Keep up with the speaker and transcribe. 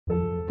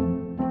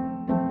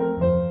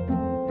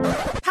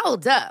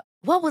Hold up.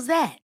 What was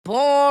that?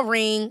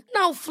 Boring.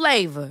 No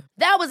flavor.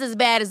 That was as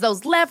bad as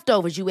those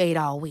leftovers you ate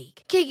all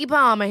week. Keke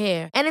Palmer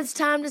here, and it's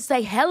time to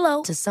say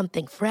hello to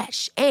something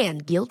fresh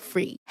and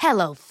guilt-free.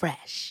 Hello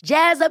Fresh.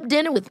 Jazz up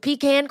dinner with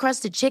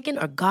pecan-crusted chicken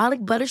or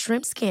garlic butter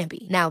shrimp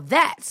scampi. Now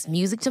that's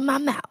music to my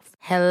mouth.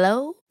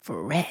 Hello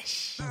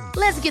Fresh.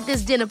 Let's get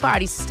this dinner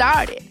party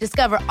started.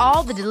 Discover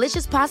all the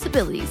delicious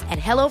possibilities at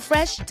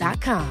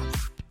hellofresh.com.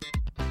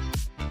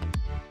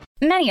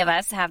 Many of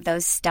us have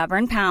those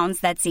stubborn pounds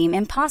that seem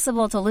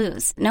impossible to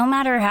lose, no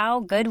matter how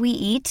good we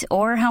eat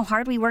or how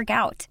hard we work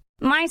out.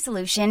 My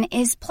solution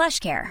is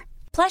PlushCare.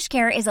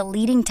 PlushCare is a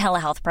leading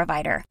telehealth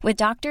provider with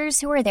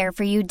doctors who are there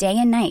for you day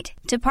and night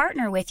to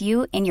partner with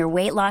you in your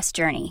weight loss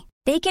journey.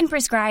 They can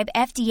prescribe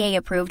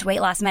FDA-approved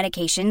weight loss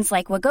medications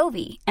like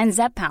Wegovy and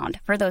Zepbound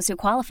for those who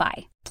qualify.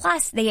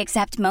 Plus, they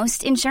accept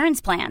most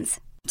insurance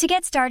plans. To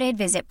get started,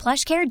 visit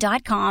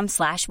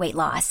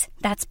plushcare.com/weightloss.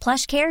 That's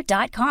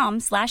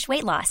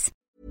plushcare.com/weightloss.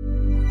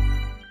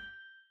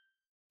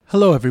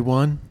 Hello,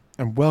 everyone,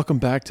 and welcome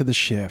back to The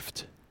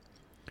Shift.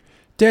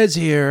 Des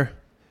here.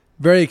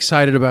 Very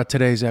excited about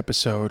today's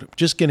episode.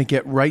 Just going to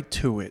get right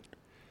to it.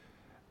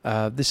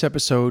 This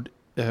episode,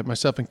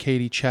 myself and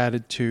Katie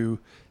chatted to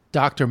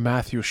Dr.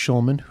 Matthew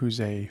Schulman,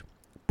 who's a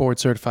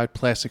board-certified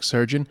plastic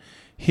surgeon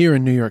here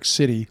in New York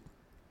City.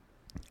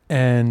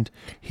 And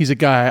he's a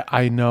guy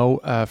I know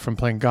from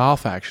playing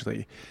golf,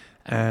 actually.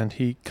 And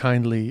he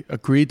kindly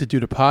agreed to do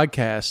the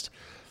podcast.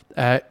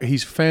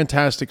 He's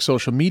fantastic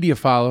social media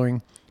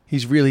following.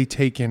 He's really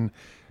taken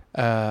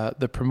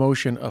the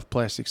promotion of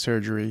plastic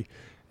surgery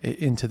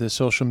into the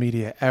social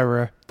media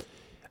era.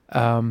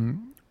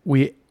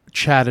 We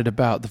chatted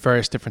about the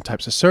various different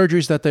types of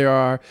surgeries that there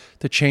are,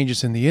 the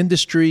changes in the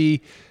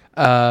industry,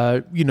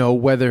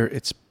 whether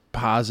it's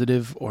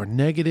positive or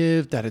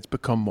negative, that it's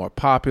become more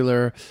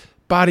popular,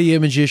 body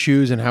image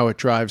issues and how it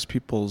drives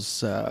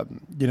people's,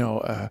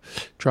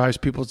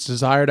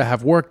 desire to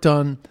have work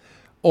done.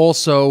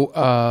 Also,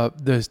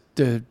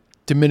 the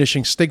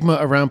diminishing stigma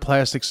around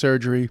plastic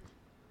surgery,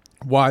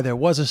 why there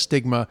was a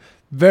stigma.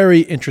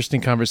 Very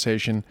interesting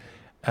conversation.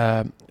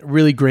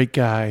 Really great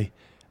guy.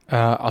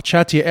 I'll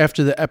chat to you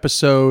after the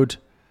episode.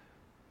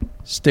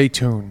 Stay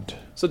tuned.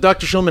 So,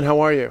 Dr. Schulman, how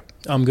are you?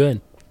 I'm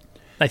good.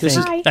 I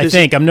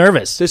think. I'm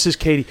nervous. This is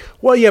Katie.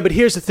 Well, yeah, but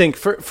here's the thing.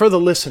 For the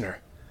listener,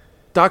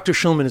 Dr.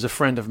 Schulman is a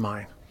friend of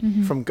mine.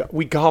 Mm-hmm.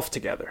 We golf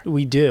together.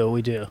 We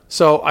do.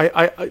 So,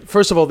 I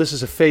first of all, this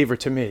is a favor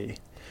to me.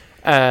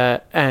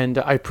 And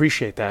I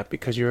appreciate that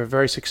because you're a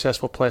very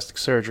successful plastic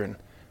surgeon.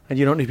 And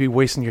you don't need to be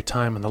wasting your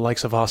time on the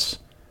likes of us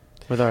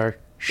with our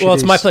shitties. Well,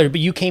 it's my pleasure,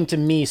 but you came to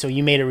me, so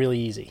you made it really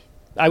easy.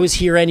 I was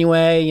here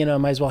anyway,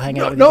 might as well hang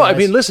out with you guys. I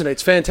mean, listen,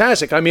 it's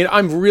fantastic. I mean,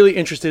 I'm really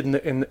interested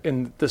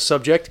in the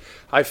subject.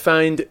 I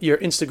find your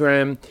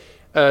Instagram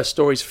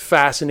stories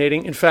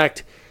fascinating. In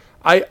fact,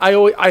 I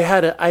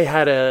had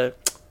a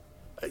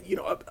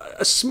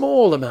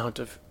small amount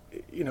of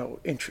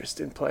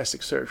interest in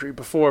plastic surgery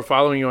before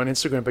following you on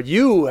Instagram, but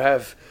you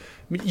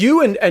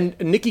and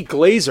Nikki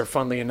Glazer,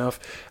 funnily enough,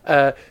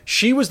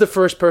 she was the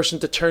first person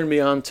to turn me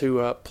on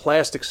to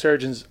plastic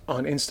surgeons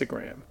on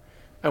Instagram.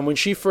 And when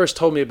she first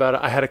told me about it,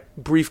 I had a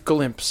brief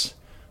glimpse.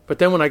 But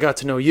then when I got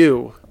to know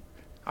you,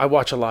 I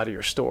watch a lot of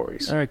your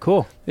stories. All right,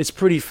 cool. It's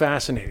pretty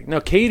fascinating.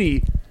 Now,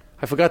 Katie,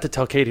 I forgot to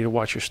tell Katie to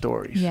watch your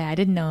stories. Yeah, I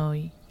didn't know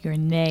your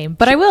name,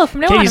 but I will from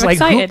now on. I'm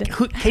excited.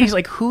 Katie's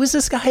like, who is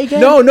this guy again?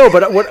 No,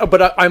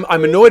 but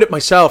I'm annoyed at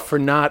myself for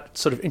not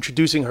sort of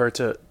introducing her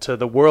to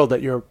the world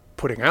that you're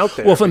putting out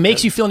there. Well, if it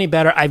makes you feel any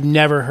better, I've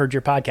never heard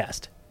your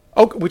podcast.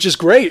 Oh, which is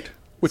great.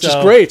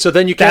 So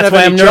then you can't have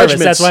any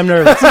judgments. That's why I'm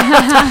nervous.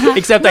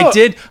 Except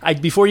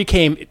before you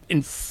came,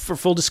 for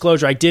full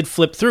disclosure, I did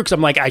flip through because I'm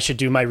like, I should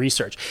do my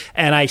research.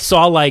 And I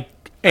saw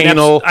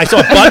anal. I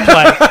saw butt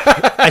play.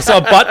 I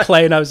saw butt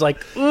play, and I was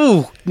like,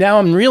 ooh, now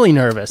I'm really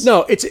nervous.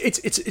 No,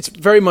 it's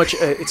very much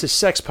it's a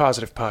sex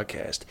positive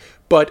podcast.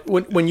 But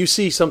when you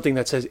see something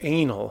that says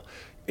anal,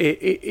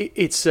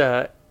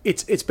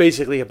 it's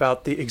basically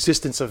about the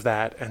existence of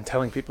that and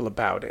telling people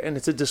about it, and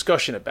it's a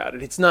discussion about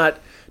it. It's not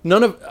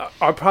none of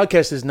our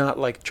podcast is not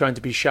like trying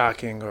to be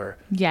shocking or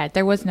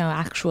there was no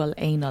actual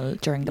anal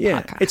during the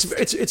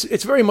podcast.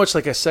 It's very much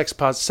like a sex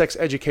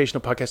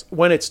educational podcast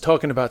when it's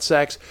talking about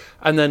sex,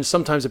 and then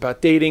sometimes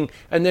about dating,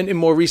 and then in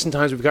more recent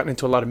times we've gotten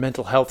into a lot of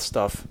mental health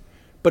stuff.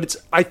 But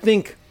I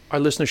think our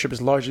listenership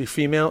is largely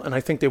female, and I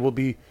think they will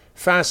be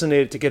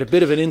fascinated to get a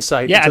bit of an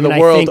insight into the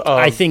world of.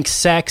 I think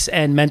sex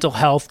and mental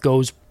health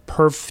goes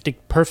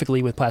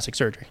perfectly with plastic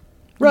surgery.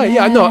 Right,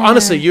 yeah, no,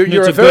 honestly,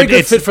 you're a very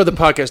good fit for the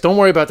podcast. Don't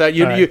worry about that.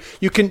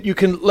 You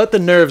can let the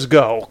nerves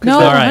go. No,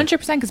 100%,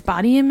 because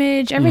body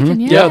image, everything,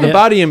 Yeah, the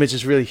body image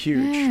is really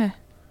huge. Yeah.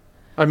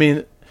 I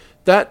mean,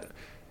 that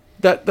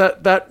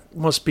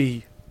must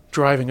be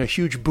driving a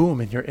huge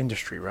boom in your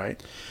industry, right?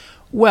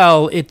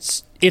 Well,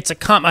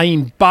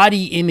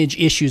 body image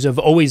issues have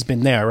always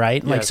been there,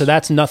 right? Like, so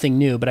that's nothing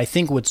new. But I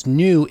think what's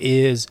new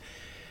is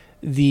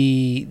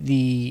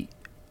the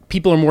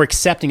people are more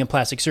accepting of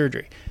plastic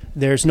surgery.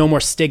 There's no more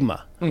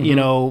stigma. Mm-hmm.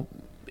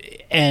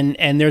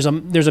 and there's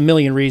a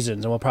million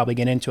reasons, and we'll probably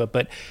get into it.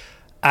 But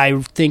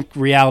I think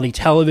reality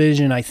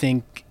television, I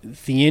think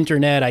the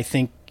internet, I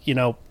think,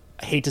 I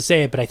hate to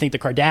say it, but I think the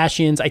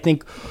Kardashians, I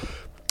think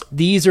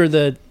these are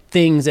the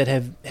things that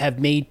have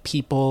made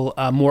people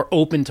more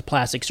open to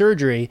plastic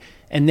surgery.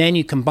 And then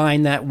you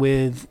combine that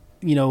with,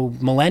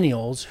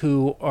 millennials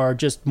who are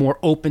just more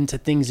open to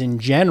things in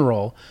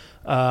general.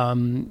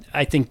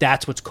 I think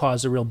that's what's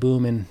caused a real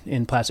boom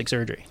in plastic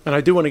surgery. And I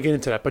do want to get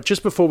into that, but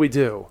just before we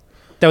do.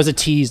 That was a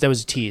tease. No,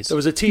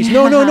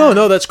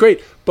 that's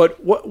great.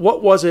 But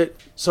what was it?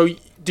 So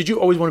did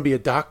you always want to be a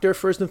doctor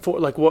first and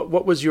foremost? Like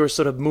what was your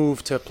sort of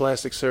move to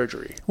plastic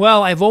surgery?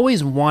 Well, I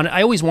always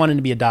wanted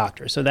to be a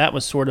doctor. So that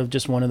was sort of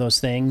just one of those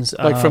things.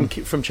 Like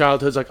from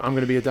childhood, it's like, I'm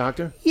going to be a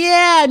doctor?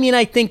 Yeah. I mean,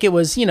 I think it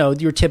was,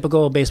 your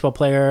typical baseball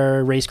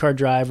player, race car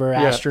driver,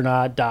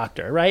 astronaut,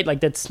 doctor, right?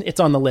 Like it's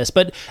on the list.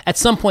 But at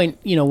some point,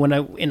 when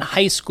in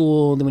high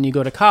school, when you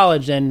go to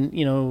college, then,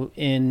 you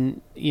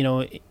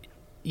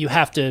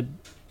have to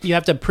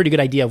have a pretty good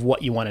idea of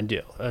what you want to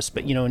do. But,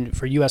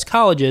 for U.S.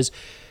 colleges,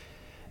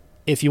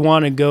 if you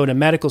want to go to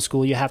medical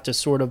school, you have to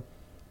sort of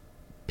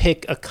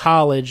pick a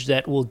college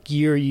that will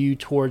gear you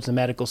towards the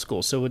medical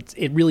school. So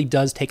it really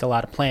does take a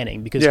lot of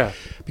planning because if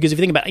you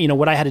think about,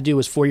 what I had to do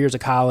was 4 years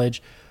of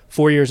college,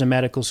 4 years of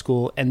medical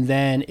school, and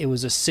then it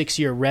was a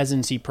 6-year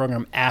residency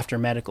program after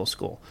medical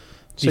school.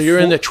 So you're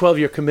in the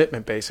 12-year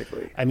commitment,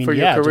 basically, for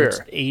your career.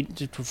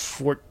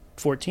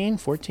 14?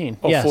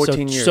 Oh, yeah,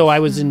 14 years. So I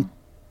was in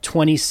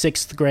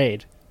 26th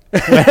grade.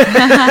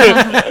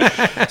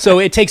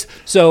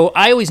 So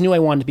I always knew I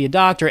wanted to be a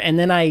doctor, and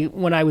then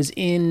when I was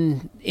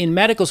in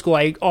medical school,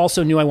 I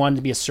also knew I wanted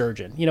to be a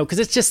surgeon, because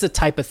it's just the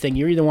type of thing.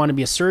 You either want to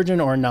be a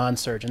surgeon or a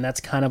non-surgeon. That's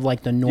kind of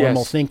like the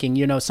normal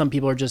thinking. Some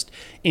people are just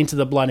into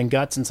the blood and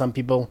guts and some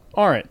people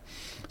aren't.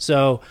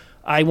 So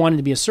I wanted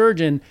to be a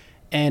surgeon,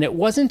 and it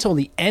wasn't until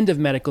the end of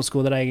medical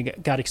school that I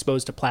got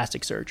exposed to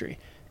plastic surgery.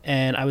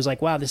 And I was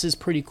like, wow, this is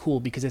pretty cool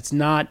because it's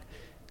not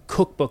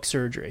cookbook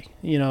surgery.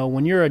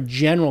 When you're a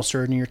general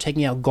surgeon, you're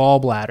taking out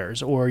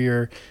gallbladders or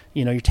you're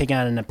taking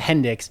out an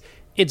appendix.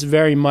 It's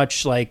very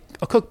much like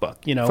a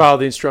cookbook. Follow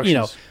the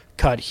instructions.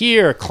 Cut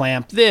here,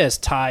 clamp this,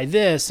 tie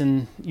this,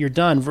 and you're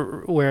done.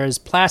 Whereas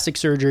plastic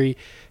surgery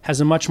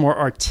has a much more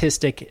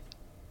artistic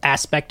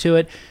aspect to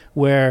it.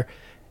 Where,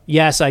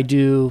 yes, I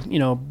do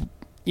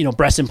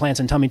breast implants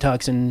and tummy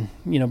tucks and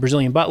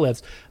Brazilian butt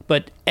lifts,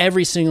 but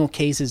every single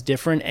case is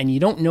different, and you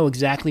don't know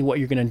exactly what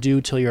you're going to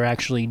do till you're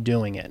actually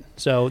doing it.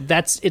 So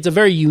it's a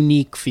very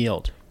unique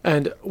field.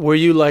 And were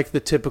you like the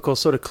typical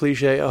sort of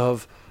cliche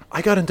of,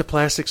 I got into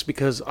plastics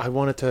because I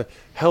wanted to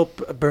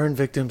help burn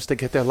victims to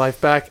get their life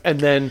back,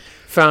 and then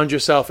found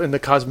yourself in the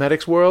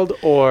cosmetics world,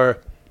 or?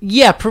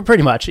 Yeah,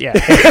 pretty much, yeah.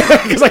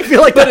 Because I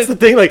feel like that's the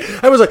thing. Like,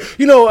 I was like,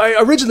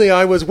 originally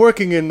I was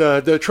working in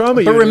the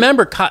trauma unit. But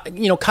remember,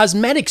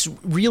 cosmetics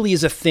really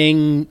is a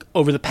thing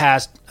over the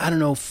past,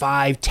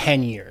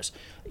 5-10 years.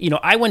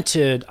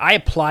 I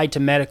applied to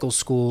medical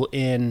school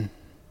in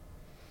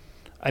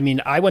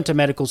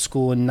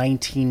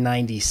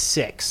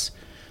 1996.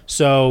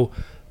 So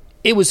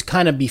it was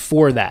kind of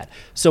before that.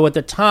 So at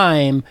the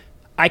time,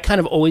 I kind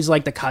of always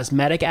liked the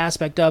cosmetic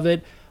aspect of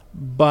it,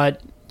 but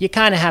you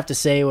kind of have to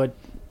say what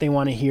they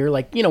want to hear.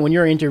 Like, when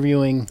you're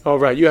interviewing. Oh,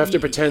 right. You have to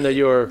pretend that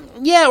you're.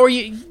 Yeah, or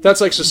you.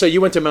 That's like, so say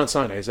you went to Mount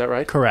Sinai, is that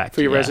right? Correct.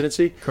 For your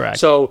residency? Correct.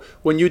 So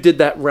when you did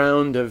that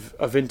round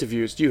of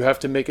interviews, do you have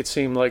to make it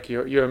seem like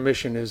your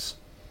mission is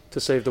to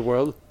save the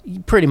world?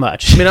 Pretty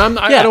much. I mean,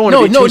 I don't want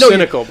to be too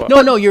cynical. But.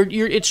 No, you're.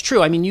 It's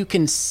true. I mean, you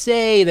can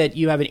say that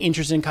you have an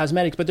interest in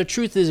cosmetics, but the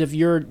truth is, if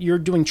you're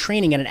doing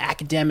training at an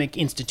academic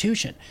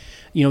institution,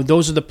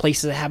 those are the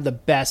places that have the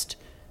best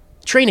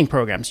training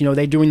programs.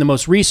 They're doing the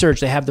most research.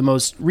 They have the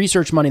most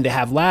research money. They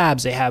have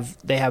labs. They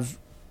have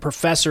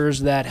professors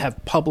that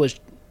have published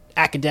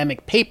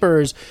academic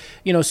papers.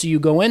 So you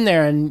go in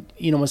there and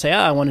say,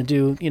 I want to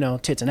do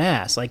tits and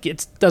ass. Like,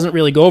 it doesn't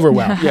really go over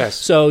well. Yes.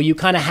 So you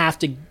kind of have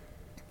to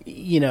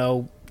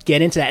get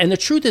into that. And the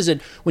truth is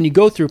that when you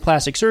go through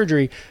plastic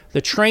surgery,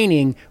 the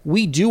training,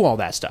 we do all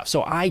that stuff.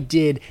 So I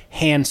did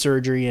hand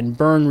surgery and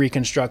burn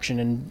reconstruction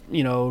and,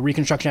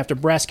 reconstruction after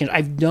breast cancer.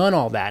 I've done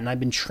all that and I've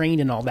been trained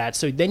in all that.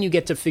 So then you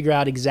get to figure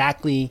out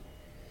exactly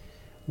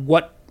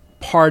what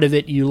part of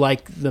it you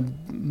like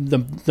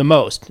the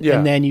most. Yeah.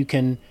 And then you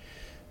can,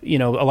 a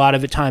lot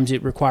of the times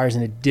it requires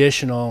an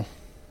additional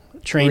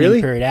training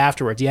period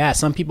afterwards. Yeah.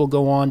 Some people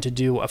go on to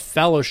do a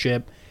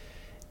fellowship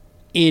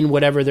in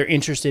whatever they're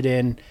interested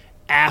in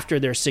after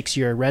their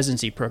 6-year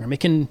residency program.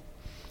 It can.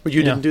 But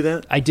you didn't do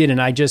that? I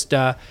didn't. I just,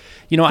 Did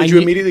you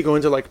immediately go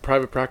into like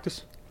private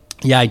practice?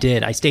 Yeah, I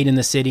did. I stayed in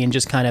the city and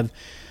just kind of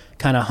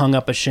hung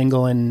up a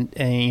shingle, and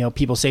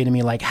people say to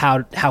me like, how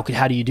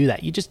do you do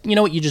that? You just,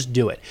 you just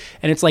do it.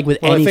 And it's like with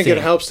anything. I think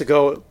it helps to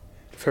go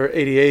for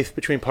 88th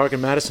between Park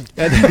and Madison.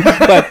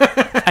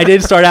 But I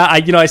did start out. I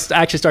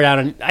actually started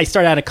out. I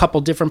started out in a couple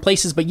different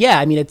places. But yeah,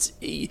 I mean,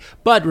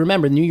 but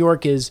remember, New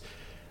York is.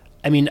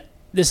 I mean,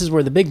 this is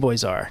where the big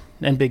boys are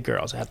and big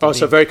girls have to be.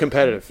 So very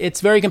competitive. It's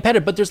very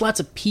competitive, but there's lots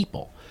of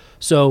people.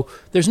 So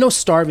there's no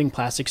starving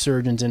plastic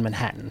surgeons in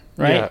Manhattan,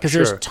 right? Because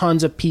there's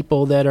tons of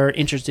people that are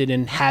interested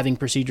in having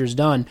procedures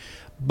done.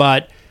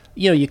 But,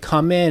 you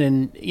come in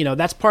and,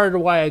 that's part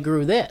of why I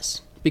grew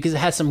this, because it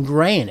has some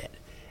gray in it.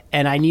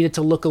 And I needed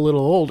to look a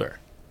little older.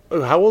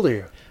 How old are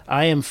you?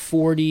 I am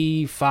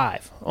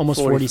 45,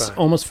 almost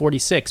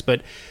 46.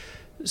 But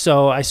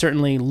so I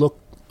certainly look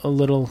a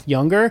little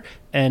younger,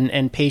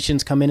 and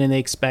patients come in and they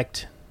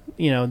expect,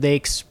 the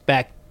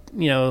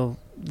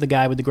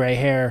guy with the gray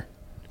hair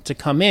to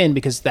come in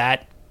because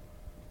that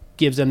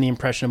gives them the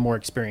impression of more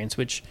experience.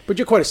 But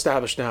you're quite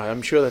established now.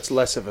 I'm sure that's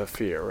less of a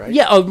fear, right?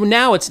 Yeah. Oh,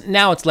 now it's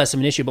less of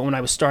an issue. But when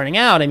I was starting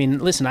out, I mean,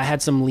 listen, I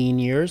had some lean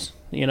years.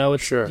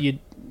 It's sure. But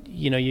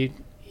you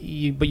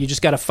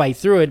just got to fight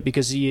through it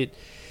because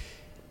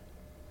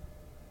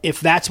if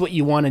that's what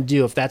you want to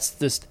do, if that's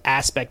this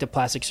aspect of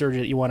plastic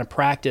surgery that you want to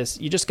practice,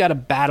 you just got to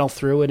battle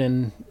through it,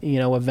 and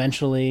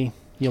eventually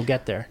you'll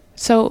get there.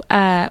 So,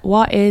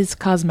 what is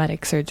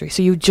cosmetic surgery?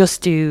 So you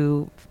just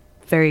do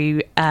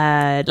very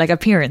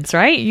appearance,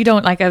 right? You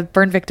don't, like, a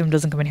burn victim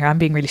doesn't come in here. I'm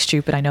being really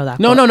stupid. I know that.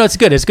 No, it's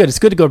good. It's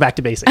good to go back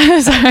to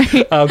basics.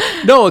 Sorry.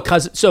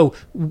 So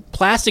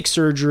plastic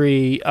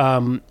surgery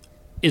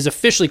is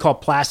officially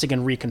called plastic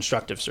and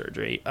reconstructive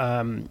surgery.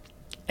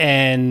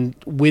 And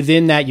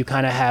within that, you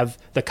kind of have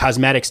the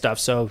cosmetic stuff.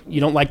 So you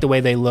don't like the way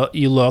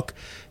you look.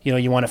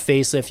 You want a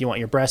facelift, you want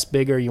your breasts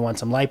bigger, you want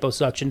some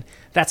liposuction.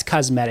 That's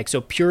cosmetic. So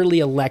purely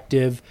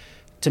elective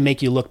to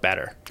make you look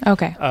better.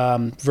 Okay.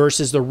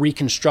 Versus the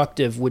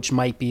reconstructive, which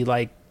might be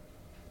like,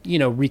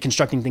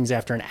 reconstructing things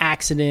after an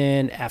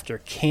accident, after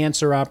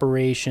cancer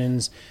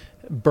operations,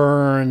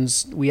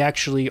 burns. We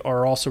actually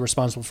are also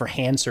responsible for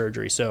hand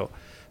surgery. So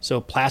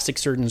plastic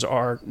surgeons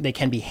they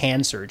can be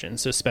hand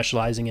surgeons, so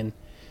specializing in.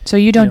 So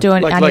you don't do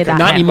any of that?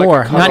 Not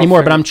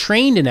anymore, but I'm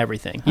trained in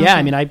everything. Okay. Yeah,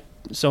 I mean, I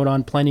sewed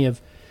on plenty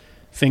of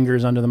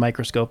fingers under the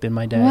microscope in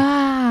my day.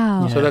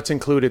 Wow. So that's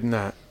included in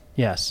that?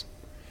 Yes.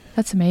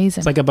 That's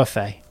amazing. It's like a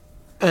buffet.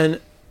 And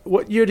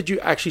what year did you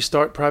actually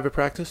start private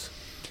practice?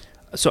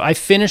 So I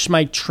finished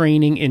my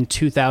training in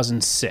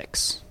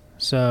 2006.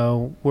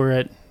 So we're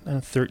at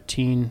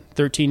 13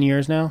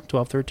 years now,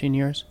 12, 13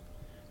 years.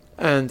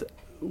 And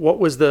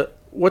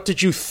what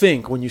did you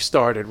think when you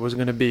started was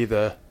going to be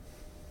the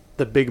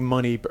big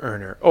money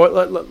earner? Or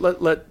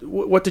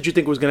what did you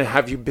think was going to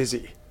have you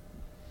busy?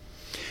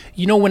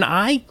 When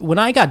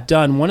I got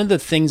done, one of the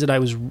things that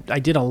I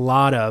did a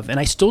lot of, and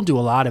I still do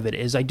a lot of it,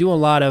 is I do a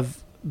lot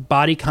of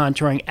body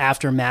contouring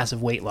after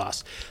massive weight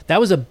loss. That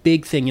was a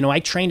big thing. I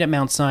trained at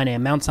Mount Sinai,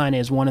 and Mount Sinai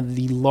is one of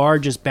the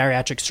largest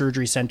bariatric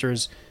surgery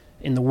centers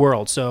in the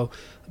world. So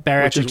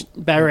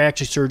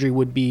bariatric surgery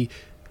would be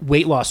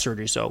weight loss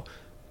surgery. So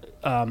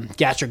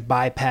gastric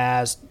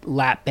bypass,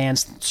 lap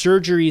bands,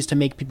 surgeries to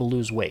make people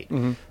lose weight.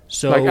 Mm-hmm.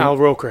 So like Al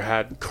Roker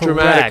had.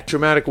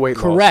 Dramatic weight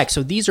loss. Correct.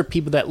 So these are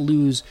people that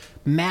lose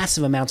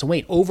massive amounts of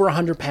weight, over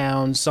 100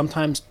 pounds,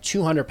 sometimes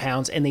 200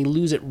 pounds, and they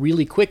lose it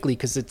really quickly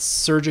because it's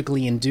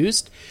surgically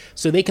induced.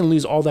 So they can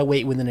lose all that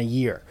weight within a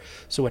year.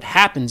 So what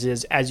happens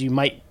is, as you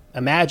might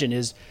imagine,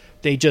 is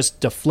they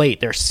just deflate.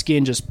 Their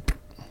skin just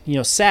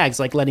sags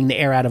like letting the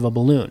air out of a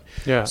balloon.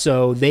 Yeah.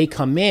 So they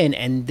come in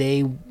and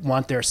they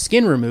want their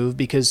skin removed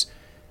because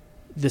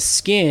the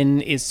skin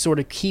is sort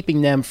of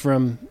keeping them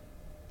from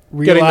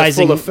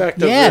realizing getting the full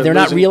effect of they're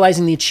not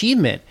realizing the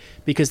achievement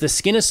because the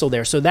skin is still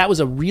there. So that was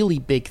a really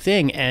big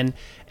thing, and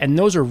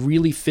those are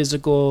really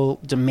physical,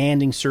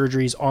 demanding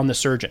surgeries on the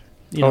surgeon.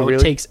 Really?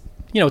 It takes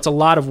it's a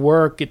lot of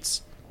work.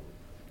 It's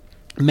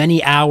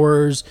many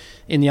hours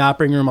in the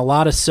operating room, a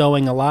lot of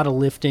sewing, a lot of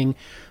lifting.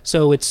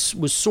 So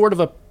was sort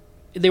of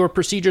they were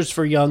procedures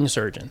for young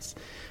surgeons.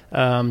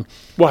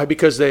 Why?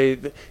 Because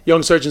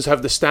young surgeons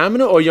have the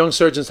stamina, or young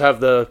surgeons have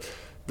the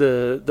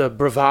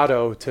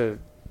bravado to,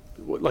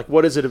 like,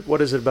 what is it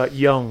about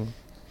young?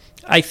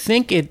 I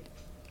think at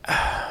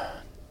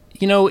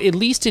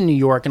least in New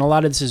York, and a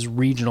lot of this is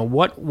regional.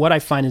 What I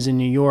find is in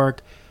New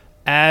York,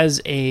 as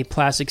a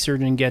plastic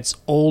surgeon gets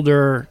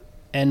older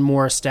and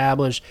more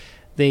established,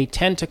 they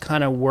tend to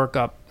kind of work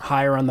up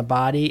higher on the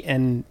body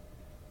and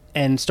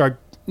start,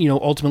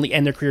 ultimately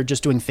end their career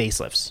just doing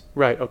facelifts.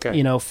 Right. Okay.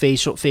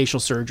 Facial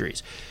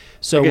surgeries.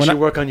 So I guess you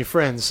work on your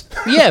friends.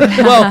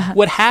 Yeah. Well,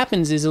 what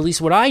happens is, at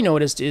least what I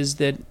noticed, is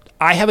that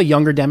I have a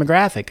younger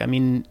demographic. I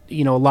mean,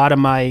 a lot of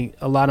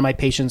my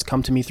patients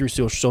come to me through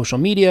social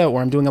media,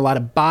 or I'm doing a lot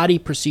of body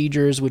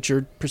procedures, which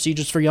are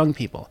procedures for young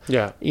people.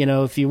 Yeah.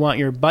 If you want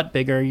your butt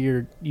bigger,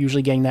 you're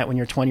usually getting that when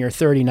you're 20 or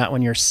 30, not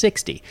when you're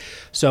 60.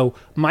 So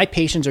my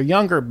patients are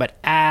younger, but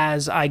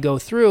as I go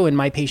through and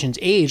my patients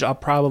age, I'll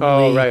probably...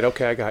 Oh, right.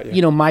 Okay, I got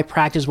you. My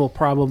practice will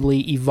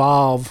probably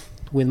evolve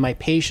with my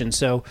patients.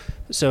 So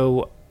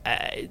the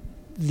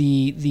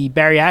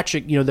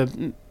bariatric,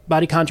 the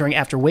body contouring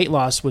after weight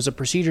loss were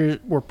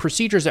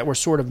procedures that were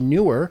sort of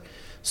newer.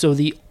 So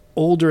the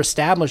older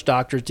established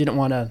doctors didn't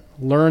want to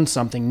learn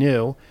something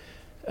new.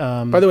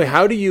 By the way,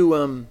 how do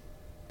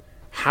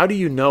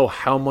you know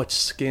how much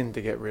skin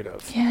to get rid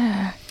of?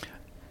 Yeah.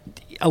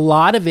 A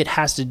lot of it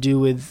has to do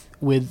with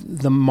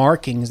with the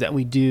markings that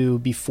we do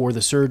before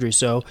the surgery.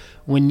 So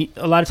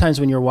a lot of times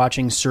when you're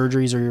watching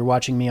surgeries or you're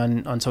watching me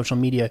on social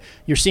media,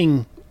 you're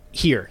seeing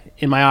here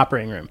in my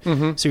operating room.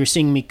 Mm-hmm. So you're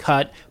seeing me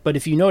cut, but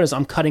if you notice,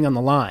 I'm cutting on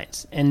the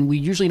lines, and we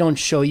usually don't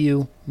show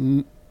you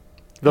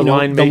the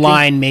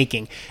line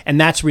making, and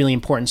that's really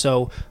important.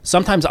 So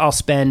sometimes I'll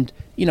spend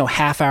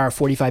half hour,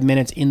 45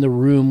 minutes in the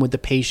room with the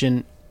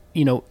patient,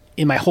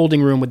 in my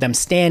holding room with them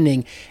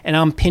standing, and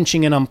I'm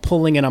pinching and I'm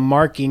pulling and I'm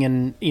marking,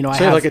 and I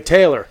have like a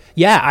tailor.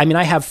 Yeah, I mean,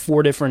 I have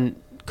 4 different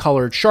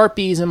colored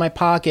Sharpies in my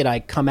pocket.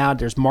 I come out,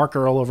 there's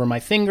marker all over my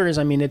fingers.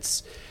 I mean,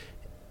 it's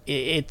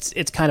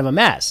kind of a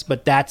mess,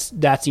 but that's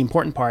the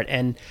important part.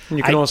 And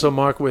you can also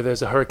mark where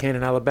there's a hurricane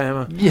in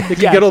Alabama. You can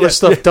get all this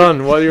stuff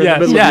done while you're in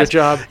the middle of your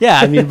job. Yeah,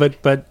 I mean, but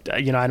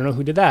I don't know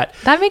who did that.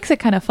 That makes it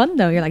kind of fun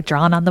though. You're like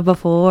drawing on them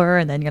before,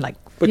 and then you're like.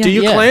 But do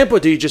you clamp or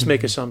do you just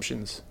make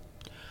assumptions?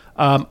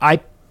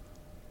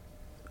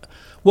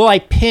 I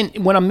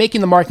pin when I'm making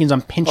the markings.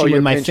 I'm pinching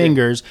with my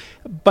fingers,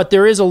 but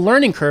there is a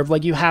learning curve.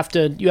 Like you have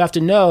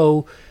to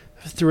know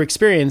through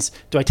experience.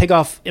 Am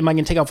I going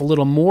to take off a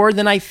little more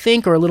than I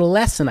think or a little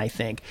less than I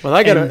think? Well,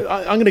 I'm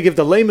going to give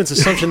the layman's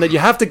assumption that you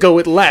have to go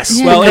with less.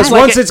 Yeah, well,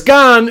 once it's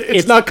gone,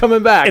 it's not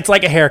coming back. It's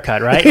like a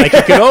haircut, right? Like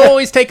you can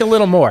always take a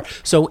little more.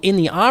 So in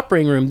the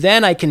operating room,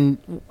 then I can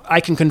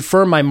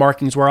confirm my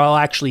markings where I'll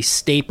actually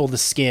staple the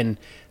skin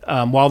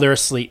while they're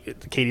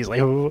asleep. Katie's like,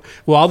 oh.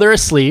 While they're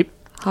asleep.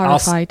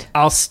 Horrified.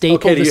 I'll staple.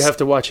 Okay, you have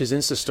to watch his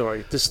Insta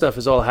story. This stuff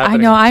is all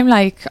happening. I know. I'm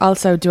like,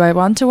 also, do I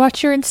want to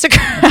watch your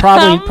Instagram?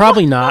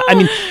 Probably not. I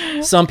mean,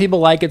 some people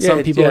like it.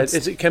 Some people.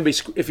 It can be.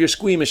 If you're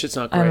squeamish, it's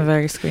not great. I'm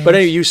very squeamish. But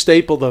anyway, you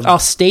staple them. I'll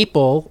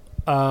staple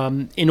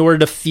in order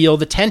to feel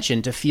the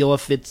tension, to feel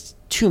if it's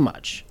too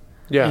much.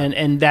 Yeah.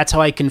 And that's how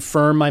I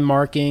confirm my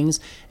markings.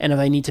 And if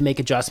I need to make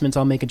adjustments,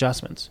 I'll make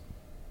adjustments.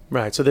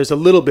 Right. So there's a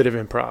little bit of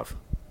improv.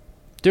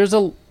 There's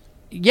a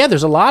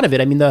lot of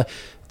it. I mean,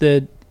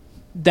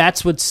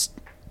 that's what's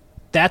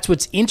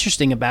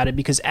interesting about it,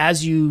 because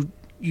as you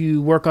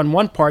work on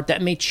one part,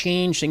 that may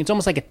change things. It's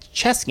almost like a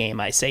chess game,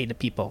 I say to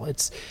people.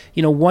 It's,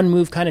 one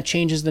move kind of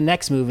changes the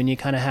next move, and you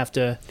kind of have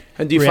to.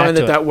 And do you find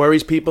that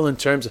worries people in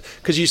terms of,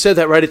 because you said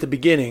that right at the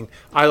beginning,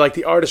 I like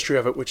the artistry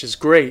of it, which is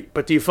great,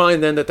 but do you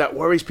find then that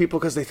worries people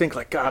because they think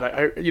like, God,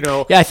 I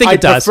think it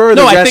does. Prefer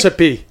the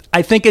recipe.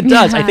 I think it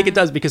does. I think it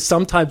does, because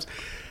sometimes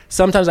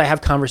I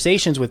have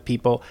conversations with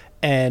people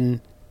and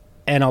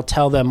I'll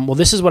tell them, well,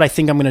 this is what I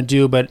think I'm going to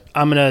do, but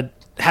I'm going to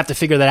have to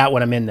figure that out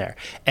when I'm in there.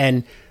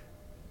 And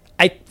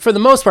for the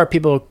most part,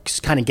 people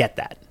kind of get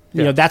that.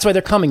 That's why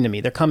they're coming to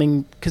me. They're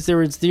coming because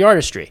there is the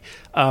artistry.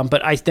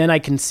 But I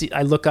can see,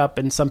 I look up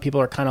and some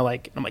people are kind of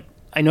like, I'm like,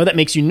 I know that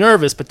makes you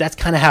nervous, but that's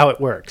kind of how it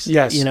works.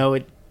 Yes.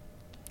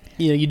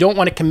 You don't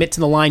want to commit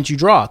to the lines you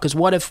draw, because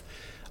what if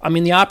I'm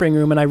in the operating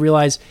room and I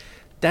realize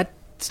that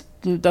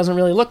doesn't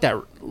really look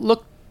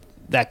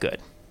that good.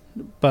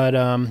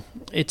 But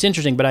it's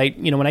interesting. But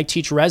when I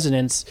teach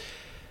residents,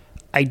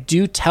 I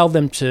do tell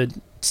them to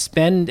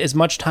spend as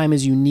much time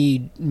as you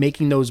need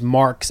making those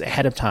marks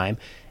ahead of time,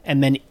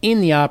 and then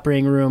in the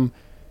operating room,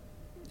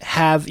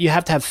 you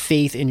have to have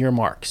faith in your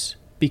marks,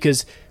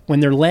 because when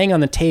they're laying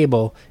on the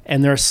table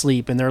and they're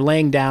asleep and they're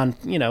laying down,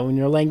 when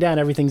you're laying down,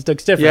 everything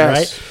looks different,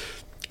 right?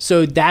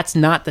 So that's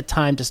not the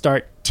time to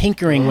start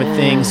tinkering with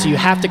things. So you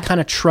have to kind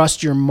of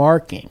trust your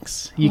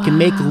markings. You can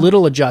make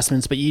little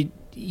adjustments, but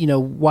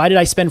why did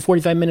I spend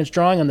 45 minutes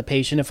drawing on the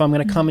patient if I'm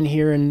going to come in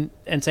here and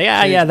say,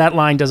 that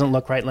line doesn't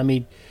look right.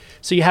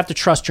 So you have to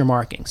trust your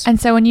markings. And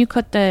so when you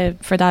cut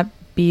for that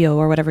BO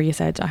or whatever you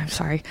said, I'm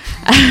sorry,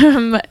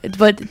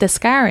 but the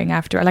scarring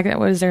after, like,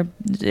 is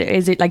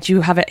it like, do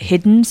you have it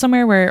hidden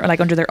somewhere where, like,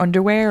 under their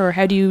underwear, or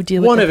how do you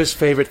deal with it? One of his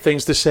favorite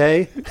things to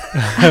say.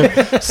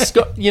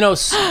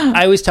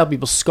 I always tell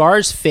people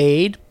scars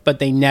fade, but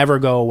they never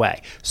go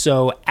away.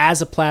 So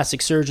as a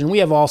plastic surgeon, we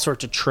have all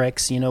sorts of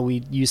tricks.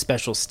 We use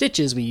special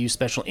stitches, we use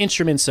special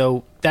instruments.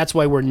 So that's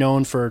why we're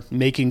known for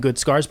making good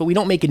scars, but we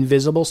don't make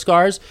invisible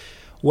scars.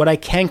 What I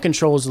can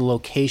control is the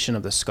location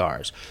of the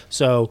scars.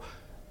 So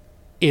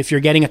if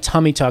you're getting a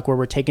tummy tuck where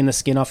we're taking the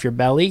skin off your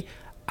belly,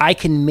 I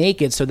can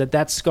make it so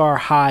that scar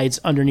hides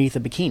underneath a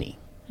bikini.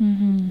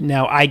 Mm-hmm.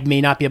 Now, I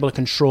may not be able to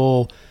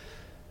control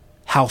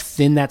how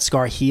thin that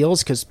scar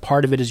heals, because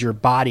part of it is your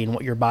body and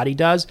what your body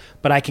does,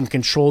 but I can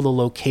control the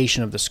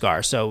location of the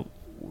scar. So,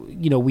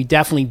 we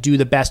definitely do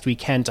the best we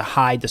can to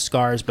hide the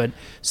scars, but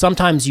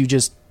sometimes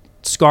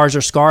scars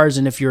are scars,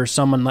 and if you're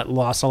someone that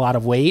lost a lot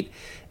of weight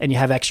and you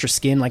have extra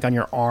skin, like on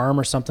your arm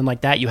or something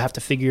like that, you have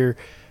to figure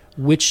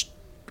which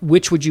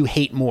would you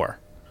hate more,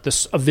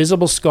 a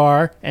visible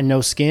scar and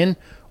no skin,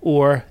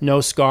 or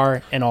no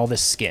scar and all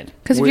this skin?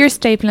 Because if you're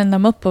stapling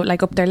them up,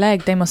 like up their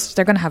leg, they're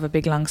going to have a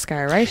big long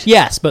scar, right?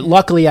 Yes, but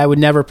luckily I would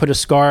never put a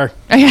scar.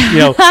 We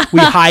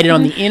hide it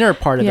on the inner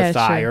part of the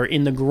thigh, or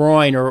in the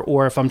groin,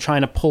 or if I'm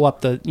trying to pull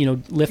up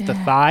lift the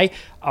thigh,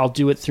 I'll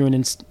do it through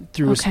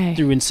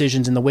through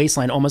incisions in the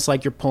waistline, almost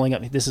like you're pulling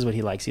up. This is what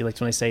he likes. He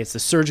likes when I say it's the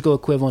surgical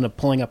equivalent of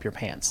pulling up your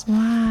pants.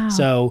 Wow.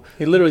 So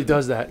he literally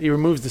does that. He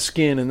removes the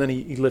skin and then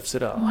he lifts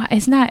it up. Wow.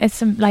 Isn't that?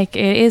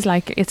 It is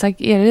like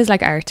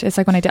art. It's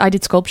like when I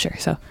did sculpture.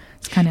 So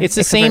it's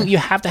the same. You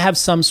have to have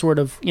some sort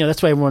of,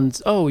 that's why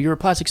everyone's, oh, you're a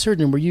plastic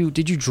surgeon.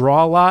 Did you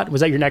draw a lot? Was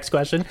that your next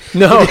question?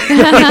 No.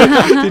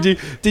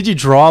 Did you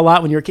draw a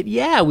lot when you were a kid?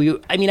 Yeah.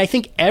 I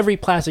think every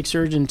plastic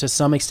surgeon to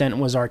some extent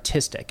was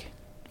artistic.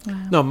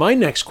 Wow. Now, my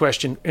next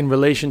question in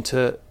relation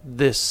to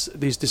these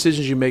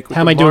decisions you make with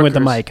how am I doing with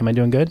the mic? Am I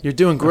doing good? You're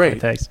doing great.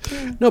 Okay, thanks.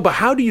 No, but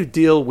how do you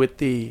deal with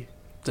the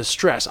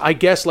stress? I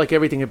guess like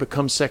everything, it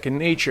becomes second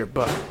nature,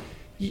 but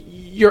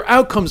your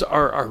outcomes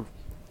are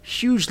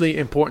hugely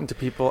important to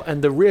people,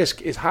 and the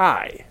risk is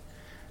high.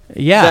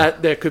 Yeah.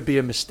 That there could be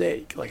a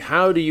mistake. Like,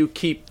 how do you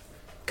keep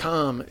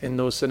calm in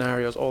those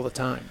scenarios all the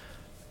time?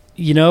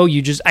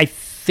 I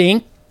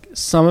think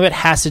some of it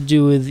has to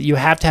do with, you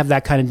have to have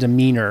that kind of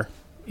demeanor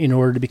in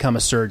order to become a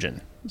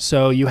surgeon.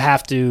 So you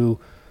have to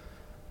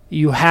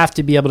be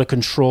able to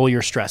control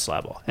your stress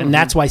level. And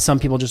that's why some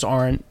people just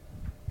aren't,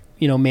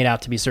 made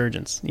out to be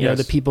surgeons. You know,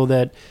 the people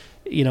that,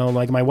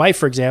 like my wife,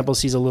 for example,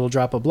 sees a little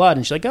drop of blood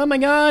and she's like, oh my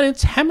God,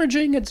 it's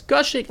hemorrhaging, it's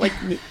gushing. Like,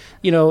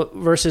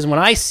 versus when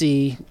I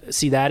see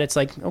that, it's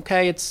like,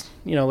 okay, it's,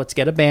 let's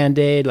get a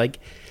Band-Aid. Like,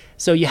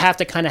 so you have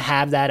to kind of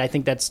have that. I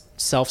think that's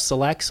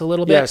self-selects a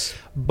little bit. Yes.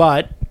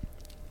 But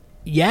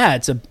yeah,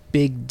 it's a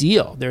big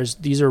deal.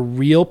 These are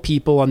real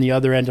people on the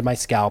other end of my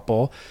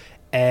scalpel,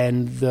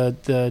 and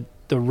the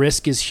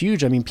risk is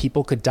huge. I mean,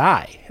 people could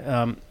die.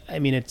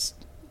 It's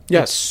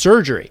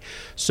surgery.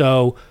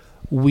 So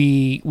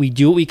we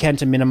do what we can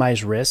to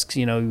minimize risks.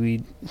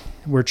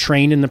 We're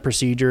trained in the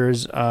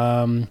procedures.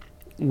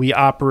 We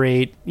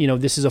operate,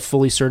 this is a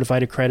fully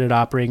certified accredited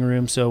operating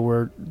room.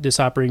 So this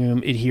operating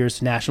room adheres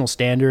to national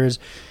standards.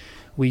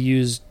 We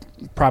use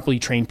properly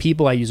trained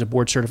people. I use a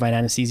board certified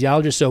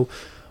anesthesiologist. So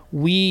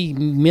we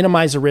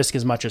minimize the risk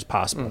as much as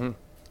possible.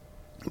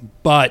 Mm-hmm.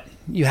 But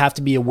you have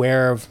to be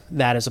aware of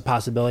that as a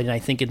possibility. And I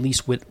think at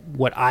least with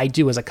what I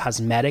do as a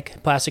cosmetic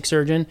plastic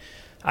surgeon,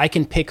 I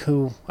can pick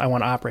who I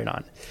want to operate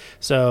on.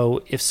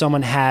 So if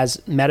someone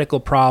has medical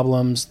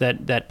problems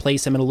that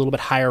place them at a little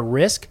bit higher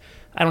risk,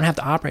 I don't have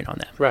to operate on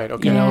them. Right,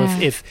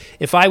 okay.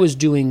 If I was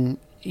doing,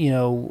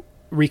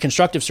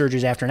 reconstructive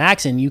surgeries after an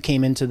accident, you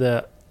came into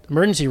the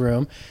emergency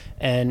room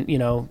and,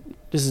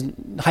 this is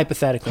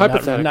hypothetical.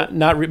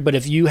 But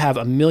if you have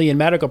a million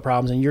medical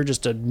problems and you're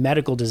just a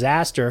medical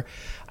disaster,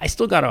 I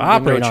still got to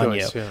operate on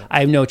you. Yeah.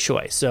 I have no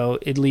choice. So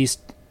at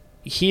least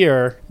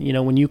here,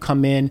 when you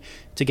come in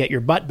to get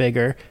your butt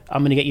bigger,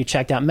 I'm going to get you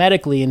checked out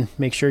medically and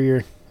make sure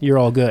you're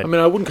all good.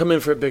 I wouldn't come in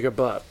for a bigger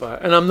butt,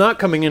 and I'm not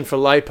coming in for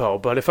lipo,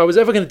 but if I was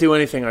ever going to do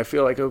anything, I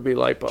feel like it would be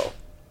lipo.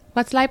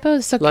 What's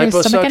lipo? Suck liposuction?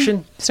 Your stomach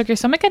in? Suck your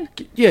stomach in?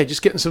 Yeah,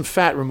 just getting some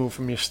fat removed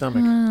from your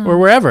stomach. Or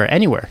wherever,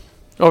 anywhere.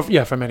 Oh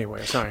yeah, from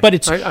anywhere. Sorry, but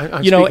it's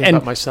I'm speaking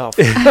about myself.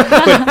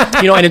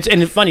 But,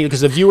 and it's funny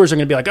because the viewers are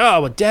going to be like,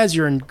 "Oh, well, Des,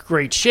 you're in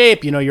great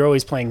shape. You're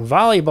always playing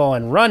volleyball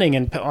and running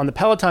and on the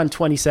Peloton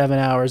 27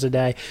 hours a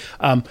day."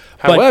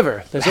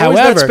 However, there's always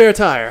that spare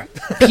tire.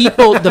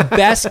 The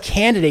best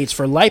candidates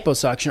for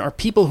liposuction are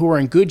people who are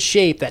in good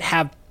shape that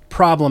have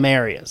problem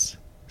areas.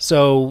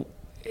 So,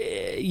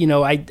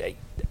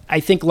 I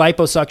think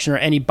liposuction or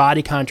any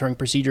body contouring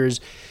procedures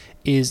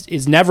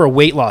is never a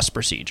weight loss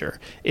procedure.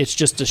 It's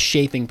just a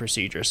shaping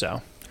procedure.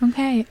 So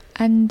okay.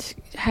 And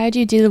how do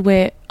you deal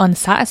with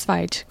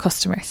unsatisfied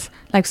customers?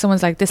 Like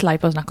someone's like, this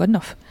lipo's not good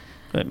enough.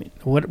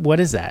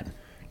 What is that?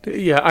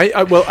 Yeah,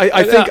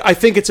 I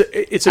think it's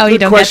a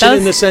good question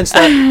in the sense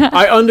that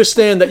I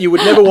understand that you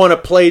would never want to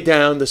play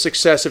down the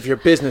success of your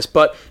business,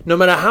 but no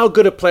matter how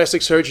good a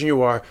plastic surgeon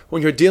you are,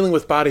 when you're dealing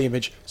with body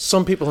image,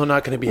 some people are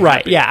not going to be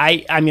right. happy.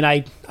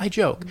 Yeah, I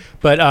joke,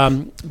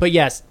 but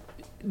yes.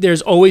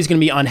 There's always going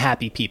to be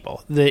unhappy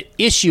people. The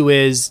issue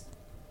is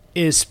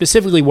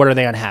specifically what are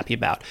they unhappy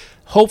about?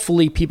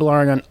 Hopefully people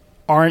aren't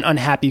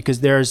unhappy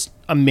because there's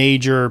a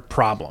major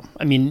problem.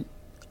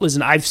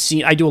 Listen, I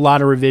do a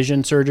lot of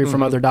revision surgery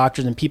from other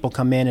doctors, and people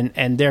come in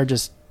and they're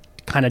just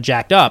kind of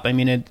jacked up.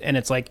 And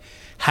it's like,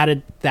 how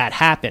did that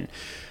happen?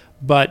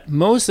 But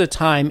most of the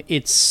time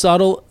it's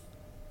subtle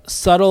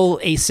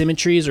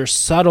asymmetries or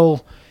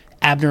subtle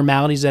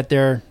abnormalities that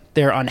they're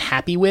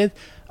unhappy with.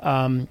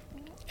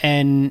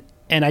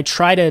 And I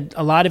try to,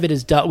 a lot of it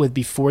is dealt with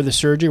before the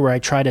surgery, where I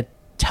try to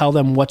tell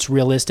them what's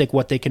realistic,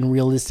 what they can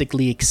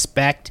realistically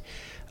expect.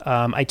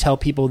 I tell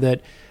people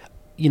that,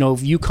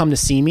 if you come to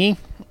see me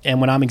and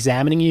when I'm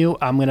examining you,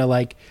 I'm going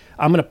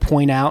to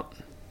point out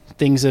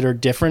things that are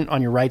different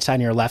on your right side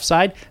and your left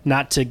side,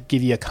 not to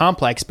give you a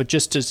complex, but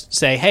just to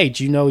say, hey,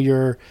 do you know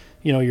your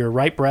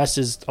right breast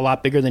is a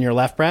lot bigger than your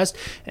left breast?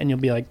 And you'll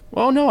be like,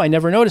 oh no, I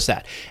never noticed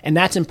that. And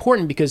that's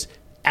important because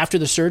after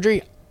the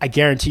surgery, I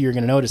guarantee you're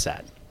going to notice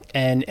that.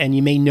 And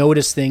you may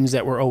notice things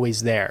that were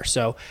always there.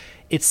 So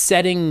it's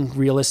setting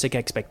realistic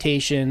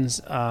expectations.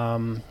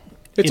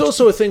 It's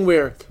also a thing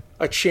where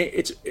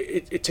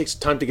it takes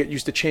time to get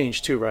used to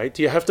change too, right?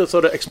 Do you have to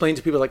sort of explain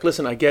to people like,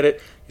 listen, I get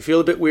it. You feel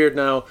a bit weird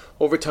now.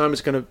 Over time,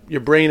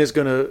 your brain is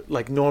gonna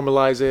like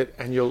normalize it,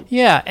 and you'll.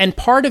 Yeah, and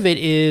part of it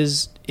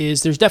is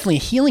there's definitely a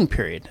healing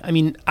period. I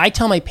mean, I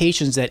tell my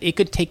patients that it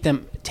could take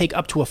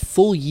up to a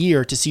full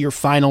year to see your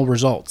final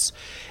results,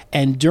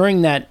 and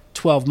during that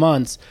 12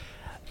 months,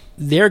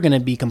 they're going to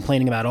be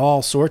complaining about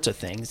all sorts of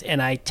things.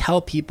 And I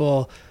tell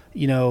people,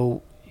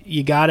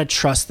 you got to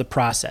trust the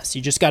process.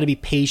 You just got to be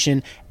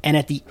patient. And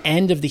at the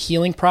end of the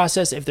healing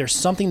process, if there's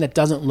something that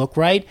doesn't look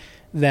right,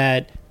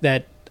 that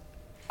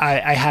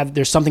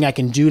there's something I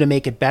can do to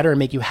make it better and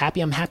make you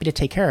happy, I'm happy to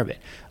take care of it.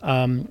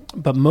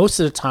 But most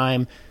of the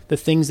time, the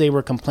things they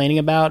were complaining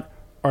about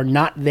are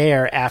not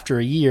there after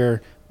a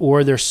year,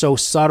 or they're so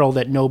subtle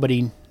that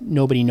nobody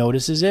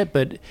notices it.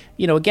 But,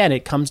 again,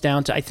 it comes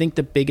down to, I think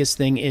the biggest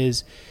thing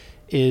is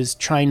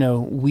trying to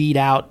weed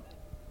out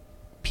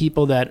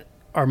people that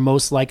are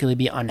most likely to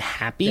be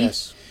unhappy.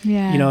 Yes.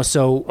 Yeah. Or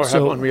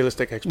have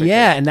unrealistic expectations.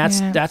 Yeah, and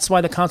that's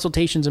why the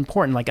consultation's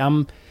important. Like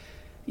I'm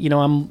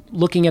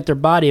looking at their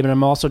body, but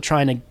I'm also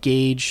trying to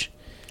gauge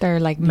their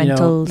like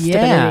mental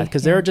stability. Yeah,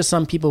 because there are just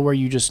some people where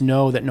you just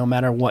know that no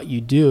matter what you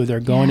do,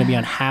 they're going to be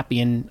unhappy,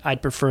 and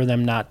I'd prefer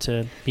them not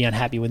to be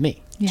unhappy with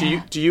me.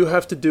 Yeah. Do you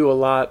have to do a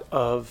lot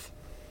of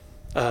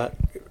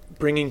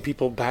bringing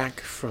people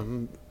back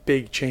from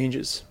big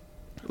changes?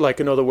 Like,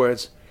 in other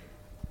words,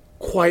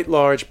 quite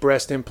large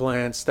breast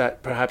implants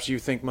that perhaps you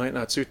think might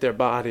not suit their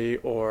body,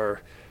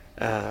 or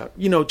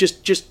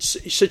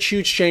just such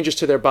huge changes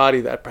to their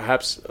body that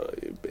perhaps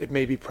it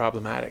may be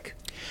problematic.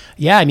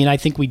 Yeah, I mean, I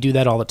think we do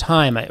that all the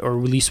time, or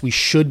at least we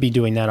should be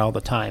doing that all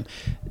the time.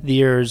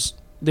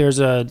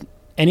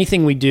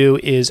 Anything we do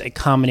is a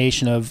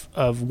combination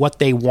of what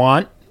they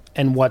want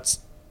and what's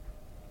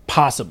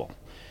possible,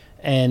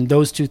 and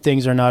those two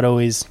things are not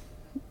always,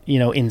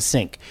 in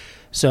sync.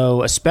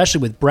 So, especially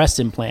with breast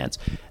implants,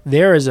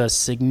 there is a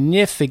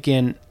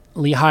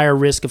significantly higher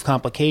risk of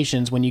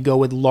complications when you go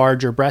with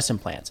larger breast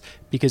implants,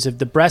 because if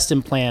the breast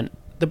implant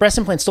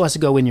still has to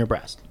go in your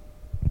breast.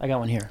 I got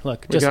one here.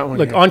 Look,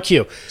 here. On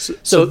cue.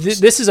 So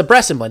this is a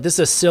breast implant. This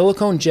is a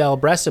silicone gel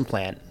breast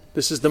implant.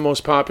 This is the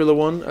most popular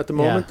one at the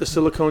moment, the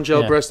silicone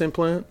gel breast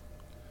implant.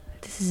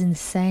 This is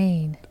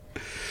insane.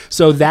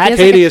 So that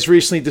Katie has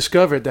recently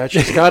discovered that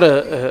she's got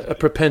a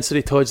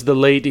propensity towards the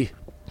lady.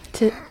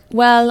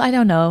 Well, I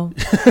don't know.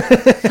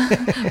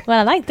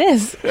 Well, I like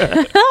this.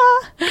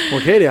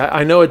 Well, Katie,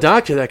 I know a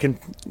doctor that can,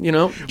 jack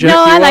No,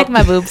 I you like up.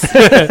 my boobs.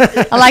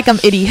 I like them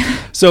itty.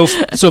 So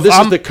this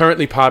is the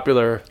currently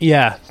popular.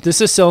 Yeah,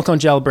 this is silicone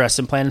gel breast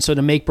implant. And so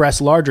to make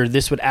breasts larger,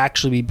 this would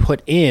actually be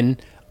put in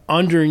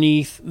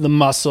underneath the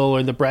muscle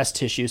or the breast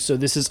tissue. So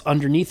this is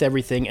underneath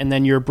everything, and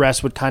then your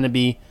breast would kind of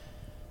be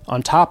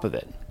on top of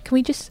it. Can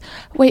we just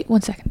wait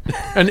 1 second?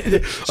 And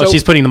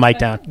She's putting the mic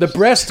down. The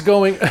breast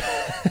going.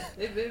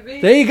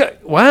 There you go.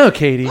 Wow,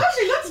 Katie. Oh,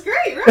 she looks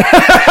great,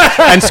 right?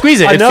 And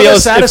squeeze it. Another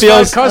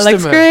satisfied It customer.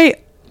 looks great.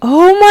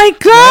 Oh my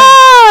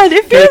god!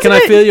 It feels. Can I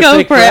feel your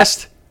fake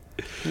breast?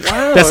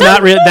 Wow. That's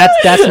not real.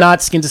 That's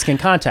not skin to skin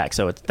contact.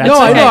 So that's No,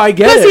 I know. I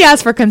get Because he it.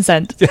 asked for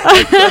consent.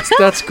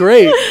 That's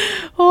great.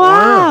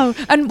 Wow.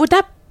 And would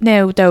that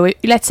now though?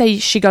 Let's say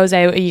she goes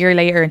out a year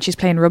later and she's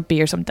playing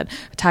rugby or something,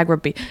 tag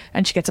rugby,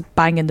 and she gets a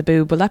bang in the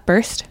boob. Will that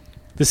burst?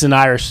 This is an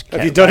Irish.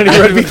 Have you done any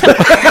rugby?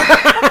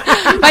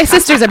 My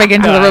sisters are big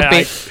into the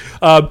rugby.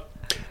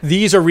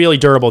 These are really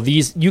durable.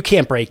 These you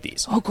can't break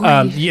these. Oh,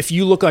 great. If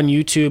you look on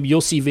YouTube, you'll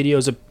see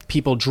videos of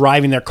people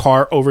driving their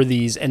car over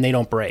these and they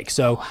don't break.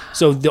 So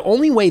the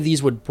only way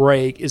these would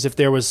break is if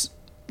there was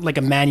like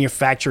a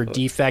manufacturer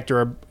defect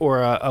or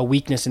a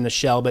weakness in the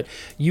shell. But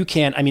you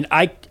can't. I mean,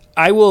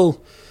 I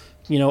will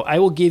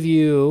give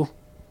you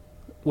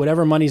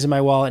whatever money's in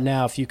my wallet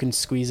now if you can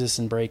squeeze this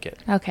and break it.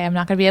 Okay, I'm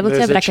not going to be able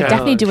There's to, but a I could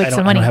definitely do with I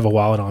some money. don't have a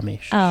wallet on me.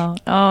 Oh,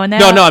 no.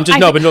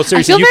 But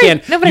seriously, you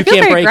can't. No, but you I feel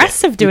can't very break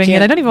aggressive it. doing it.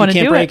 I don't even want to do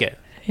it. You can't break it.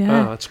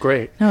 Yeah. Oh, that's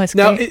great. No, it's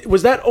now, great.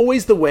 was that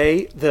always the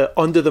way, the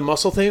under the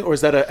muscle thing, or is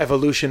that an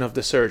evolution of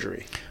the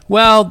surgery?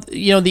 Well,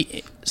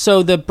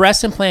 the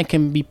breast implant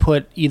can be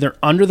put either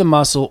under the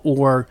muscle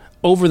or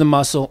over the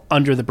muscle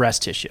under the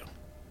breast tissue.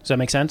 Does that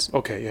make sense?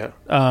 Okay, yeah.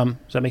 Does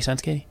that make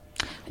sense, Katie?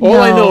 All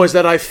I No. know is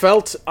that I've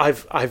felt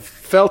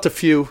a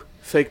few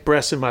fake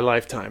breasts in my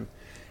lifetime,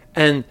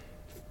 and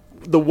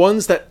the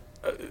ones that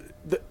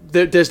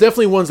there's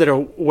definitely ones that are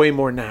way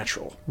more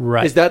natural.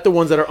 Right. Is that the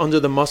ones that are under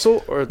the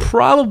muscle, or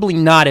Probably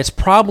not. It's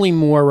probably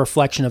more a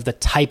reflection of the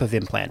type of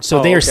implant.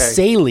 So they are okay.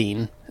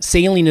 saline.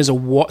 Saline is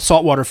a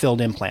saltwater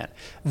filled implant.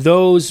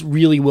 Those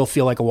really will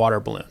feel like a water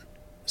balloon.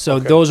 So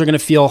those are going to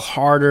feel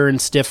harder and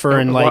stiffer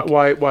and like.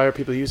 why are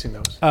people using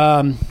those?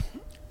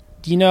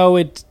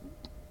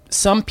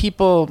 Some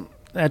people.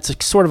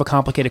 That's sort of a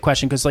complicated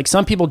question because like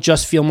some people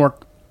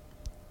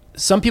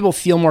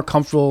feel more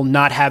comfortable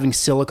not having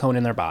silicone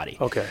in their body.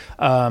 Okay.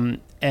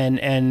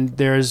 And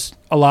there's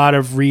a lot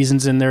of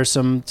reasons, and there's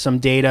some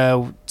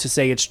data to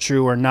say it's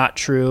true or not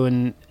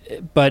true,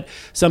 but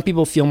some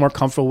people feel more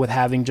comfortable with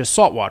having just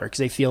salt water because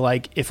they feel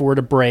like if it were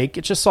to break,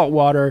 it's just salt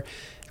water.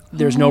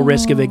 There's no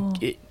risk of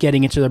it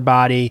getting into their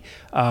body.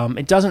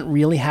 It doesn't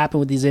really happen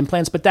with these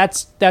implants, but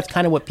that's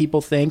kind of what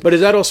people think. But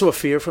is that also a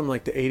fear from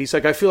like the 80s?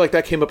 Like I feel like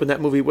that came up in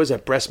that movie. Was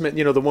that Breastmint?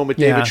 You know, the one with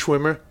David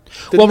Schwimmer?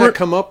 Didn't that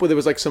come up where there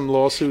was like some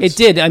lawsuits? It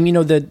did. I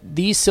mean,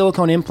 these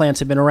silicone implants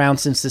have been around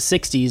since the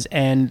 60s,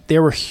 and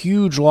there were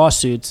huge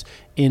lawsuits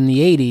in the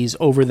 80s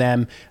over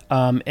them.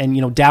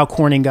 And Dow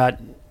Corning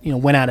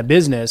went out of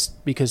business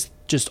because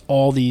just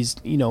all these,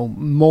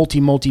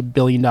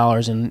 multi-billion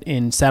dollars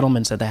in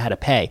settlements that they had to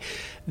pay.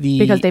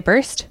 Because they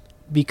burst?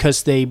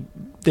 Because they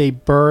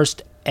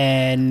burst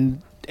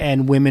and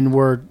women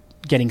were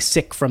getting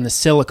sick from the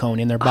silicone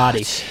in their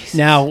body.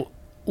 Now,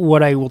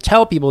 what I will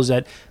tell people is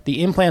that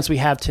the implants we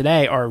have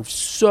today are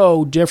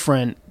so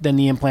different than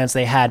the implants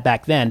they had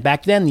back then.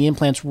 Back then, the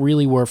implants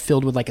really were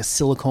filled with like a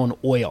silicone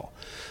oil.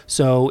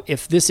 So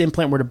if this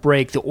implant were to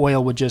break, the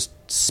oil would just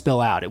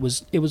spill out. It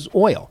was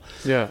oil.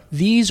 Yeah.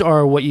 These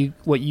are what you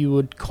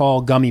would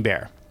call gummy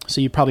bear. So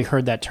you probably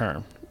heard that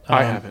term.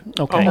 I haven't.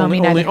 Okay.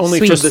 Only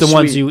just the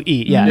ones sweet. you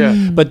eat.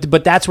 Yeah.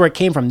 But that's where it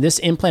came from. This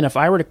implant, if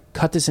I were to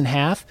cut this in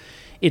half,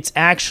 it's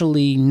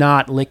actually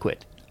not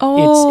liquid.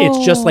 Oh.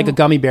 It's just like a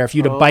gummy bear. If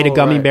you were to bite a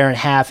gummy bear in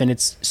half, and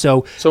it's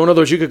so. So in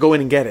other words, you could go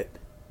in and get it.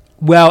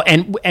 Well,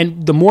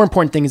 and the more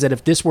important thing is that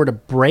if this were to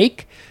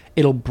break,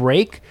 it'll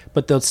break,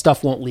 but the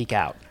stuff won't leak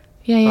out.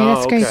 Yeah,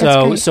 that's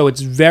great. So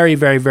it's very,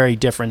 very, very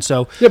different.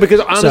 So yeah, because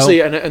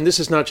honestly, and this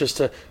is not just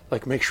to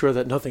like make sure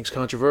that nothing's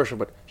controversial,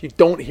 but you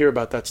don't hear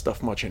about that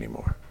stuff much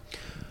anymore.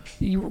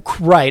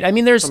 Right. I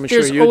mean, there's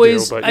sure you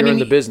always. do, but you're in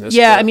the business.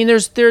 Yeah. But. I mean,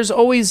 there's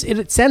always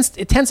it tends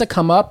to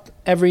come up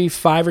every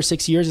 5 or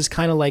 6 years. It's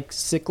kind of like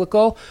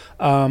cyclical,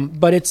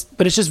 but it's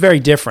just very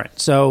different.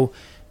 So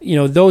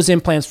those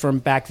implants from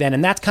back then,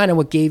 and that's kind of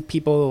what gave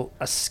people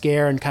a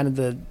scare and kind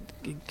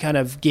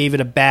of gave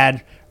it a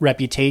bad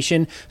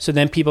reputation. So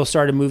then people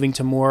started moving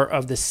to more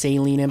of the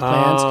saline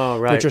implants,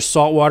 which are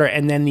saltwater,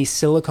 and then these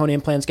silicone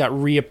implants got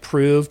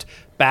reapproved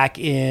back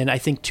in I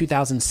think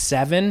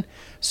 2007.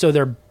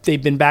 So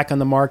they've been back on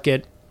the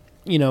market,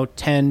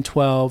 10,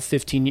 12,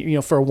 15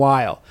 years, for a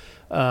while.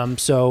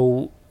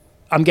 So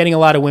I'm getting a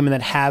lot of women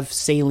that have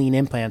saline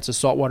implants, the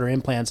saltwater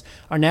implants,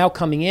 are now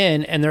coming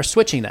in and they're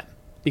switching them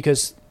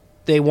because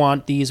they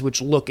want these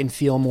which look and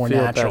feel more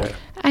natural. Better.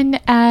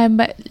 And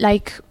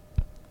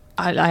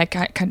I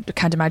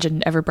can't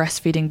imagine ever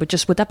breastfeeding, but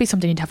just would that be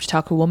something you'd have to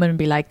talk to a woman and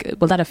be like,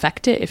 will that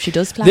affect it if she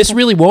does plan? This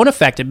really won't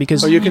affect it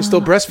because you can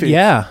still breastfeed.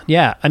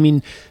 Yeah. I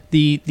mean,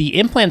 the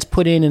implant's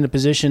put in a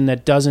position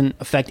that doesn't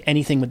affect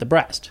anything with the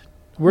breast.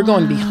 We're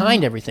going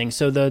behind everything,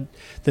 so the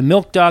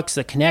milk ducts,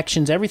 the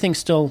connections, everything's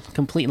still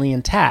completely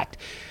intact.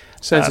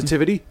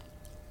 Sensitivity?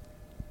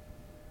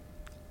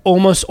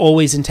 Almost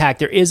always intact.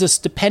 There is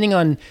depending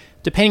on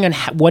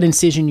what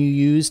incision you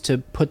use to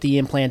put the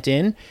implant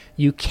in,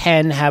 you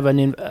can have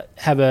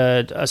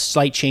a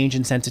slight change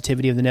in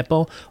sensitivity of the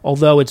nipple,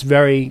 although it's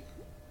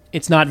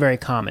not very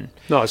common.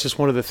 No, it's just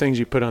one of the things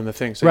you put on the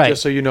thing. So right.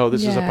 Just so you know,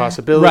 this is a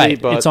possibility,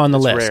 right. but it's on the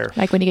list. Rare.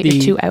 Like when you get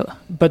your 2 out.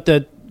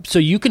 But so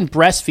you can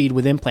breastfeed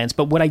with implants,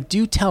 but what I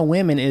do tell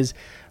women is,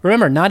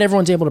 remember, not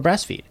everyone's able to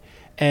breastfeed.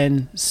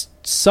 And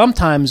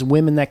sometimes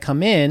women that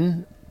come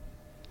in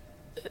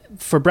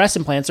for breast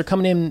implants are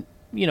coming in,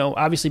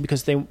 obviously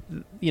because they,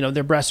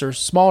 their breasts are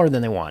smaller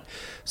than they want.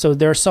 So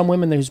there are some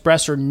women whose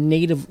breasts are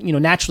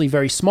naturally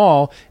very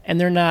small,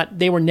 and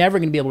they were never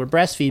going to be able to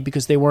breastfeed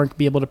because they weren't going to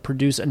be able to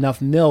produce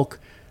enough milk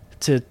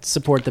to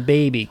support the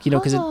baby.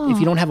 Because if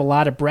you don't have a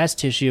lot of breast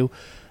tissue,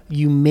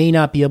 you may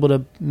not be able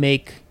to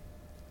make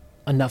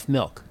enough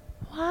milk.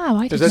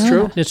 Wow, is that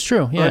true? It's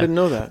true. Yeah, I didn't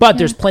know that. But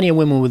there's plenty of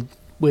women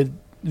with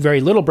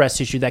very little breast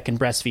tissue that can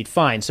breastfeed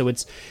fine. So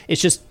it's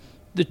just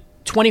the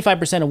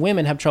 25% of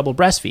women have trouble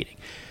breastfeeding.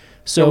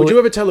 So now, would you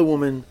ever tell a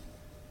woman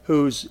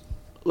who's,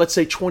 let's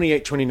say,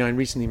 28, 29,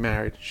 recently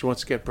married, she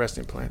wants to get breast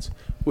implants,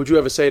 would you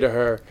ever say to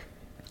her,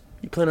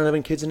 you plan on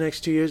having kids in the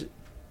next 2 years?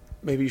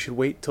 Maybe you should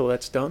wait till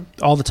that's done?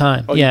 All the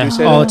time. Oh, yeah, you do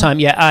say all that? the time.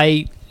 Yeah,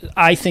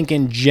 I think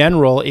in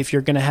general, if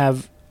you're going to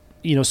have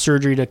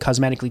surgery to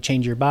cosmetically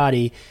change your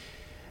body,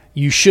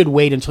 you should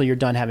wait until you're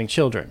done having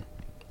children.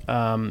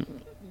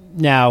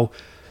 Now,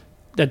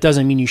 that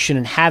doesn't mean you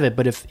shouldn't have it,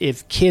 but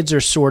if kids are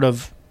sort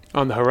of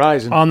on the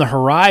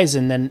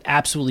horizon, then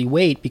absolutely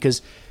wait,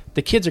 because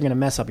the kids are going to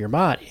mess up your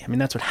body. I mean,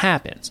 that's what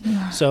happens.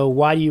 Yeah. So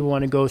why do you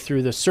want to go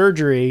through the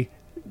surgery,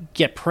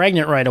 get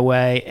pregnant right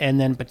away, and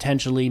then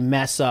potentially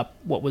mess up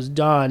what was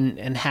done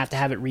and have to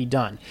have it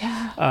redone?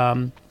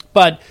 Yeah.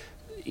 But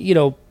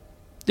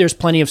there's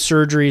plenty of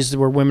surgeries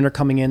where women are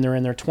coming in, they're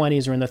in their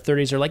 20s or in their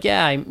 30s, they're like,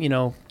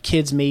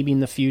 kids maybe in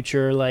the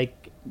future,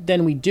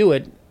 then we do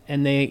it,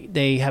 and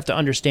they have to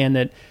understand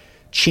that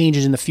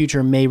changes in the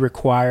future may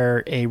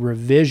require a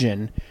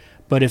revision.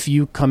 But if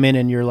you come in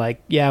and you're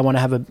like, I want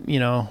to have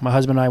my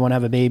husband and I want to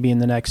have a baby in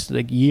the next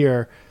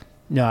year,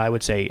 no, I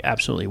would say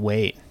absolutely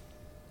wait.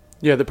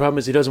 Yeah, the problem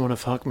is he doesn't want to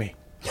fuck me.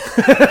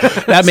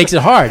 That makes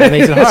it hard.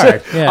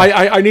 Yeah.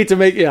 I need to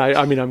make,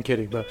 I mean, I'm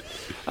kidding. But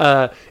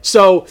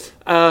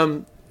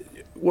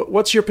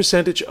what's your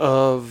percentage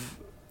of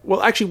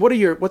Well, actually,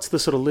 what's the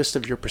sort of list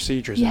of your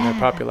procedures and their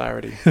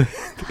popularity?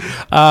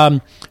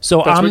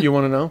 So That's what you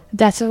want to know?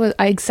 That's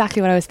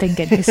exactly what I was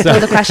thinking. You stole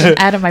the question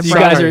out of my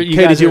brain.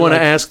 Katie, do you want to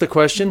ask the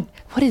question?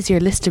 What is your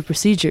list of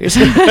procedures?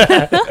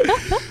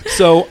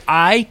 So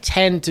I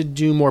tend to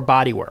do more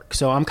body work.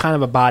 So I'm kind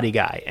of a body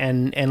guy.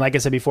 And like I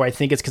said before, I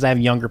think it's because I have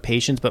younger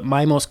patients, but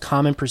my most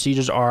common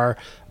procedures are,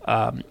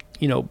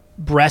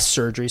 breast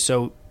surgery.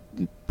 So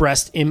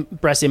breast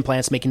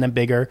implants, making them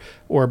bigger,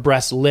 or a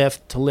breast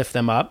lift to lift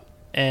them up.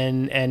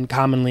 And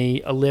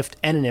commonly a lift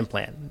and an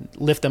implant,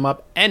 lift them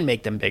up and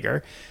make them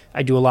bigger.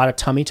 I do a lot of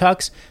tummy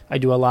tucks. I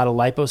do a lot of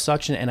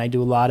liposuction, and I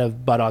do a lot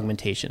of butt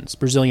augmentations,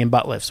 Brazilian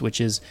butt lifts,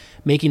 which is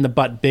making the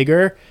butt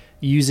bigger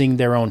using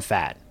their own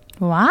fat.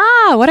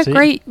 Wow, what a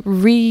great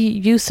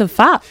reuse of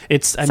fat.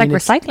 It's like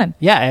recycling.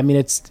 Yeah, I mean,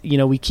 it's,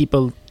 we keep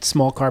a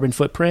small carbon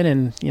footprint,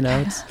 and,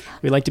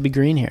 we like to be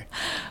green here.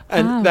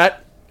 And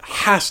that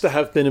has to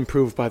have been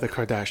improved by the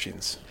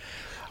Kardashians.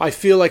 I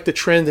feel like the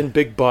trend in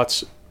big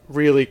butts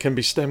really can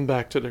be stemmed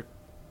back to the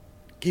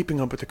keeping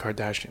up with the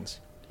Kardashians.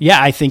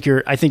 Yeah, I think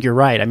you're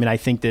right. I mean, I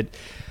think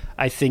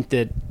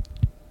that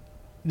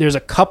there's a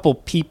couple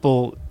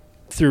people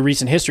through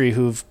recent history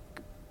who've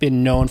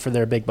been known for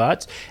their big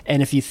butts.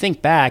 And if you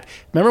think back,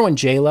 remember when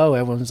J-Lo,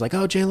 everyone was like,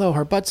 "Oh, J-Lo,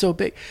 her butt's so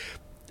big."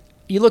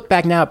 You look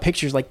back now at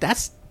pictures, like,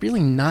 that's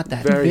really not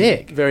that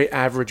big. Very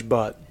average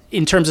butt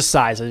in terms of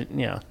size.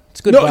 It's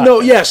good.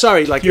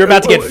 Sorry. Like you're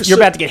about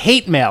to get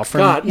hate mail from.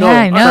 God, no,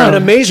 an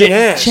amazing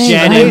ass,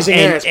 amazing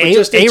ass.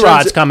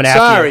 A-Rod's coming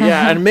after you. Sorry,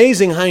 an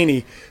amazing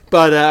hiney,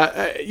 but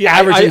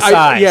average in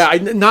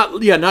size. Not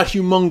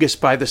humongous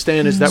by the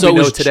standards that we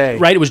know today.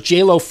 Right, it was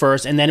J-Lo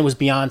first, and then it was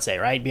Beyonce.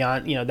 Right,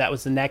 that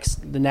was the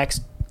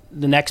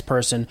next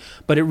person.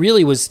 But it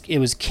really was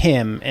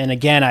Kim, and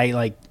again,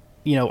 a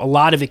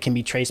lot of it can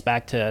be traced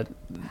back to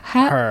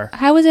her.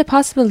 How was it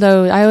possible,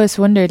 though? I always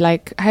wondered,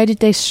 how did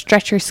they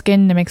stretch her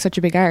skin to make such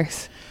a big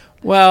arse?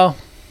 Well,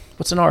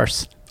 what's an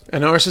arse?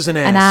 An arse is an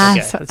ass. An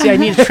ass. Okay. See, I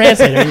need a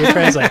translator.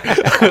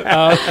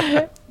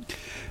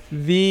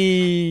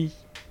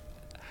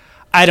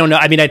 I don't know.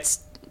 I mean,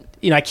 it's,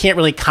 I can't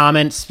really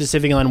comment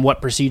specifically on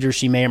what procedure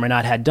she may or may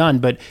not had done,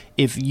 but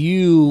if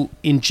you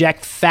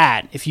inject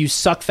fat, if you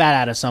suck fat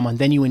out of someone,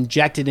 then you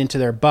inject it into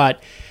their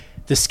butt,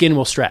 the skin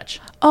will stretch.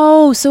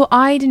 Oh, so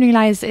I didn't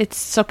realize it's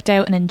sucked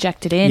out and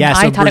injected in. Yeah,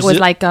 I thought it was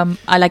like an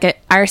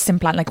arse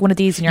implant, like one of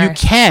these in your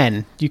arse.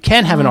 You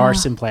can have an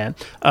arse implant.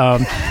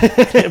 Am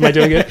I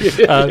doing it?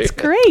 It's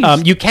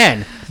great. You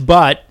can,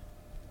 but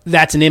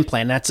that's an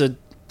implant. That's a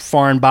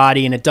foreign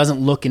body, and it doesn't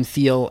look and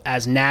feel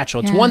as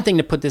natural. It's one thing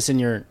to put this in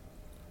your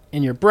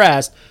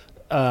breast,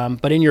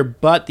 but in your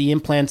butt, the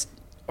implants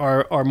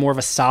are more of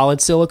a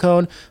solid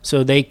silicone,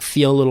 so they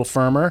feel a little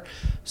firmer.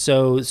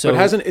 But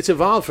it's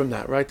evolved from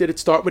that, right? Did it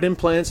start with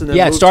implants and then?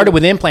 Yeah, it started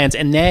with implants,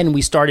 and then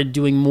we started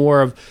doing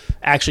more of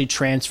actually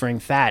transferring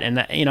fat.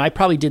 And I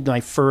probably did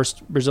my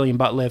first Brazilian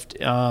butt lift.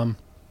 I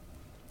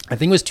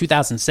think it was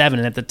 2007,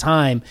 and at the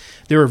time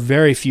there were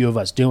very few of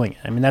us doing it.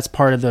 I mean, that's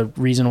part of the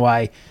reason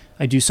why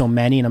I do so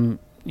many, and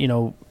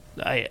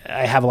I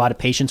have a lot of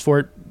patience for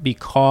it,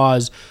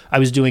 because I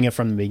was doing it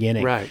from the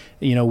beginning. Right.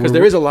 Because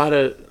there is a lot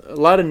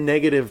of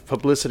negative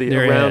publicity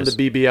around the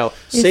BBL,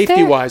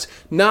 safety-wise,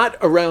 not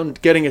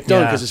around getting it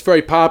done, because it's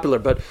very popular,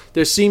 but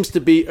there seems to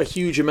be a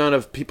huge amount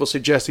of people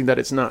suggesting that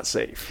it's not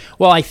safe.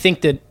 Well, I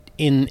think that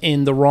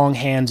in the wrong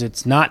hands,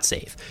 it's not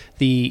safe.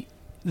 The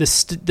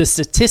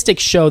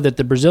statistics show that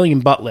the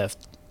Brazilian butt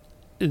lift,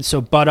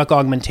 so buttock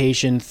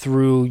augmentation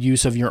through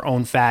use of your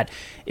own fat,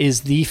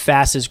 is the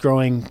fastest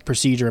growing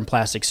procedure in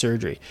plastic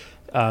surgery.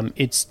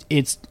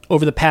 It's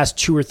over the past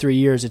 2 or 3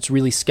 years, it's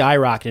really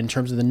skyrocketed in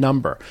terms of the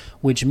number,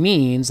 which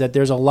means that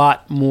there's a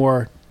lot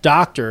more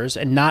doctors,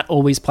 and not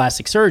always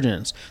plastic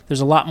surgeons.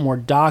 There's a lot more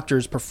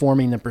doctors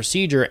performing the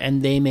procedure,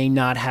 and they may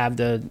not have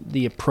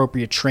the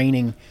appropriate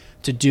training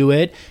to do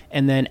it.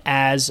 And then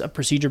as a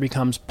procedure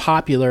becomes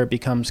popular, it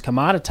becomes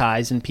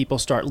commoditized, and people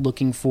start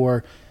looking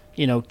for,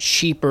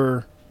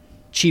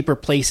 cheaper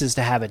places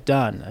to have it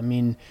done. I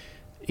mean,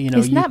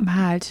 isn't that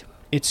mad?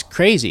 It's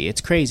crazy.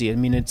 I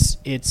mean,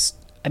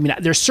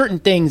 there's certain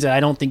things that I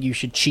don't think you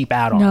should cheap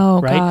out on.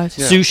 No, right? God.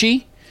 Yeah.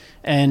 Sushi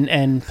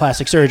and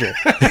plastic surgery.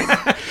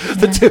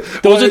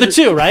 Those are the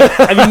two, right?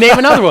 I mean, name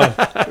another one.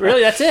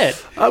 Really, that's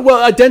it.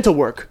 Dental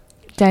work.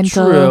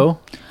 True.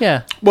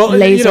 Yeah. Well,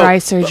 laser eye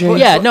surgery.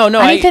 Yeah. No.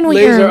 Anything with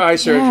laser eye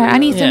surgery. Yeah,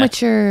 anything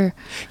with your.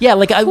 Yeah,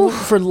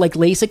 for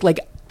LASIK,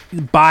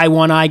 buy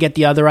one eye, get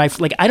the other eye.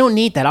 I don't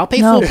need that. I'll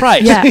pay full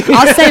price. Yeah,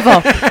 I'll save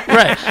up.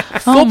 Right.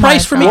 Full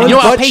price for me.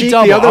 I'll pay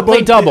double. I'll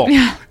pay double.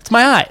 It's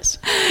my eyes.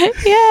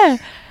 Yeah.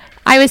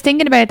 I was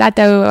thinking about that,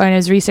 though, when I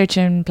was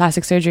researching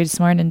plastic surgery this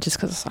morning, just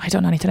because I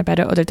don't know anything about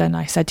it other than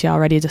I said to you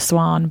already, the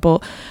swan.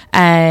 But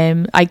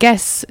I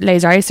guess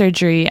laser eye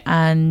surgery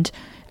and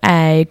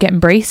getting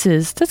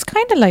braces, that's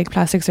kind of like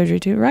plastic surgery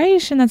too,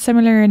 right? And that's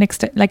similar in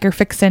like you're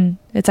fixing,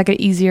 it's like an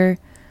easier.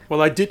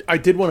 Well, I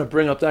did want to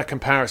bring up that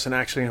comparison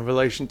actually in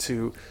relation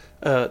to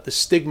the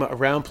stigma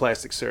around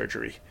plastic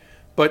surgery.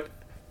 But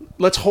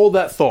let's hold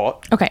that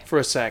thought for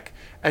a sec.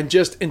 And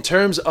just in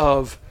terms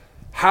of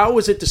how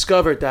was it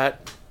discovered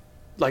that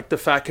like the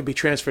fat could be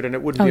transferred and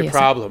it wouldn't be a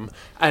problem?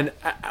 And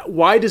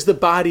why does the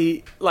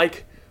body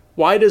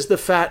why does the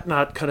fat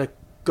not kind of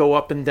go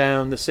up and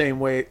down the same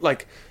way?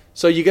 Like,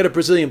 so you get a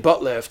Brazilian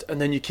butt lift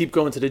and then you keep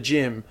going to the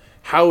gym.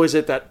 How is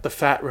it that the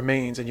fat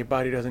remains and your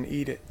body doesn't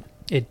eat it?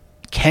 It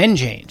can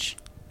change.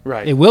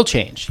 Right. It will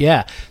change.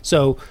 Yeah.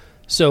 So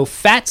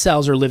fat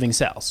cells are living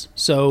cells.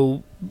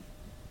 So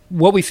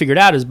what we figured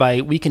out is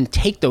we can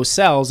take those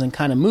cells and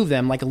kind of move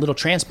them like a little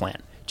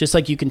transplant. Just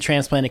like you can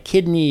transplant a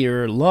kidney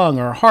or a lung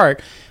or a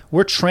heart,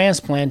 we're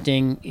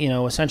transplanting,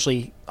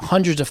 essentially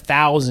hundreds of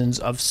thousands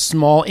of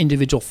small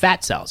individual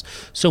fat cells.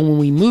 So when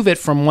we move it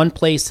from one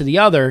place to the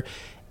other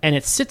and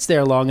it sits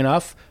there long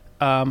enough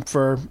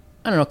for,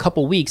 a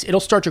couple weeks, it'll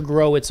start to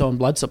grow its own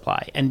blood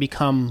supply and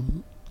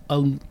become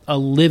a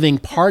living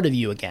part of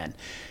you again.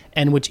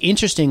 And what's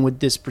interesting with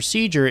this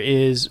procedure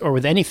is, or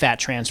with any fat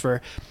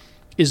transfer,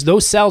 is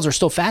those cells are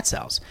still fat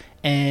cells.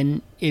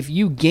 And if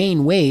you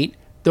gain weight,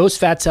 those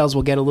fat cells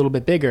will get a little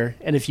bit bigger.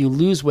 And if you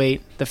lose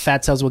weight, the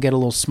fat cells will get a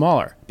little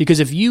smaller. Because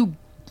if you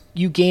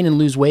gain and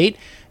lose weight,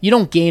 you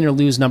don't gain or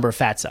lose number of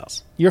fat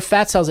cells. Your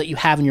fat cells that you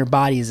have in your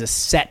body is a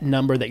set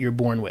number that you're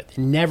born with. It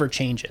never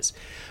changes.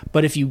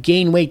 But if you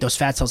gain weight, those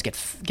fat cells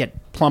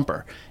get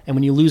plumper. And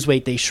when you lose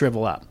weight, they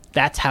shrivel up.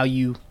 That's how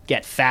you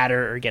get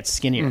fatter or get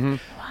skinnier.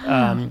 Mm-hmm.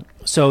 Wow.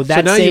 So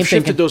now you've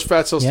shifted those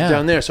fat cells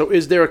down there. So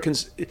is there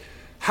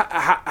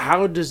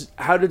how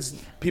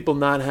does people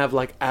not have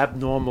like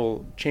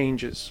abnormal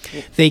changes?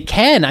 They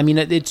can. I mean,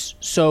 it's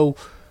so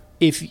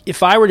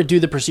if I were to do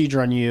the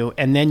procedure on you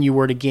and then you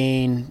were to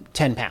gain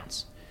 10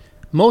 pounds,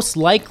 most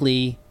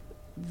likely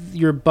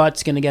your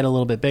butt's going to get a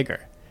little bit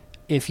bigger.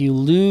 If you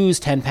lose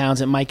 10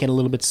 pounds, it might get a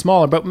little bit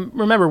smaller. But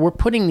remember, we're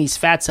putting these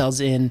fat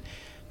cells in,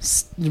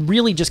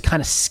 really just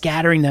kind of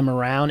scattering them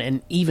around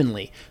and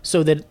evenly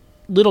so that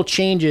little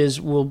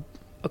changes will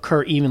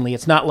occur evenly.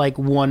 It's not like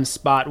one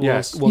spot will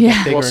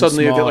get bigger. Well,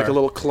 suddenly and you get like a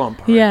little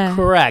clump. Right? Yeah.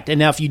 Correct. And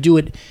now if you do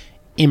it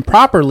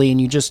improperly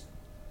and you just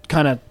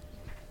kind of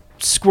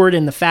squirt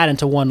in the fat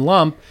into one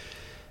lump,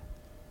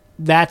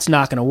 that's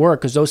not going to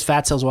work because those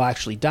fat cells will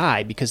actually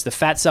die because the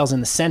fat cells in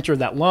the center of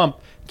that lump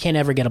can't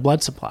ever get a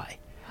blood supply.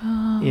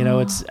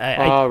 It's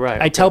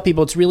I tell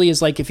people it's really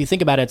is like, if you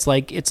think about it,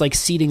 it's like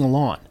seeding a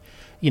lawn.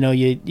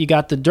 You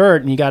got the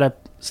dirt and you got to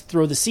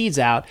throw the seeds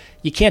out.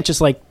 You can't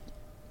just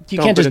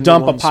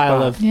dump a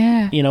pile of,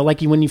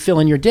 like when you fill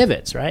in your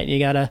divots, right? You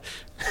got to...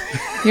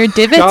 Your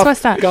divots?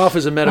 What's that? Golf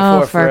is a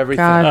metaphor for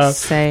everything. For God's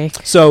sake.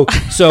 So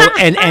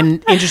and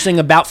interesting,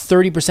 about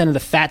 30% of the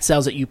fat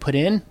cells that you put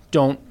in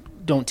don't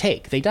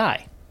take. They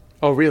die.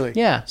 Oh, really?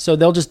 Yeah. So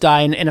they'll just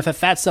die. And if a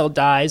fat cell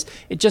dies,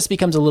 it just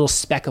becomes a little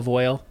speck of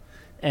oil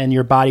and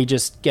your body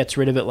just gets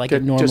rid of it like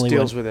it normally just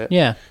deals would. with it.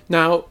 Yeah.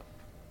 Now,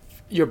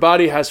 your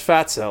body has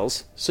fat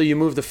cells, so you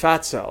move the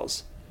fat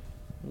cells.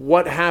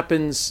 What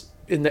happens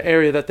in the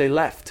area that they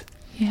left?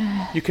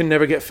 Yeah. You can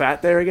never get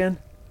fat there again?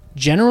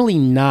 Generally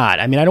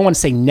not. I mean, I don't want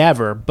to say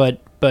never, but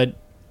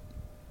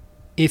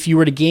if you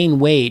were to gain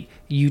weight,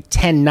 you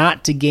tend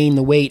not to gain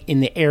the weight in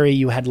the area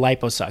you had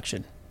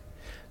liposuction.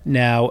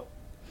 Now,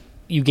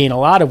 you gain a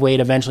lot of weight,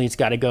 eventually it's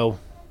got to go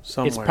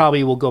somewhere. It's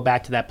probably will go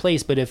back to that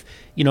place, but if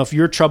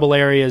your trouble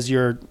area is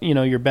your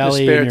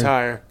belly, the spare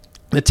tire,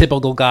 the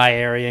typical guy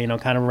area,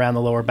 kind of around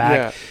the lower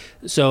back.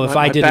 Yeah. So if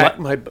I did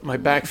my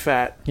back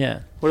fat.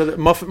 Yeah. What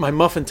are my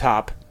muffin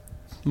top?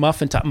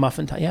 Muffin top.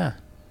 Yeah.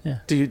 Yeah.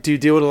 Do you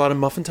deal with a lot of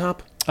muffin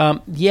top?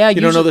 Yeah.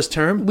 You don't know this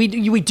term? We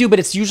do, but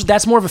it's usually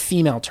that's more of a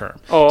female term.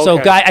 Oh, okay. So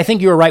guy, I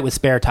think you were right with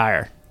spare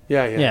tire.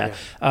 Yeah.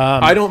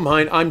 I don't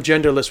mind. I'm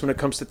genderless when it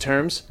comes to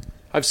terms.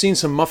 I've seen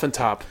some muffin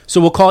top. So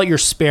we'll call it your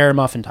spare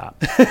muffin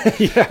top.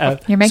 Yeah.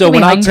 You're making me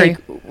hungry.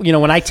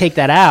 When I take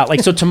that out,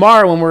 like so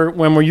tomorrow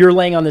when you're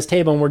laying on this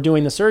table and we're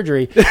doing the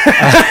surgery,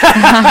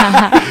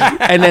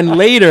 and then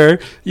later,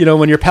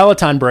 when your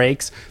Peloton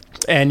breaks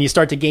and you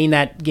start to gain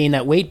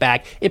that weight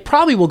back, it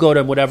probably will go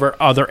to whatever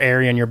other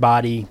area in your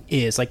body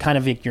is, like kind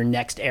of like your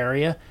next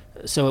area.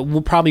 So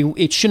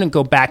it shouldn't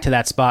go back to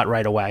that spot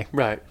right away.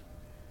 Right.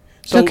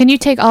 So can you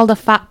take all the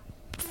fat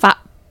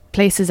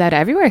places out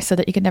everywhere so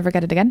that you can never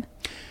get it again?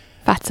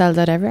 Fat cells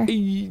out everywhere?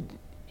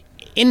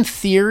 In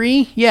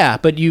theory, yeah,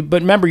 but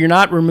remember, you're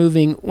not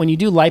removing, when you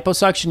do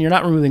liposuction, you're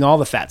not removing all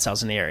the fat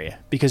cells in the area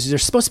because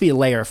there's supposed to be a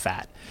layer of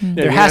fat. Mm-hmm.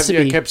 There has to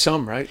be. Kept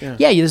some, right?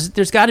 Yeah,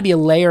 there's got to be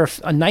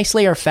a nice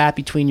layer of fat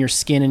between your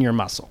skin and your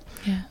muscle.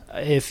 Yeah.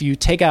 If you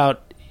take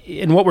out,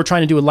 and what we're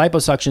trying to do with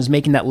liposuction is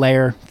making that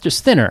layer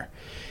just thinner.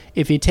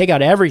 If you take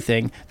out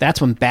everything,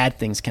 that's when bad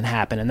things can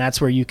happen, and that's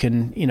where you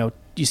can,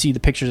 you see the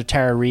pictures of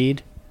Tara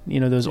Reid.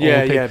 Those old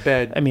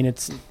bad. I mean,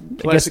 it's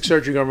plastic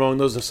surgery gone wrong.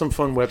 Those are some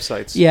fun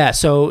websites. Yeah.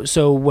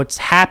 So what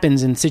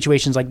happens in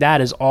situations like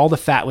that is all the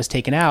fat was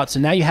taken out.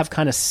 So now you have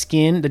kind of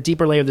skin. The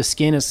deeper layer of the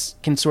skin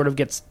can sort of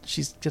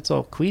she gets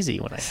all queasy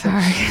when I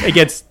Sorry. It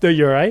gets.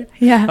 You're right.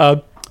 Yeah.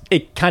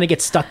 It kind of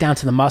gets stuck down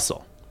to the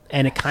muscle,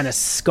 and it kind of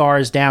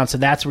scars down. So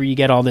that's where you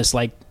get all this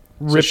like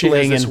rippling, so she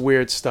has this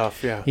weird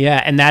stuff. Yeah.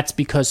 Yeah, and that's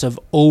because of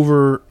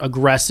over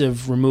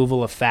aggressive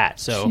removal of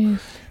fat. So. Jeez.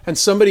 And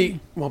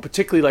somebody, well,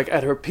 particularly like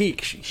at her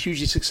peak, she's a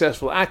hugely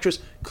successful actress,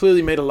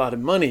 clearly made a lot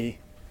of money.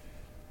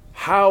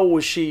 How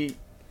was she,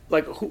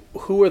 like,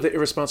 who are the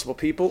irresponsible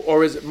people?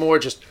 Or is it more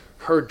just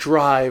her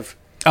drive,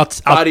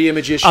 body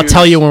image issues? I'll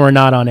tell you when we're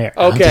not on air.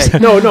 Okay.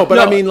 But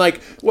I mean,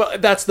 like, well,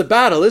 that's the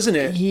battle, isn't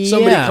it? Yeah.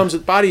 Somebody comes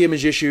with body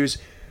image issues.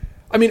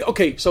 I mean,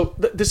 okay, so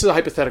this is a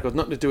hypothetical,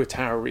 nothing to do with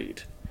Tara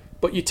Reid.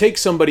 But you take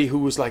somebody who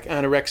was like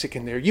anorexic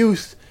in their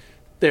youth,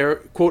 they're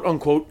quote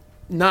unquote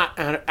not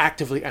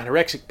actively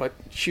anorexic, but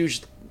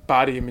huge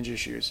body image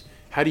issues.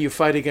 How do you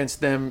fight against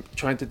them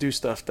trying to do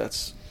stuff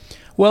that's...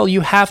 Well,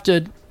 you have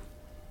to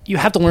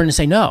learn to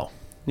say no.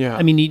 Yeah.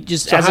 I mean, you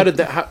just... So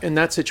in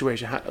that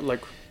situation,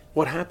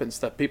 what happens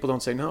that people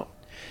don't say no?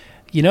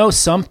 You know,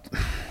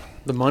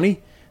 the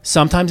money?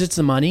 Sometimes it's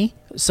the money.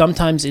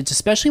 Sometimes it's,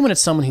 especially when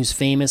it's someone who's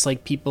famous,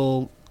 like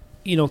people,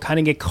 you know, kind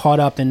of get caught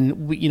up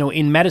in, you know,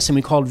 in medicine,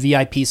 we call it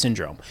VIP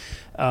syndrome.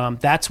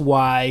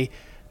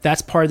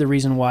 That's part of the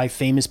reason why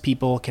famous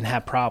people can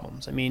have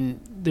problems. I mean,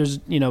 there's,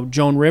 you know,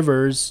 Joan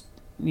Rivers,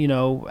 you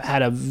know,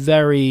 had a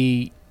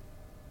very,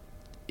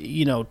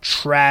 you know,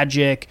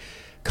 tragic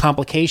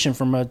complication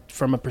from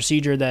a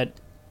procedure that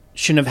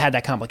shouldn't have had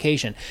that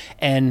complication.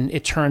 And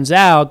it turns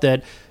out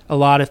that a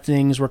lot of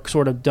things were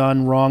sort of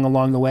done wrong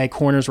along the way.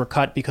 Corners were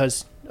cut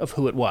because of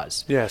who it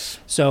was. Yes.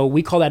 So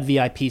we call that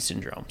VIP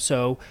syndrome.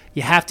 So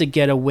you have to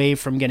get away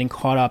from getting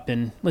caught up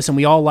in, listen,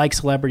 we all like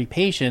celebrity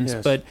patients,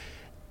 yes. but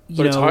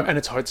it's hard, and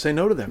it's hard to say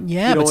no to them.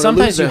 Yeah, but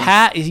sometimes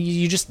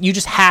you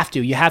just have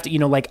to. You have to, you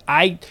know, like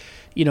I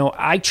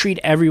treat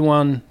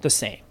everyone the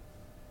same.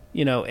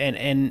 You know,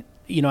 and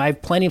you know, I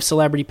have plenty of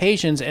celebrity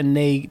patients, and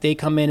they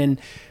come in, and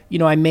you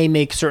know, I may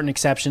make certain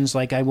exceptions,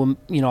 like I will,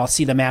 you know, I'll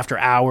see them after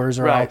hours,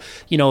 or right. I'll,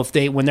 you know,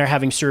 when they're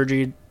having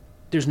surgery,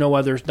 there's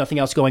nothing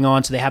else going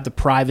on, so they have the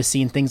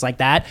privacy and things like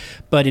that.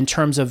 But in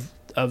terms of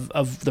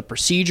the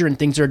procedure and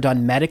things that are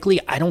done medically,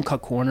 I don't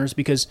cut corners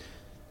because,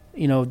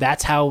 you know,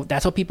 that's how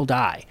people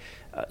die.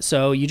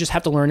 So you just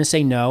have to learn to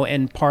say no.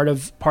 And part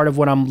of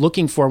what I'm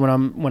looking for when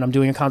I'm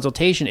doing a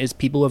consultation is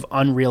people with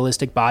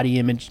unrealistic body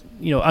image,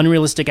 you know,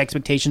 unrealistic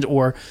expectations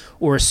or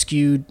a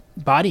skewed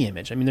body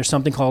image. I mean, there's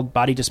something called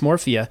body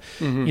dysmorphia,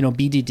 you know,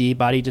 BDD,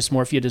 body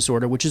dysmorphia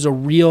disorder, which is a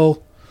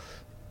real,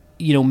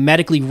 you know,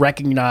 medically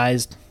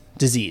recognized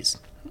disease,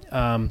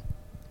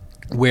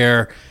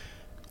 where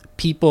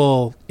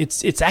people,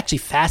 it's actually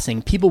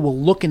fascinating. People will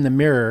look in the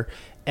mirror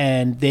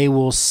and they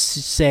will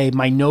say,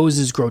 my nose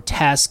is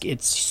grotesque,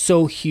 it's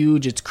so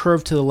huge, it's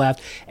curved to the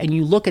left, and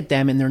you look at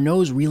them and their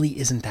nose really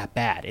isn't that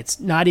bad. It's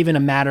not even a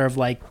matter of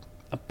like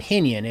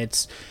opinion,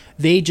 it's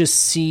they just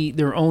see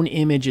their own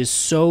image is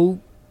so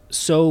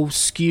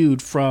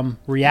skewed from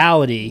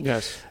reality.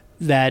 Yes.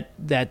 that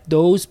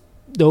those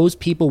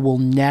people will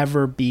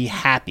never be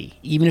happy,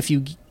 even if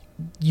you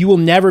will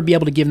never be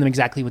able to give them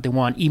exactly what they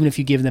want, even if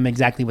you give them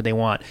exactly what they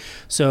want.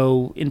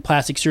 So in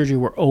plastic surgery,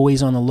 we're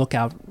always on the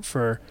lookout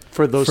for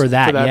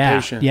that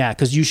patient. Yeah,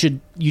 because you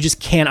just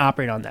can't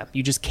operate on them.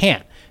 You just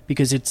can't,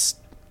 because it's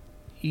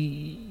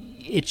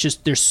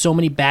just, there's so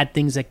many bad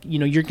things that, you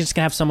know, you're just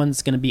gonna have someone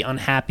that's gonna be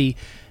unhappy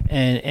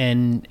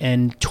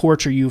and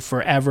torture you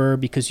forever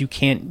because you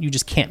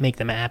just can't make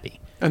them happy.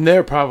 And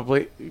they're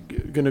probably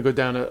going to go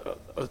down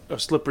a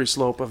slippery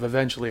slope of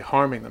eventually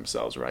harming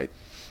themselves, right?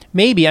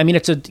 Maybe. I mean,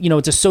 it's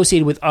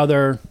associated with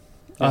other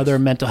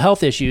mental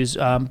health issues.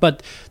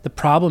 But the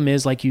problem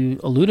is, like you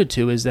alluded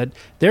to, is that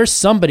there's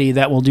somebody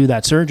that will do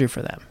that surgery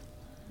for them.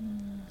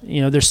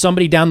 You know, there's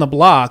somebody down the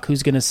block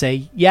who's going to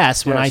say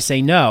yes when I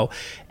say no,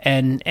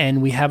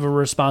 and we have a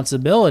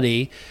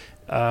responsibility,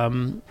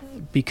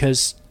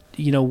 because,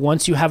 you know,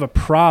 once you have a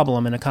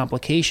problem and a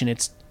complication,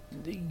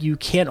 you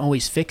can't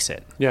always fix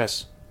it.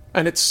 Yes,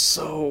 and it's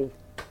so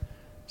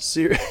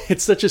serious.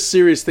 It's such a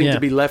serious thing to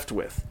be left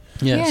with.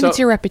 Yeah, and it's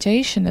your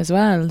reputation as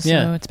well.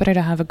 So it's better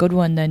to have a good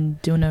one than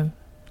doing a...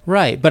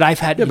 Right, but I've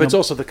had... Yeah, but it's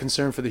also the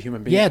concern for the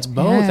human being. Yeah, it's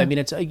both. Yeah. I mean,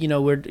 it's, you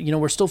know,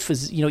 we're still...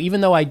 You know, even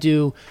though I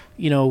do,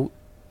 you know,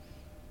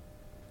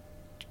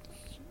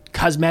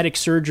 cosmetic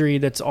surgery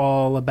that's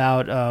all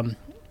about,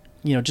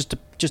 you know,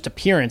 just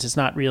appearance. It's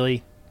not really...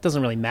 It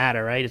doesn't really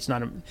matter, right? It's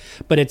not...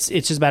 But it's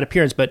just about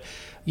appearance. But,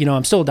 you know,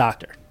 I'm still a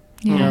doctor.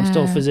 Yeah. You know, I'm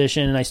still a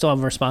physician, and I still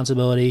have a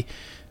responsibility,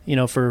 you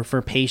know,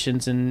 for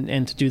patients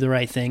and to do the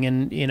right thing.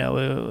 And, you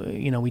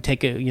know, we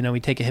take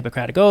a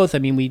Hippocratic oath. I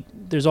mean,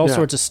 there's all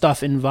sorts of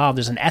stuff involved.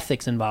 There's an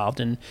ethics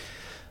involved, and,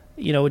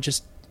 you know,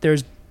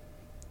 there's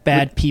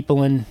bad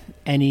people in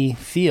any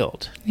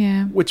field.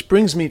 Yeah. Which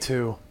brings me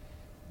to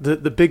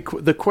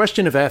the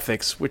question of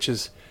ethics, which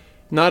is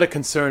not a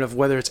concern of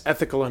whether it's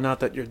ethical or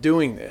not that you're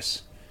doing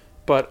this,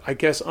 but I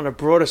guess on a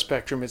broader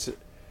spectrum, it's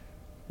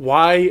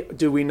why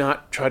do we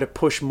not try to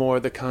push more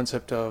the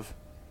concept of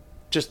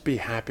just be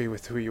happy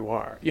with who you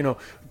are? You know,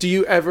 do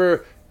you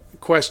ever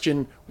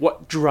question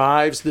what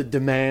drives the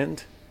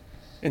demand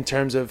in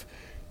terms of,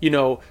 you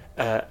know,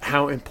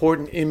 how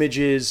important image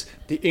is,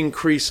 the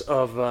increase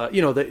of,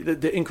 you know,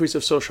 the increase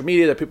of social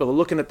media, that people are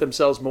looking at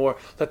themselves more,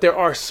 that there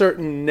are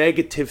certain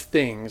negative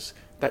things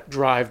that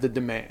drive the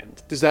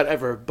demand? Does that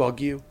ever bug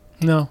you?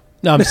 No.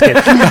 No, I'm just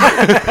kidding.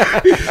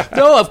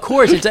 No, of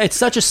course. It's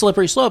such a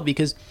slippery slope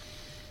because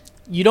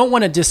you don't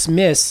want to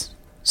dismiss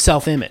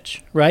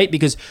self-image, right?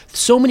 Because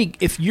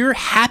if you're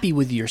happy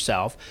with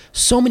yourself,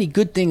 so many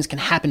good things can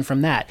happen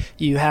from that.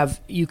 You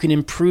can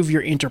improve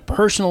your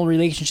interpersonal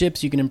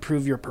relationships. You can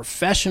improve your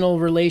professional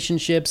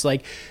relationships.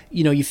 Like,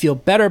 you feel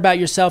better about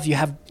yourself.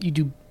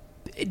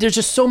 There's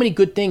just so many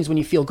good things when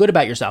you feel good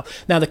about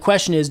yourself. Now, the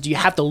question is, do you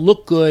have to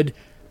look good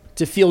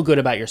to feel good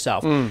about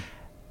yourself?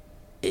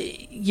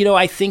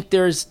 I think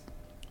to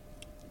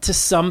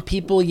some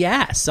people,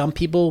 some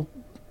people,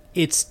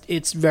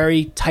 it's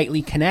very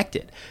tightly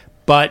connected,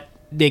 but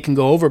they can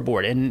go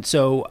overboard. And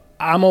so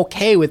I'm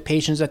okay with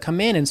patients that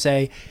come in and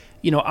say,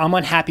 I'm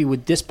unhappy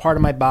with this part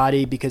of my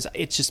body because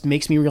it just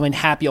makes me really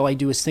unhappy. All I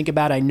do is think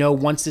about it. I know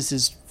once this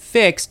is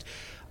fixed,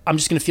 I'm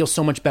just going to feel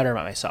so much better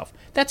about myself.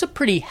 That's a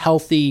pretty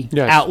healthy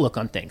outlook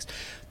on things.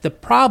 The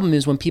problem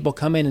is when people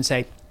come in and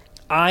say,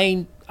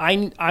 I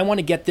want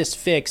to get this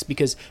fixed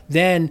because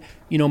then,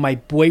 my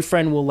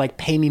boyfriend will like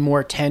pay me more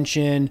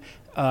attention,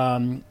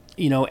 and I'm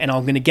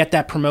going to get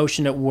that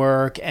promotion at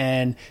work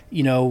and,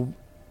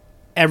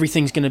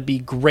 everything's going to be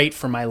great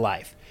for my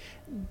life.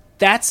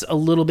 That's a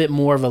little bit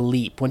more of a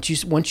leap.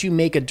 Once you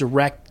make a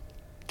direct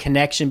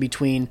connection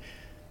between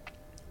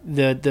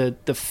the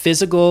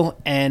physical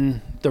and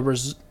the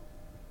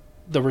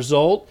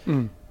result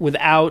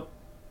without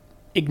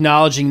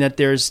acknowledging that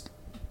there's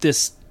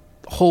this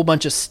whole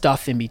bunch of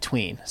stuff in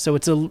between. So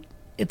it's kind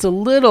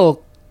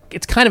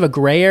of a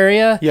gray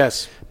area.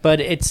 Yes. But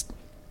it's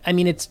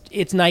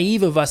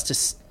naive of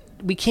us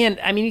we can't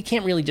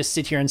really just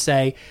sit here and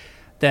say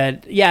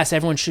that, yes,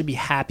 everyone should be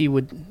happy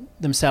with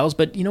themselves.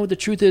 But the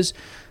truth is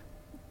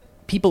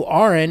people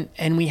aren't,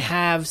 and we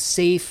have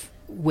safe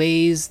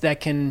ways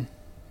that can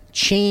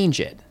change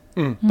it.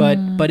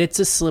 But it's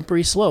a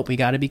slippery slope. We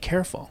got to be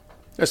careful.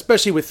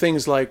 Especially with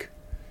things like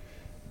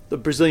the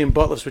Brazilian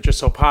butt lifts, which are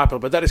so popular,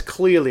 but that is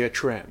clearly a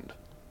trend.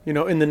 In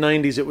the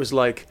 90s, it was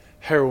like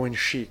heroin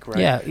chic, right?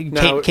 Yeah,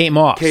 now, Kate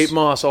Moss. Kate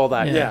Moss, all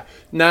that, yeah.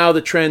 Now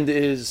the trend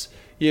is,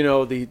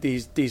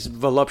 these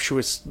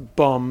voluptuous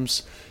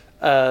bums.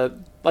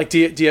 Do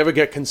you ever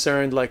get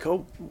concerned, like,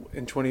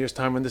 in 20 years'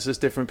 time when this is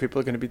different, people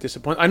are going to be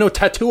disappointed? I know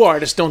tattoo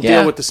artists don't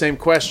deal with the same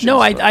questions. No,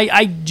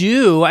 I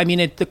do.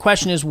 The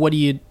question is, what do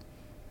you...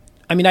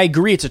 I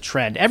agree it's a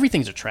trend.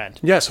 Everything's a trend.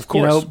 Yes, of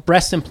course.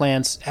 Breast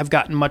implants have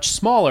gotten much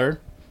smaller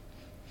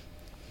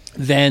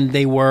than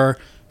they were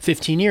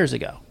 15 years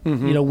ago.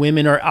 Mm-hmm.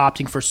 Women are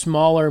opting for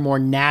smaller, more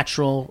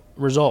natural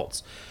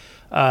results.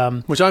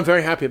 Which I'm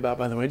very happy about,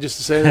 by the way, just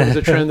to say that was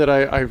a trend that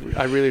I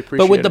really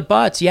appreciate. But with the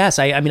butts, yes.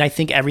 I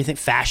think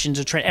fashion's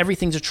a trend.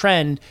 Everything's a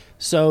trend.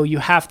 So you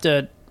have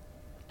to...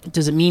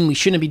 Does it mean we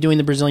shouldn't be doing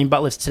the Brazilian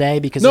butt lifts today?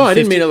 Because no, I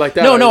didn't mean it like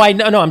that.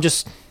 No, I'm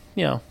just,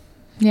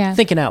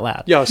 thinking out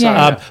loud. Yeah,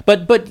 sorry.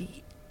 But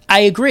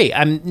I agree.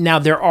 Now,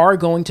 there are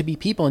going to be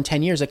people in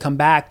 10 years that come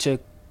back to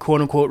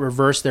quote-unquote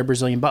reverse their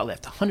Brazilian butt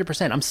lift.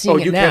 100%. I'm seeing it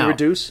now. Oh, you can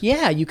reduce?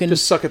 Yeah, you can.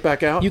 Just suck it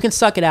back out? You can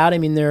suck it out.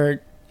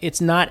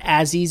 It's not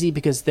as easy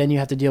because then you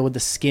have to deal with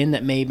the skin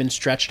that may have been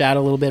stretched out a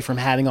little bit from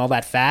having all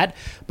that fat.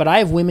 But I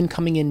have women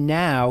coming in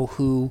now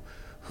who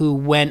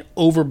went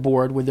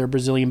overboard with their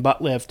Brazilian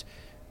butt lift,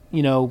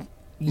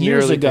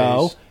 years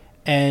ago,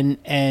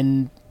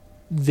 and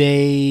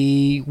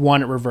they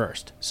want it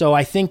reversed. So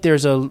I think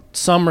there's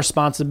some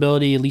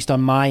responsibility, at least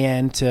on my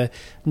end, to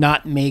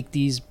not make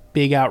these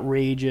big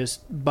outrageous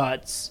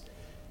butts.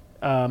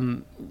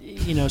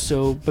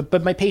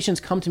 But my patients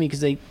come to me because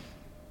they,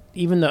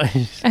 even though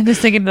I'm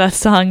just thinking of that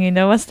song,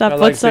 what's that? I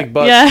like big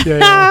butts.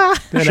 Yeah.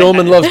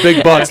 Schulman loves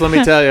big butts, let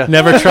me tell you.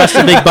 Never trust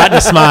a big butt and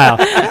a smile.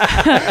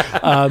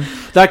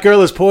 That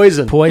girl is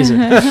poison.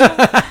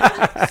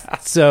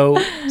 So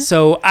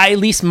at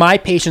least my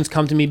patients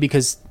come to me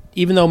because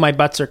even though my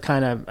butts are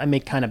I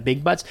make kind of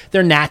big butts,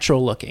 they're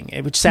natural looking,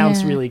 which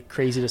sounds really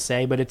crazy to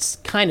say, but it's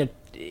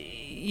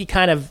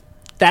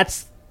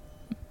that's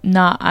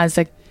not as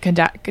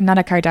not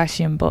a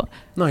Kardashian, but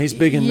no, he's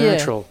big and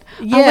natural.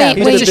 Yeah,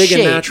 he's big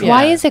and natural.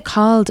 Why is it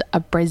called a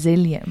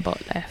Brazilian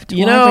butt lift?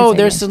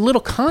 There's a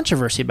little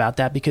controvery about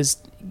that because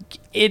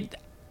it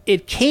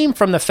came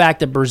from the fact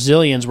that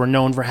Brazilians were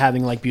known for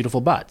having like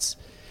beautiful butts,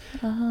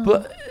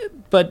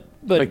 but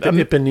like the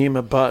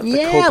Ipanema butt, the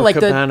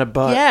Copacabana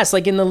butt. Yes,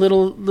 like in the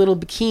little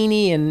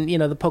bikini and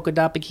the polka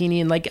dot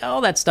bikini and like all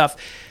that stuff.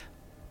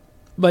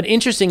 But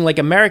interesting, like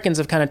Americans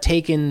have kind of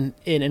taken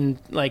it and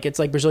like it's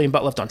like Brazilian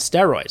butt lift on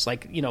steroids.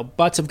 Like,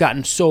 butts have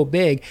gotten so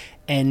big.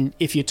 And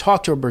if you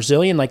talk to a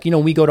Brazilian, like,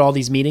 we go to all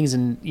these meetings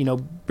and,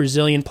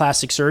 Brazilian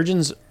plastic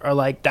surgeons are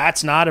like,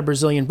 that's not a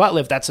Brazilian butt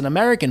lift. That's an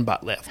American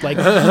butt lift. Like,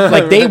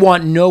 like they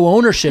want no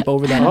ownership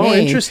over that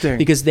name. Interesting.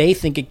 Because they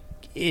think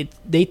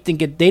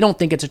they don't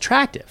think it's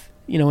attractive.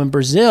 In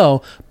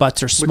Brazil,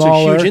 butts are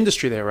smaller. It's a huge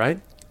industry there, right?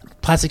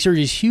 Plastic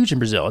surgery is huge in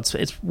Brazil.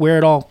 It's where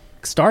it all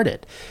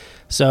started.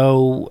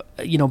 So,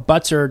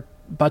 butts are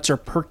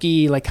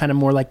perky, like kind of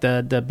more like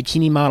the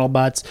bikini model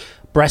butts.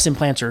 Breast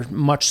implants are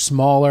much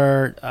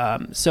smaller.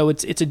 So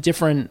it's a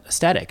different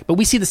aesthetic. But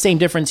we see the same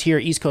difference here,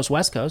 East Coast,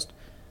 West Coast.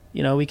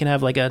 We can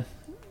have like a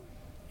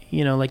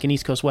like an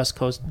East Coast West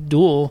Coast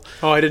duel.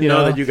 Oh, I didn't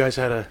know that you guys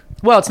had a.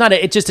 Well, it's not.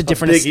 It's just a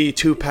different biggie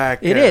 2-pack.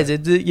 It is.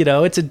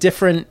 It's a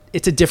different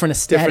aesthetic. Different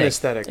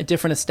aesthetic. A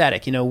different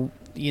aesthetic.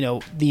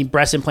 The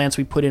breast implants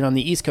we put in on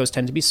the East Coast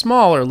tend to be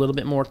smaller, a little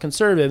bit more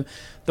conservative.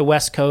 The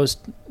West Coast,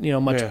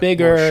 much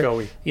bigger.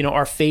 More showy.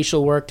 Our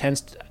facial work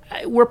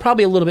we're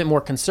probably a little bit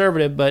more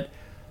conservative, but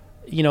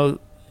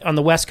on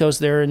the West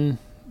Coast they're on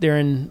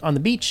the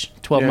beach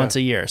 12 months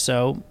a year.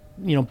 So,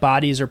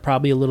 bodies are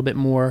probably a little bit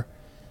more,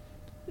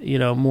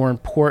 more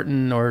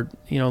important, or,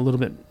 a little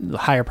bit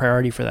higher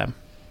priority for them.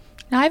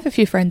 Now, I have a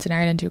few friends in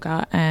Ireland who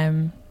got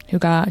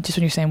just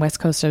when you're saying West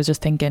Coast, I was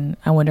just thinking,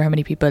 I wonder how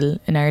many people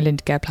in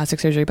Ireland get plastic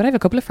surgery. But I have a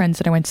couple of friends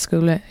that I went to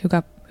school with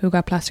who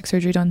got plastic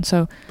surgery done.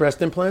 So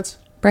breast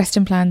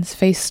implants,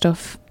 face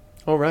stuff.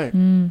 Oh, right.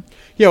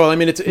 Yeah, well, I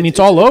mean, it's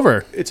all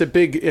over. It's a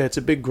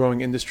big growing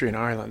industry in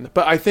Ireland.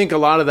 But I think a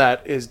lot of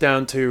that is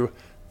down to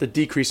the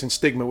decrease in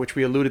stigma, which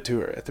we alluded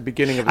to at the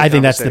beginning of the conversation. I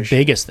think that's the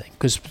biggest thing,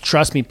 because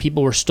trust me,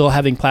 people were still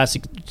getting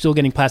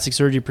plastic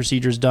surgery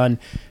procedures done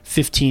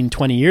 15,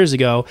 20 years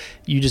ago.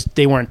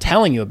 They weren't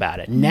telling you about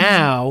it.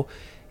 Now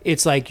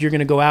it's like you're going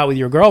to go out with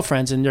your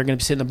girlfriends and they're going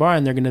to be sitting in the bar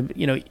and they're going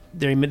to,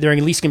 they're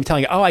at least going to be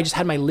telling you, oh, I just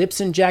had my lips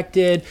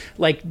injected.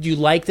 Like, do you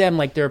like them?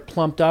 Like, they're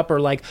plumped up, or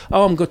like,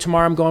 oh,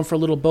 tomorrow I'm going for a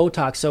little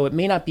Botox. So it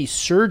may not be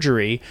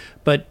surgery,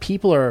 but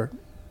people are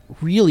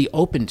really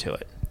open to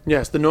it.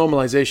 Yes, the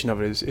normalization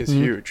of it is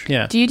huge.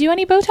 Yeah. Do you do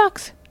any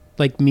Botox?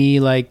 Like me,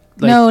 like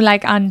no,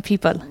 like on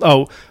people.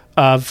 Oh,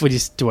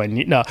 do I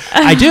need? No,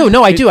 I do.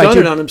 No, I do. He's done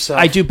it on himself.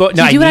 I do. But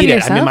no, I need it.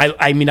 Yourself?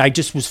 I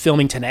just was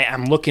filming tonight.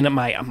 I'm looking at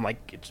I'm like,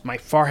 it's my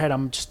forehead.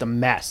 I'm just a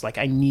mess. Like,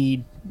 I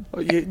need.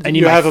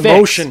 You have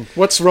emotion.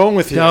 What's wrong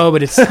with you? No, but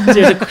there's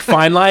a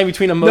fine line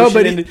between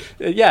emotion and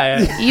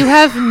yeah. You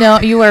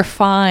are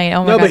fine.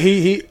 Oh my God.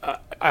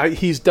 But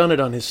he's done it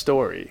on his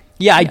story.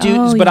 Yeah, I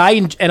do. But I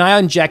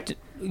inject.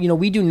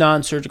 We do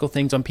non-surgical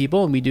things on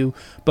people, and we do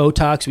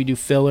Botox, we do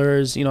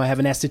fillers. I have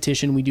an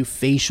esthetician. We do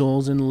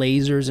facials and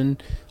lasers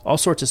and all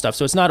sorts of stuff.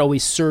 So it's not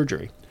always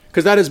surgery.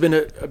 Because that has been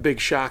a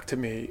big shock to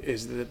me,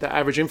 is that the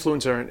average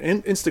influencer on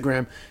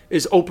Instagram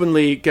is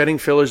openly getting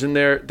fillers in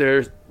their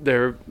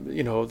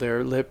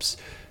lips,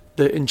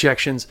 the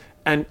injections,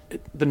 and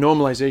the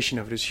normalization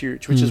of it is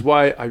huge. Which is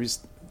why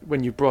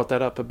when you brought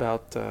that up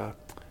about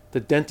the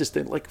dentist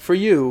thing, like, for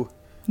you,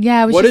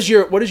 what is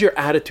your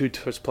attitude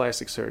towards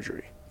plastic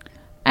surgery?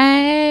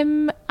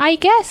 I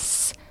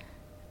guess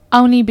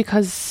only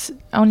because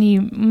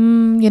you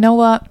know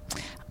what,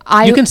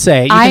 you can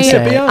say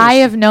I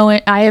have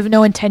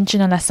no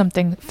intention, unless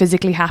something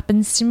physically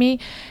happens to me,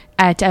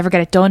 to ever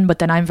get it done. But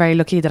then I'm very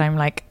lucky that I'm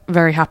like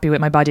very happy with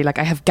my body. Like,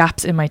 I have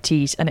gaps in my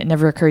teeth, and it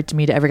never occurred to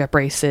me to ever get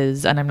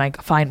braces, and I'm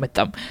like fine with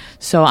them.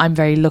 So I'm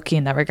very lucky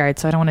in that regard.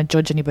 So I don't want to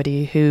judge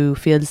anybody who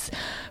feels.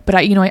 But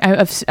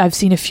I've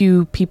seen a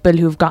few people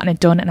who've gotten it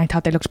done, and I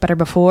thought they looked better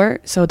before.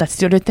 So that's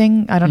the other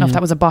thing. I don't know if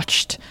that was a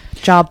botched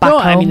job back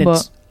home.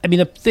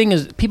 The thing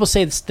is, people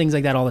say things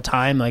like that all the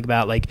time, like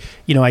about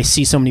I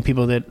see so many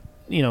people that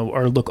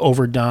or look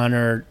overdone,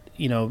 or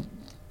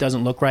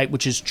doesn't look right,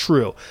 which is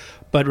true.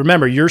 But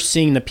remember, you're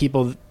seeing the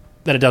people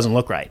that it doesn't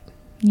look right.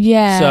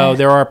 Yeah. So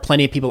there are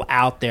plenty of people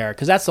out there,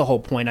 because that's the whole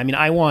point. I mean,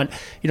 I want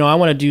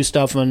to do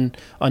stuff on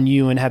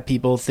you and have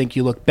people think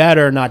you look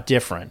better, not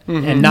different,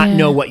 and not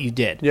know what you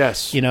did.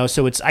 Yes.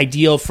 So it's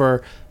ideal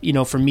for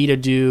me to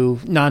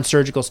do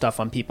non-surgical stuff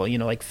on people,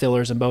 like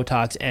fillers and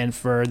Botox, and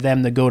for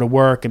them to go to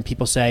work and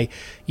people say,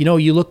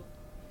 you look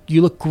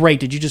great.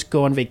 Did you just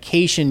go on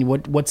vacation?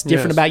 What's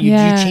different about you?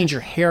 Did you change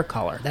your hair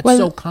color? That's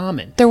so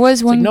common. There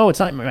was one. No, it's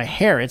not my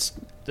hair. It's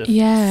the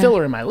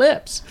filler in my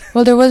lips.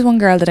 Well, there was one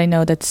girl that I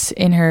know that's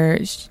in her.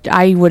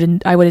 I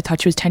would have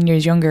thought she was 10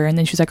 years younger, and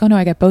then she was like, "Oh no,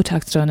 I got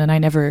Botox done," and I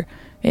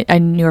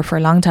knew her for a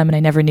long time, and I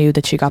never knew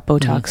that she got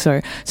Botox.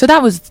 So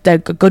that was the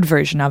good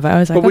version of it. I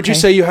was like, but would you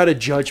say you had a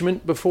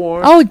judgment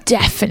before? Oh,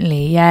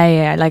 definitely,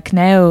 yeah. Like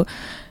now,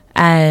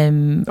 I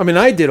mean,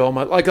 I did all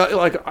my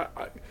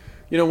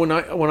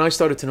when I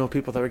started to know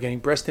people that were getting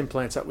breast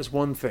implants, that was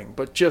one thing.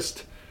 But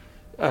just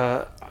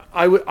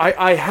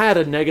I had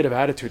a negative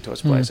attitude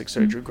towards plastic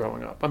surgery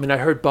growing up. I mean, I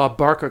heard Bob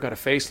Barker got a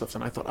facelift,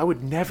 and I thought I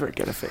would never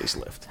get a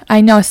facelift.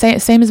 I know,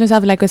 same as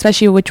myself. Like,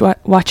 especially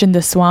watching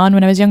The Swan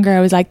when I was younger, I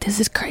was like,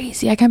 "This is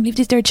crazy! I can't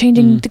believe they're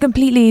changing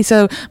completely."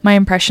 So my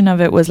impression of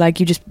it was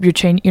like,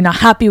 you're not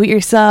happy with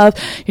yourself.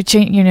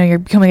 You're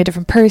becoming a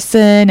different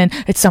person, and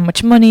it's so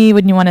much money.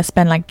 Wouldn't you want to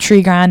spend like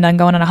 $3,000 on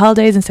going on a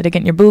holidays instead of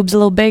getting your boobs a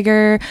little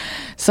bigger?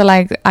 So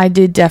like, I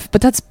did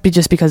but that's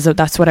just because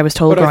that's what I was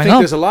told growing up. But I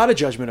think there's a lot of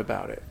judgment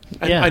about it.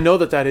 I know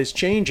that is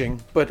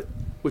changing, but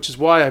which is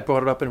why I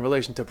brought it up in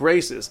relation to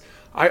braces.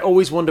 I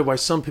always wonder why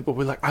some people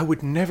were like, I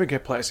would never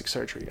get plastic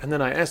surgery. And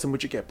then I asked them,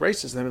 would you get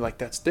braces? And they were like,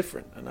 that's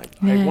different. And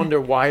I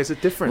wonder, why is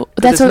it different?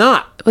 Well, it's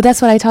not. Well,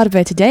 that's what I thought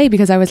about today,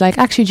 because I was like,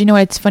 actually, do you know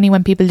what? It's funny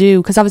when people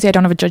do, because obviously I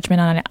don't have a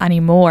judgment on it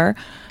anymore.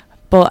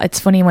 But it's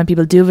funny when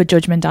people do have a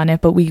judgment on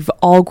it. But we've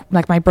all,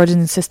 like, my brothers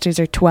and sisters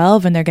are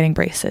 12 and they're getting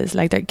braces.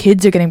 Like, their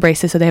kids are getting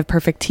braces, so they have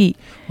perfect teeth.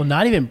 Well,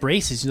 not even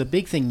braces. The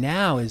big thing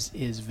now is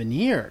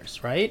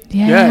veneers, right?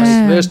 Yeah.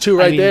 Yes, there's two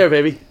there,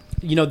 baby.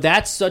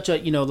 that's such a,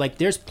 like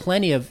there's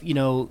plenty of,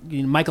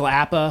 Michael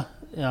Appa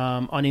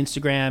on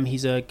Instagram.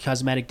 He's a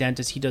cosmetic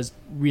dentist. He does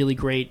really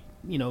great,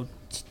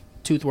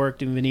 tooth work,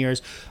 doing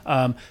veneers.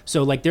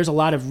 So like there's a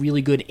lot of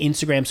really good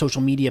Instagram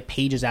social media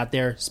pages out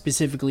there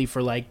specifically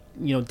for like,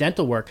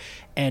 dental work.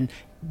 And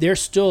they're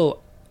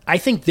still, I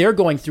think they're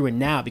going through it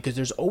now because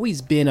there's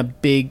always been a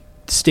big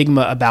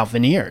stigma about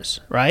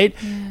veneers, right?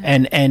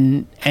 Yeah.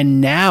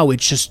 And now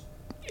it's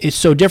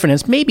so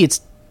different. Maybe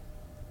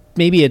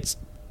it's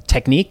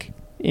technique,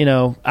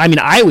 I mean,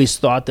 I always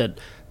thought that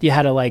you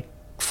had to like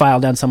file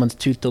down someone's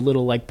tooth to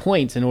little like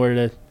points in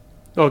order to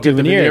get the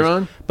veneer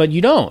on, but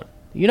you don't,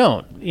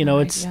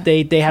 it's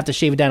they have to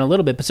shave it down a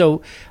little bit. But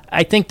so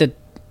I think that,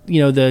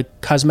 the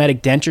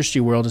cosmetic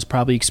dentistry world is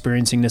probably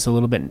experiencing this a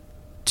little bit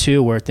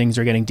too, where things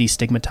are getting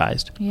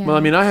destigmatized. Yeah. Well,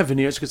 I mean, I have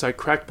veneers because I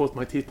cracked both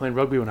my teeth playing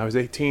rugby when I was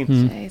 18.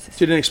 Jesus.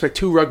 Didn't expect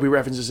 2 rugby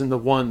references in the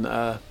one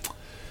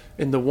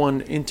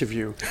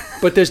interview,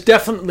 but there's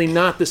definitely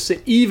not the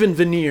same. Even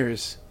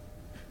veneers,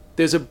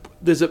 there's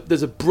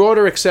a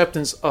broader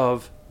acceptance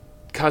of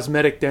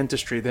cosmetic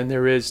dentistry than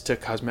there is to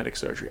cosmetic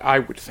surgery, I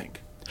would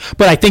think.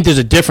 But I think there's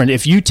a difference.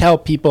 If you tell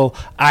people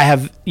I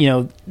have,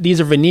 these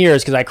are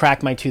veneers because I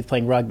cracked my tooth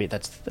playing rugby,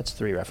 that's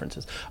 3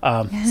 references.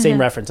 Same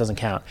reference doesn't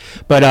count.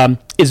 But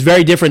it's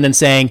very different than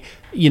saying,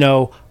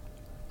 I'm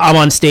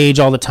on stage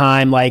all the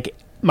time, like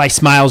my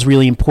smile's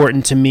really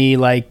important to me,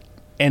 like,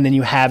 and then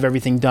you have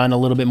everything done a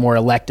little bit more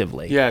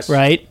electively. Yes.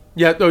 Right?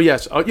 Yeah. Oh,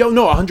 yes. No,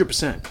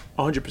 100%.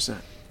 100%.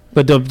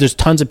 But there's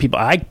tons of people.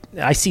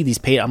 I see these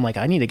I'm like,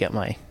 I need to get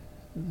my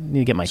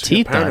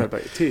teeth done.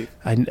 About your teeth.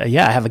 I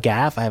have a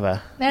gap.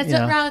 There's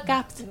no wrong with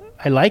gaps.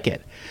 I like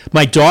it.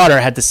 My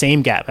daughter had the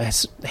same gap. I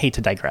hate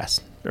to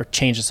digress or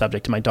change the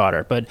subject to my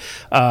daughter, but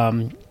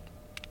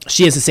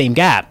she has the same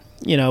gap,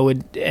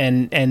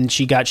 and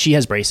she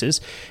has braces,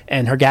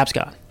 and her gap's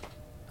gone.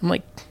 I'm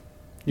like,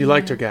 you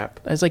liked her gap.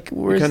 I was like,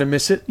 you kind of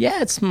miss it. Yeah,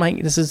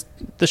 this is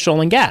the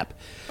Schulman gap.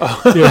 Well,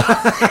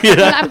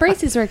 and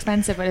braces are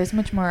expensive, but it's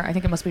much more. I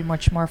think it must be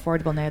much more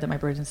affordable now that my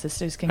brothers and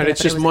sisters can. And get it's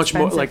it, just it much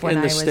more like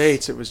in the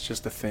States. It was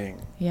just a thing.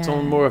 Yeah. It's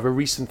only more of a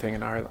recent thing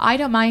in Ireland. I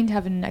don't mind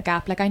having a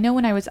gap. Like I know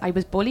when I was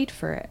bullied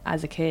for it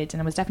as a kid,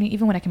 and I was definitely,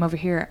 even when I came over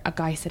here, a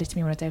guy said it to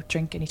me when I was out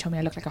drinking. He told me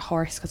I looked like a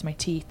horse because of my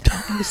teeth.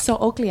 It was so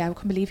ugly. I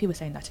couldn't believe he was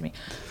saying that to me.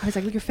 I was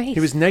like, look, your face. He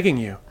was negging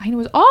you. I know,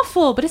 it was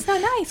awful, but it's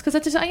not nice because I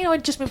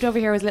just moved over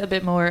here. I was a little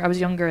bit more. I was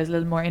younger. I was a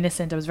little more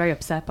innocent. I was very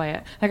upset by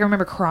it. Like I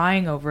remember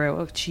crying over it.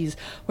 Oh, jeez.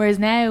 Whereas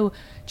now,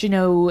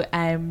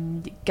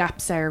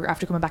 gaps are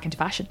after coming back into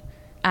fashion.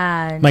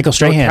 And Michael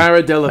Strahan,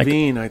 Cara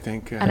Delevingne, I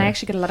think, and I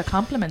actually get a lot of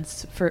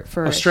compliments for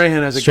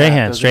Strahan has a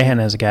gap. Strahan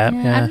has a gap.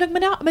 Yeah. And look,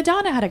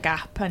 Madonna had a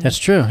gap. And, that's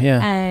true.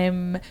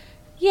 Yeah.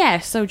 Yeah.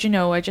 So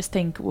I just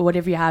think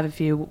whatever you have,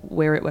 if you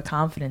wear it with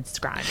confidence, it's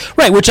grand.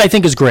 Right, which I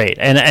think is great,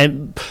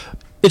 and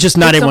it's just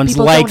not everyone's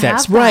like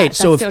that. Right.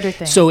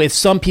 So if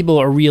some people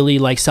are really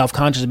like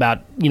self-conscious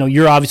about,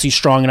 you're obviously a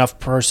strong enough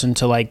person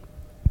to like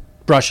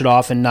brush it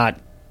off and not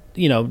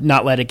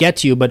let it get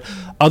to you, but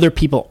other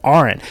people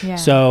aren't. Yeah.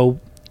 So,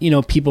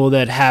 people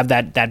that have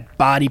that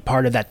body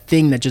part of that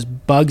thing that just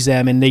bugs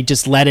them and they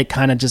just let it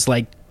kind of just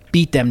like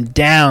beat them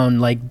down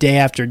like day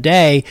after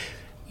day,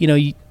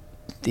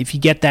 if you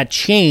get that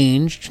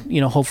changed,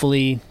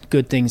 hopefully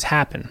good things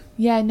happen.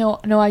 Yeah, no,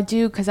 I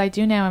do, because I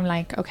do now. I'm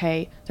like,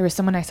 okay, there was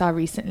someone I saw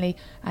recently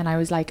and I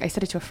was like, I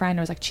said it to a friend,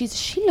 I was like, Jesus,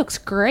 she looks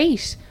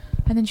great.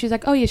 And then she was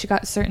like, oh yeah, she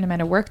got a certain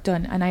amount of work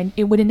done. And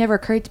it would have never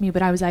occurred to me,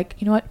 but I was like,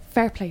 you know what,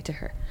 fair play to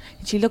her.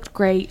 And she looked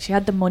great. She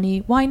had the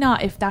money. Why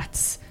not, if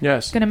that's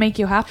going to make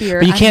you happier?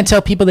 But you can't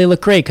tell people they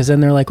look great, because then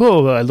they're like,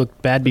 oh, I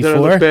looked bad before. Did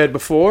I look bad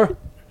before?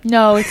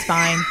 No, it's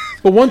fine.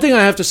 But one thing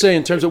I have to say,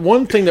 in terms of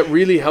one thing that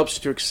really helps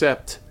you to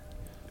accept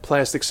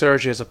plastic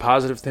surgery as a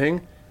positive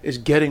thing, is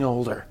getting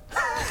older.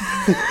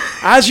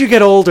 As you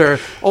get older,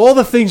 all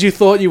the things you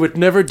thought you would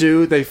never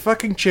do, they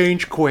fucking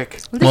change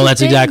quick. Well,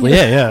 that's exactly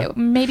it, yeah.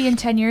 Maybe in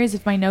 10 years,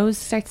 if my nose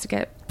starts to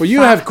get Well,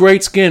 you have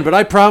great skin, but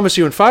I promise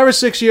you, in 5 or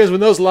 6 years,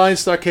 when those lines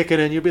start kicking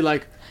in, you'll be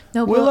like,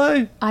 no, will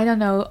I? I don't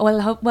know.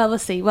 Well, we'll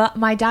see. Well,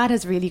 my dad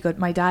is really good.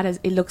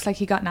 It looks like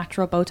he got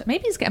natural Botox.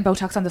 Maybe he's getting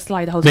Botox on the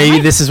slide the whole time.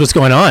 Maybe this is what's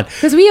going on.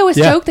 Because we always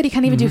joke that he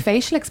can't even do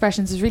facial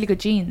expressions. There's really good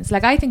genes.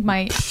 Like, I think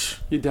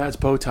your dad's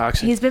Botox.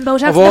 He's been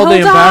Botox of all the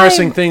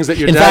embarrassing things that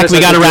your dad In fact, we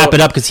got to wrap it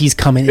up because he's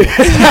coming in. He's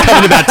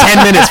coming in about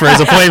 10 minutes for his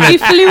appointment. He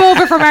flew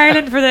over from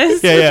Ireland for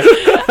this. Yeah.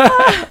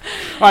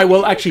 All right,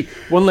 well, actually,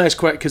 one last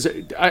question, because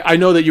I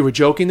know that you were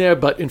joking there,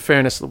 but in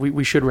fairness,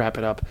 we should wrap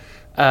it up.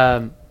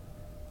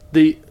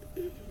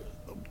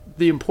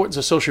 The importance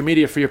of social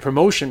media for your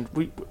promotion,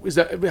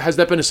 has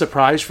that been a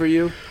surprise for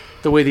you,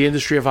 the way the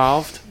industry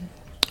evolved?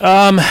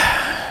 I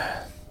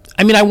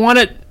mean,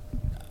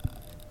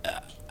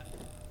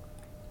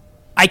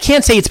 I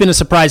can't say it's been a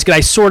surprise because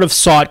I sort of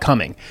saw it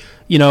coming,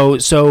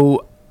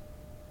 so,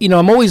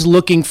 I'm always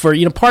looking for,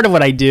 part of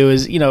what I do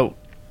is,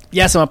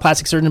 yes, I'm a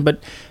plastic surgeon,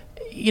 but,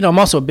 I'm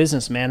also a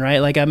businessman, right?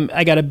 Like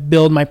I got to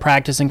build my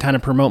practice and kind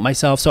of promote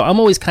myself. So I'm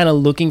always kind of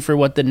looking for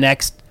what the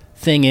next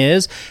thing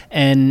is.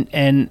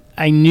 And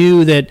I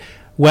knew that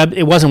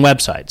it wasn't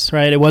websites,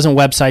 right? It wasn't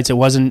websites. It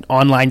wasn't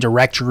online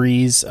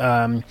directories.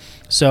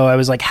 So I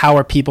was like, how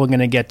are people going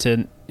to get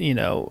to,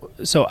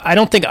 so I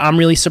don't think I'm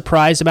really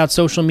surprised about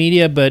social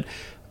media, but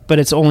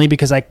it's only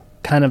because I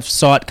kind of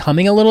saw it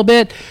coming a little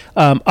bit.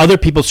 Other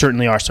people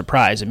certainly are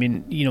surprised. I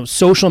mean,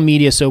 social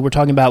media. So we're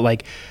talking about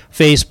like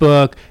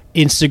Facebook,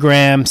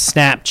 Instagram,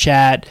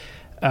 Snapchat,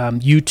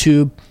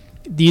 YouTube.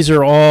 These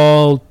are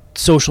all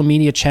social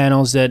media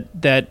channels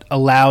that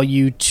allow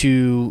you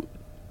to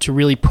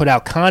really put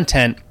out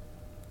content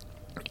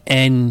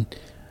and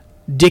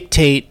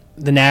dictate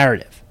the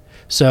narrative.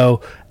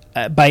 So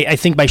I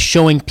think by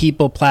showing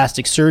people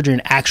plastic surgery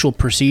and actual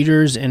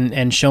procedures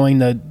and showing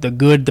the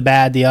good, the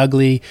bad, the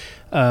ugly,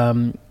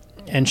 and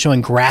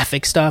showing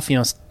graphic stuff,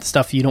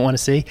 stuff you don't want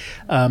to see,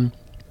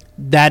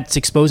 that's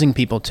exposing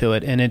people to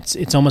it. And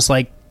it's almost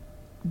like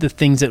the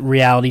things that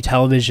reality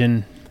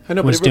television I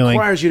know, but it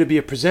requires you to be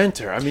a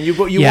presenter. I mean, you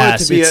wanted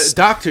to be a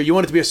doctor, you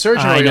wanted to be a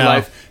surgeon all your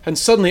life, and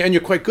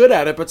you're quite good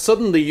at it, but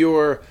suddenly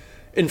you're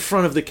in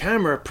front of the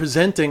camera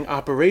presenting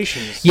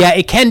operations. Yeah,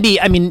 it can be.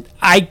 I mean,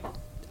 I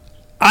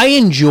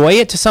enjoy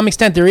it to some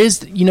extent. There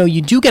is,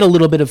 you do get a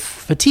little bit of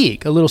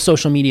fatigue, a little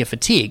social media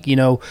fatigue,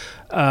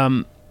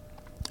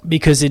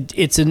 because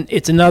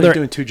it's another. You're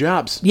doing two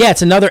jobs. Yeah,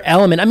 it's another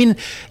element. I mean,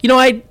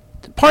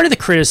 part of the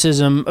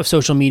criticism of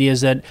social media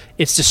is that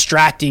it's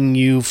distracting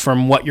you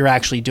from what you're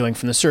actually doing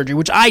from the surgery,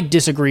 which I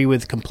disagree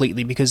with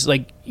completely, because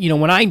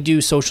when I do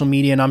social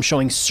media and I'm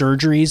showing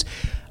surgeries,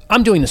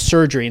 I'm doing the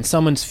surgery and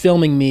someone's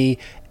filming me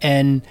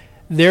and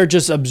they're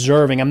just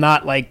observing. I'm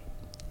not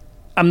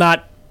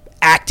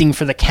acting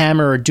for the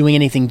camera or doing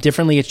anything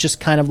differently. It's just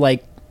kind of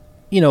like,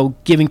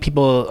 giving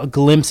people a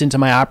glimpse into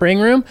my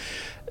operating room.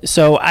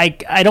 So I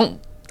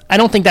don't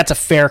think that's a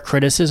fair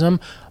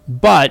criticism,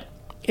 but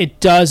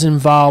it does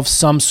involve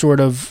some time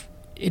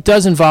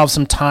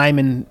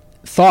and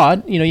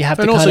thought. You have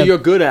to. And also, you're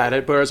good at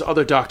it, whereas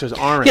other doctors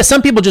aren't. Yeah,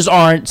 some people just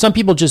aren't. Some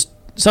people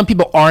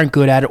aren't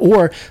good at it,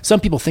 or some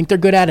people think they're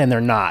good at it and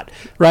they're not.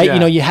 Right?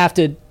 Yeah. You have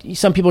to.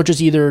 Some people are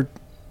just either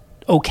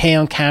okay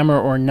on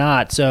camera or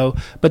not. So,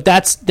 but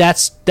that's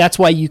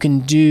why you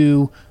can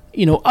do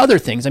other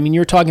things. I mean,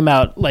 you're talking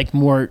about like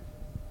more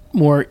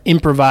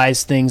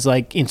improvised things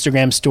like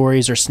Instagram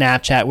stories or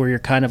Snapchat, where you're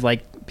kind of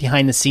like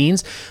behind the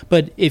scenes.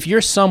 But if you're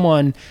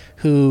someone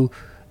who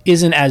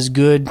isn't as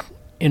good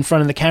in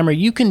front of the camera,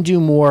 you can do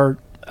more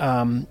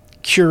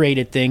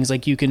curated things.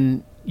 Like your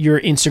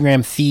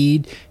Instagram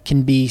feed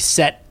can be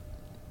set,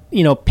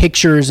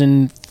 pictures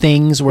and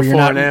things where before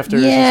you're not and after,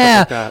 and stuff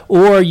like that.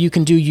 Or you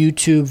can do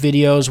YouTube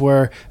videos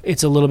where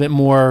it's a little bit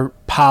more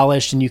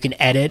polished and you can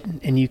edit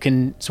and you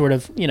can sort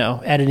of,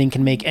 editing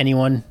can make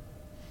anyone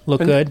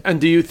look good.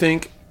 And do you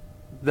think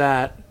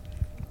that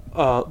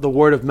the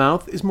word of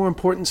mouth is more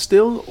important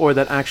still, or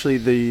that actually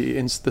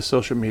the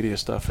social media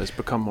stuff has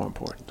become more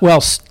important?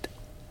 Well,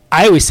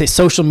 I always say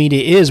social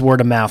media is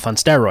word of mouth on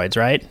steroids,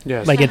 right?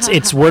 Yes. Like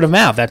it's word of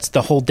mouth. That's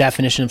the whole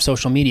definition of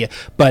social media.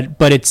 But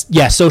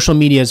social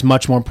media is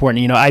much more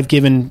important. I've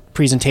given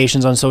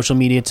presentations on social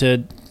media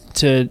to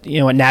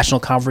at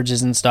national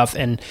conferences and stuff.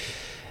 And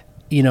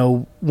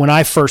when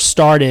I first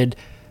started,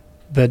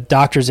 the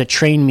doctors that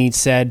trained me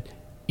said,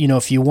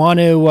 if you want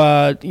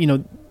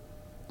to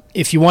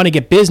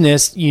get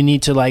business, you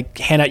need to like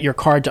hand out your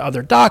card to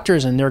other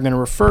doctors and they're going to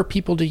refer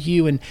people to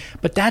you.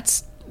 But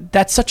that's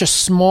such a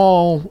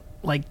small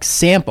like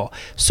sample.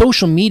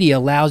 Social media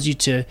allows you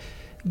to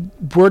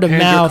word of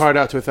hand mouth. Your card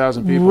out to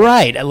 1,000 people.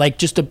 Right. Like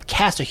just to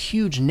cast a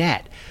huge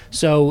net.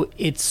 So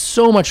it's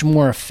so much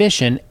more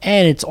efficient,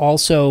 and it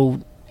also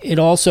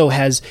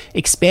has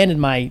expanded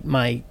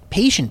my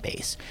patient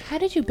base. How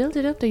did you build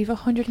it up though? You have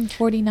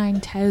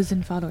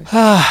 149,000 followers.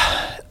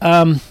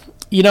 I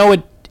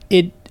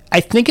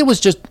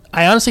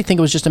honestly think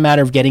it was just a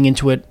matter of getting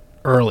into it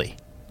early,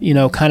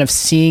 kind of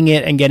seeing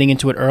it and getting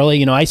into it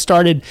early.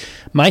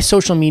 My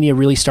social media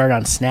really started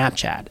on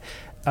Snapchat.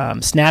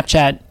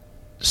 Snapchat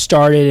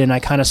started and I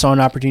kind of saw an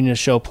opportunity to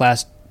show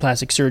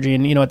plastic surgery.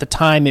 And, at the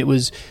time it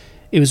was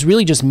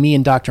really just me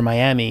and Dr.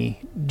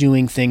 Miami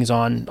doing things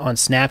on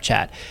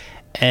Snapchat.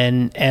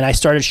 And I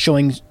started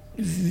showing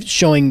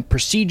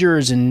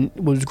procedures, and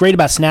what was great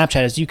about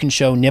Snapchat is you can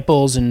show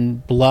nipples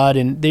and blood,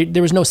 and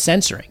there was no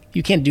censoring.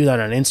 You can't do that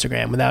on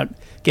Instagram without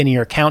getting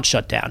your account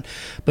shut down.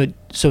 But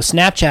so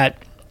Snapchat,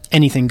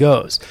 anything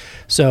goes.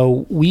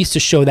 So we used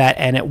to show that,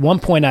 and at one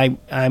point I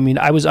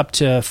was up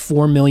to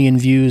 4 million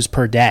views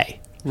per day.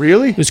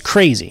 Really? It was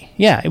crazy.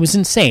 Yeah, it was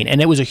insane,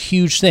 and it was a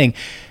huge thing.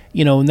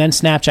 And then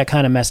Snapchat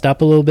kind of messed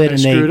up a little bit, and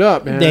screwed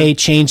up, man. They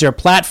changed their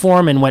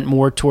platform and went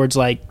more towards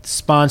like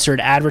sponsored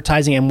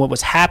advertising. And what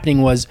was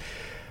happening was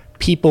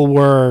people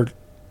were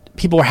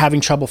having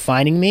trouble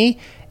finding me.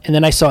 And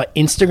then I saw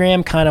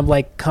Instagram kind of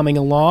like coming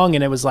along,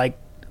 and it was like,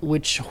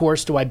 which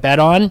horse do I bet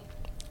on?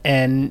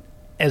 And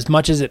as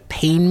much as it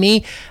pained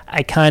me,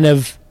 I kind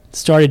of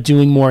started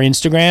doing more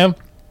Instagram,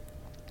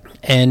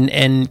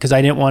 and because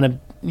I didn't want to,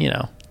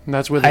 And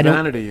that's where the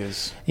vanity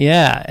is.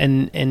 Yeah,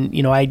 and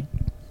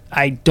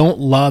I don't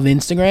love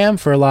Instagram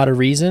for a lot of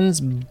reasons,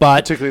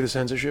 but particularly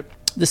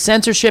the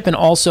censorship. And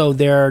also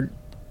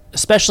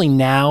especially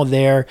now,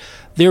 they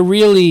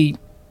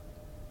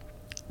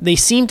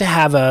seem to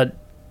have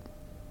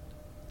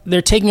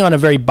they're taking on a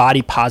very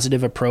body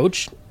positive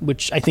approach,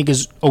 which I think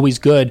is always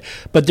good,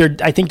 but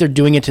I think they're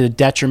doing it to the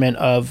detriment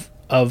of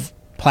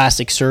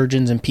plastic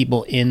surgeons and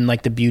people in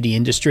like the beauty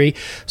industry.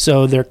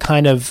 So they're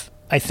kind of,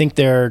 I think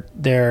they're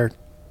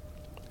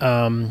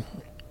kind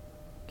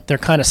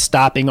of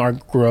stopping our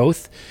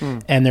growth,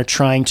 and they're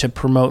trying to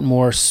promote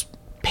more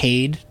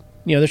paid.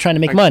 They're trying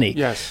to make money.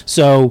 Yes.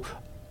 So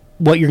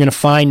what you're going to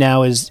find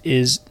now is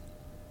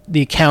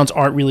the accounts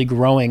aren't really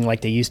growing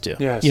like they used to.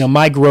 Yes.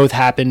 My growth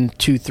happened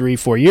 2, 3,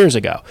 4 years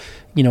ago.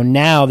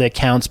 Now the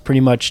accounts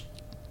pretty much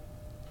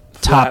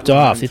topped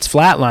off. It's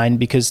flatlined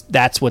because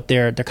that's what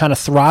they're kind of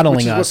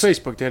throttling us. Which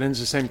is what Facebook did, and it's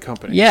the same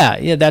company.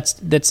 Yeah, that's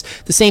the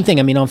same thing.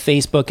 I mean, on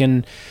Facebook,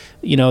 and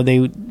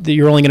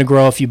you're only going to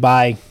grow if you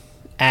buy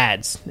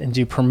ads and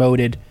do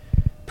promoted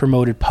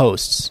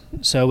posts.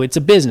 So it's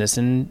a business,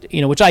 and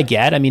which I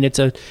get. I mean, it's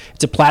a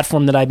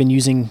platform that I've been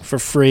using for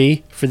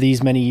free for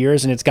these many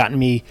years, and it's gotten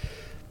me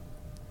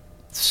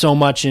so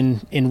much in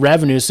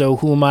revenue. So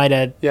who am I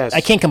to? Yes.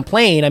 I can't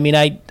complain. I mean,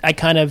 I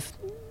kind of,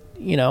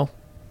 it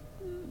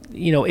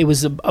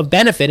was a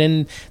benefit,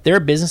 and they're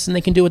a business, and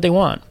they can do what they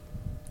want.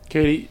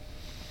 Katie,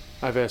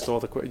 I've asked all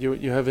the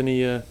questions. You have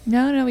any?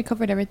 No, we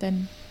covered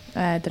everything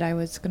that I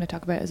was going to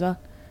talk about as well.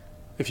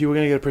 If you were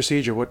going to get a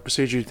procedure, what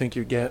procedure do you think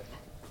you'd get?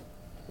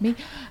 Me?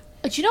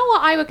 Do you know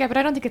what I would get? But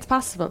I don't think it's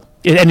possible.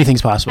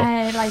 Anything's possible.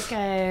 Like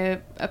a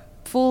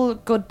full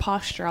good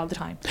posture all the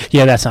time.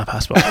 Yeah, that's not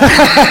possible.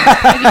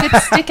 If you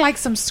could stick like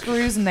some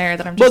screws in there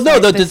that I'm just.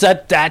 Well, no,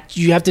 that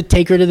you have to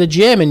take her to the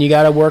gym, and you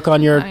got to work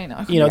on your. I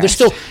know. There's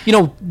still,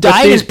 But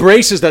diet. these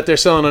braces that they're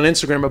selling on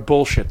Instagram are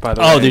bullshit. By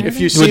the way, Oh, if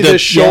you see the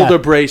shoulder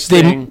brace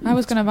thing, I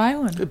was going to buy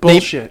one.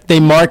 bullshit. They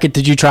market.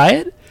 Did you try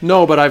it?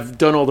 No, but I've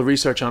done all the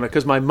research on it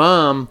because my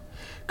mom,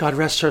 God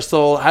rest her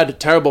soul, had a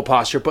terrible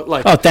posture. But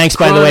like, Oh, thanks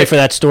by the way for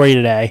that story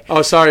today.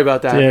 Oh, sorry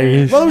about that.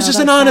 Yeah, Well, it was just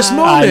an honest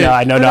moment.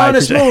 I know. An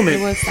honest I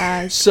moment. It was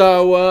sad.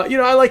 So,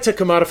 I like to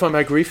commodify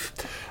my grief.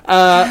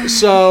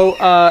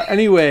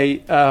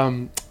 Anyway,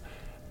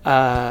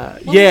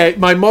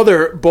 my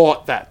mother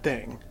bought that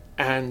thing.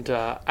 And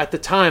at the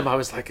time, I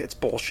was like, it's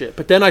bullshit.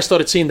 But then I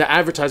started seeing the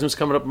advertisements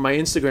coming up on my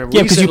Instagram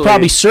Yeah, because you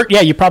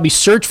probably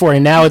search for it,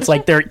 and now it's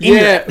like they're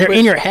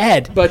in your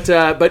head. But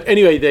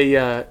anyway, they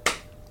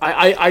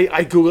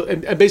I Google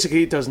and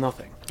basically it does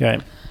nothing.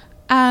 Right.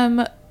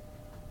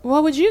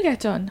 What would you get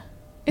done?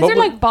 Is What there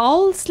would- like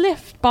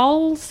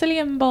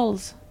psyllium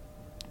balls?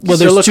 Well,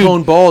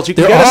 Silicone balls. You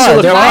can There get are, a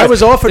silicone. there I are.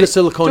 was offered a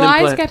silicone Do eyes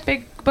implant. get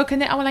big? But can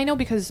they? Well, I know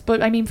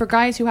but I mean, for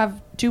guys who have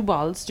 2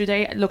 balls, do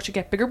they look to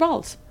get bigger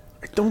balls?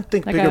 I don't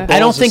think Like bigger a- balls. I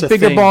don't is think a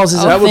bigger thing. balls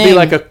is a that would be thing.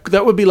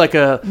 like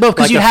a No,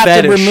 because like you'd a have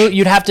fetish. to remove.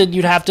 You'd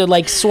have to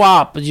like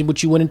swap,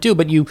 which you wouldn't do.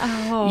 But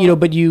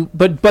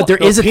but there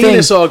is a thing.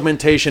 Penis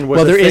augmentation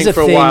was there a is thing a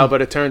for a thing. while,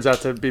 but it turns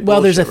out to be bullshit. Well,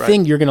 there's a right?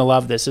 thing you're gonna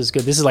love. This is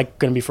good. This is like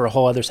going to be for a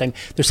whole other thing.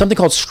 There's something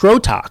called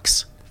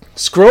Scrotox.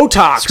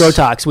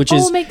 Scrotox, Which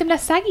is make them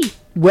less saggy.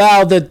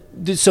 well,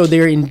 so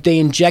they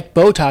inject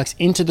Botox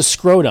into the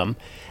scrotum,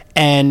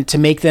 and to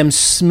make them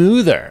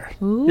smoother.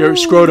 Your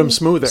scrotum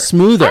smoother.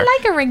 I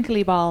like a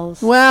wrinkly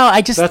balls. Well,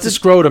 I just That's a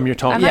scrotum you're I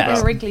talking like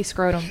about. a wrinkly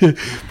scrotum.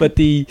 But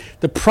the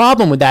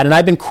problem with that, and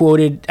I've been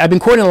quoted in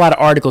a lot of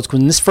articles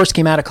when this first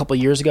came out a couple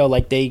of years ago.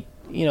 Like they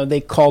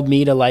called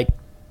me to like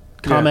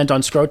comment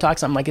on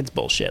Scrotox. I'm like, it's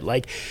bullshit.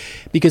 Like,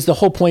 because the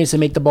whole point is to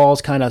make the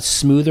balls kind of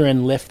smoother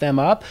and lift them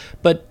up.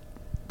 But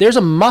there's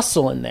a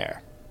muscle in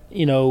there,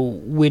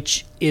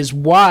 which is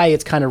why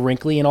it's kind of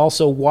wrinkly, and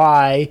also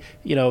why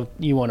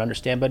you won't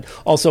understand, but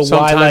also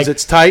Sometimes why like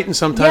it's tight and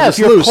sometimes it's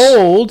if you're loose.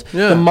 cold,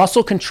 Yeah. the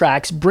muscle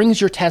contracts, brings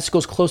your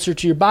testicles closer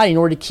to your body in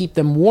order to keep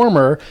them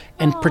warmer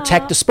and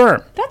protect the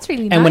sperm. That's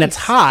really nice. And when it's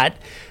hot,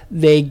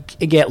 they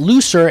get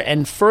looser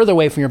and further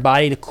away from your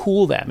body to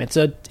cool them. It's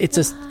a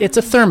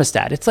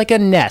thermostat. It's like a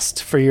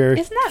nest for your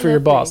Isn't that your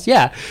lovely? balls.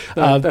 Yeah.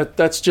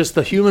 That's just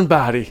the human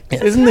body.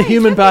 Isn't the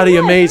human body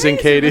amazing,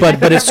 Katie? But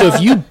so if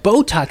you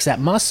Botox that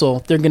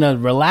muscle, they're gonna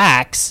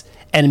relax,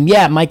 and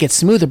it might get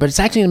smoother, but it's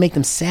actually gonna make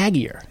them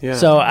saggier.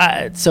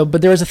 Yeah.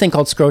 But there is a thing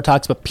called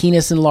Scrotox, but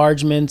penis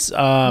enlargements.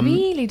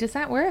 Really, does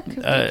that work?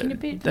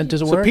 That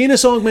doesn't So work.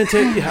 penis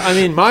augmentation. I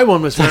mean, my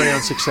one was very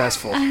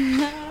unsuccessful.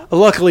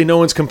 Luckily, no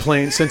one's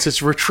complained since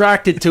it's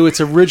retracted to its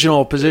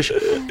original position.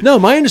 No,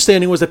 my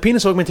understanding was that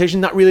penis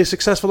augmentation not really a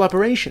successful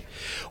operation.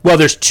 Well,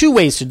 there's 2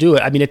 ways to do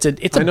it. I mean, it's a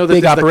I know that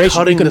big there's the operation.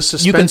 cutting You can- the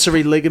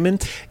suspensory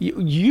ligament.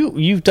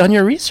 You've done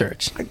your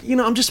research.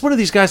 I'm just one of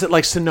these guys that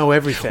likes to know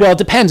everything. Well, it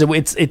depends.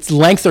 It's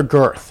length or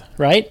girth,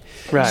 right?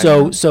 Right.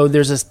 So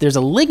there's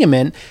a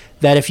ligament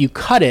that if you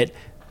cut it,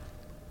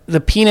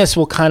 the penis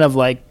will kind of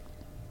like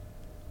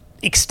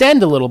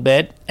extend a little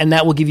bit, and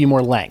that will give you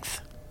more length.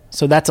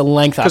 So that's a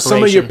length operation. because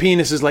some of your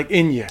penis is like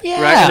in you, Yeah.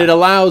 right? And it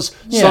allows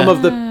some Yeah.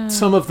 of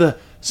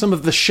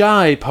the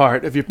shy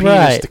part of your penis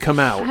Right. to come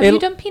out. Have you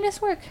done penis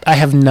work? I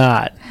have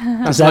not.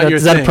 That's Is not that your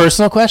is that a thing.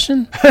 personal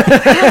question? No.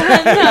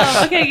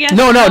 Okay. Yes.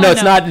 No,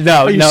 it's not.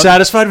 No, Are you no.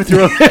 satisfied with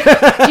your own? Do you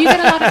get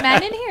a lot of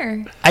men in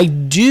here? I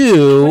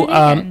do. What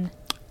are they getting?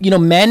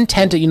 men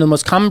tend to, the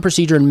most common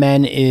procedure in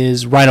men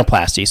is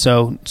rhinoplasty,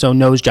 so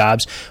nose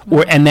jobs,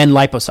 and then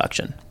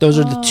liposuction. Those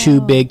are the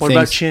two big things. What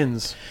about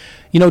chins?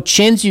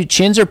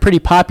 Chins are pretty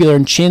popular,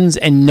 and chins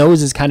and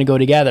noses kind of go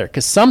together,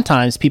 because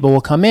sometimes people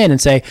will come in and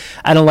say,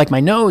 I don't like my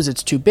nose,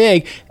 it's too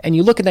big. And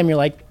you look at them, you're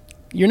like,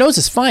 your nose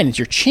is fine. It's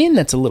your chin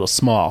that's a little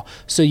small.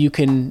 So you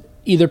can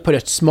either put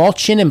a small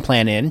chin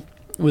implant in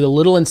with a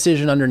little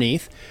incision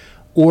underneath,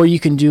 or you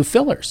can do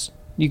fillers.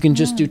 You can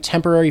just do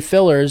temporary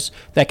fillers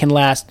that can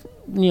last,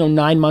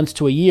 9 months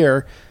to a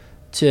year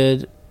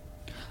to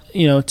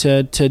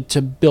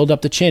build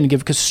up the chin.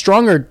 Because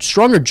stronger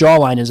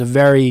jawline is a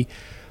very,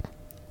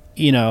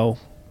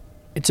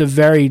 it's a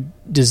very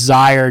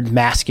desired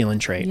masculine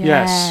trait. Yeah,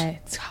 Yes.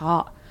 it's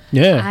hot.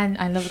 Yeah. And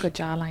I love a good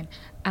jawline.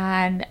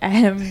 And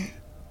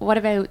what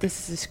about,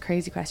 this is a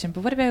crazy question,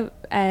 but what about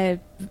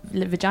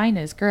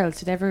vaginas, girls?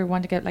 Did they ever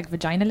want to get like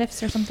vagina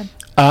lifts or something?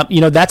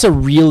 That's a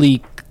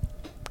really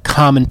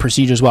common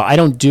procedure as well. I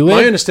don't do it.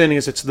 My understanding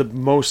is it's the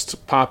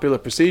most popular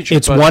procedure.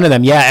 It's one of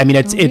them. Yeah. I mean,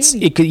 it's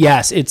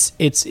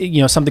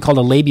really? something called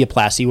a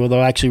labiaplasty, where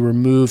they'll actually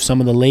remove some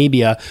of the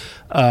labia.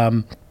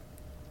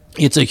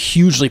 It's a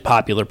hugely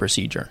popular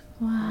procedure.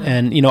 Wow.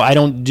 And, I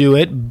don't do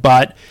it,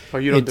 but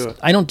you don't do it.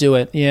 I don't do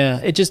it. Yeah.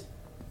 It just,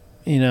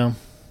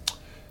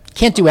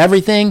 can't do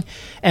everything.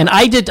 And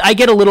I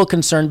get a little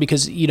concerned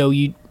because,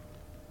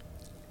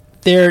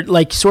 they're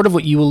like sort of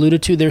what you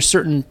alluded to.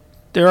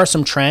 There are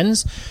some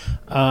trends.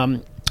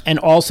 And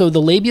also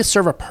the labia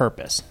serve a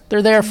purpose.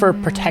 They're there for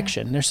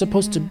protection. They're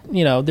supposed to,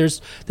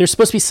 there's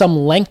supposed to be some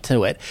length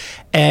to it.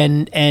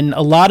 And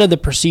a lot of the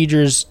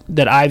procedures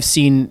that I've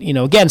seen,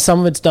 again,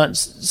 some of it's done.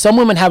 Some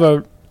women have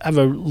a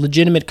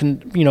legitimate,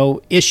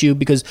 issue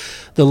because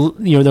their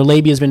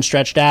labia has been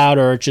stretched out,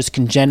 or just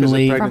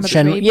congenitally, From a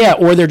baby.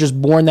 or they're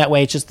just born that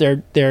way. It's just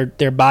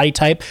their body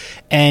type,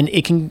 and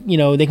it can,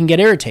 they can get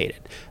irritated.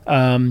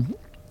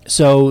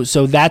 So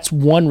that's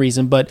one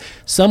reason. But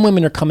some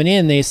women are coming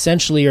in, they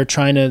essentially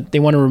they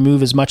want to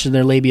remove as much of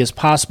their labia as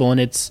possible, and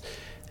it's.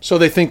 So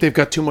they think they've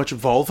got too much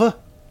vulva?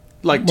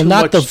 Like Well, too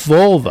not much... the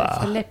vulva.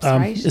 It's the lips,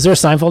 right? Is there a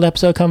Seinfeld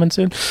episode coming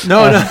soon?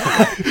 No.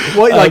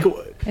 What, like...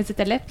 Is it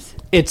the lips?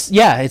 It's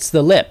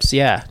the lips.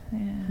 Yeah.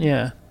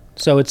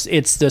 So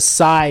it's the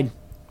side.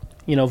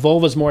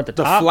 Vulva's more at the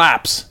the top.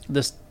 flaps.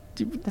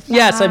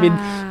 Yes, I mean,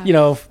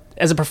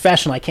 as a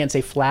professional, I can't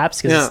say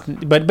flaps,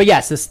 but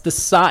yes, the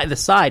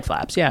side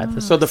flaps. Yeah.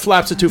 So the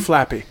flaps are too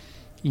flappy.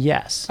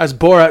 Yes. As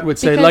Borat would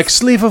say, Because- like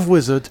sleeve of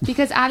wizard.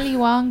 Because Ali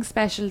Wong's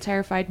special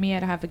terrified me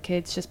out of having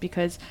kids, just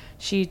because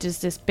she does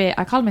this bit.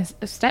 I called my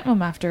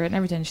stepmom after it and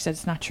everything. She said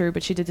it's not true,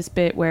 but she did this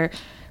bit where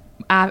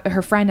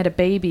her friend had a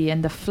baby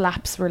and the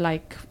flaps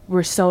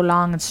were so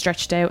long and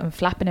stretched out and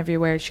flapping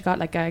everywhere. She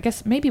got I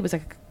guess maybe it was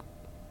like.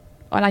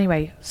 Well,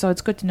 anyway, so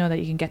it's good to know that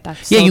you can get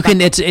that. Yeah, you can.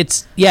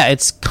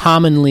 It's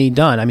commonly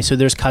done. I mean, so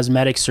there's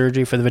cosmetic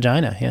surgery for the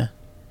vagina. Yeah.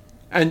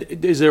 And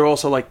is there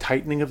also like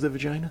tightening of the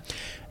vagina?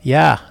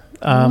 Yeah.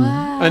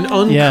 An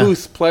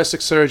uncouth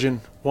plastic surgeon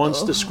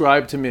once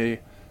described to me,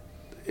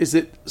 is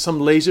it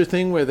some laser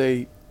thing where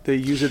they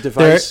use a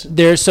device?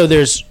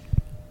 There's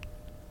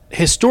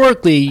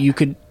historically you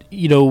could,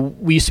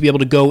 we used to be able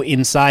to go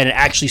inside and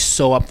actually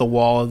sew up the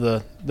wall of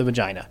the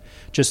vagina.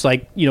 Just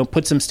like,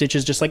 put some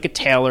stitches just like a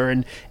tailor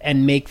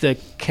and make the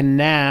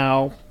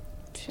canal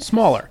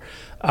smaller.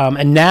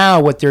 And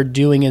now what they're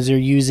doing is they're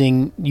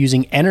using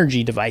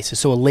energy devices,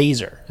 so a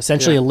laser,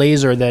 essentially a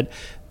laser that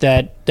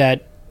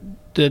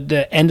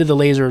the end of the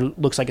laser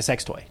looks like a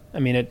sex toy. I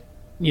mean, it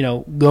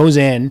goes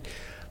in,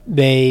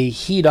 they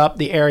heat up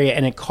the area,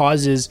 and it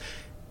causes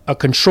a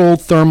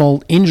controlled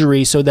thermal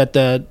injury so that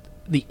the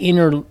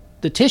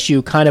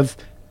tissue kind of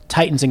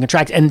tightens and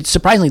contracts, and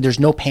surprisingly there's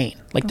no pain.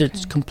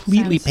 It's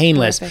completely Sounds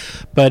painless,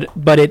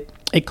 perfect. but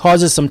it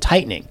causes some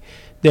tightening.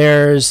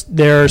 There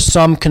are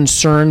some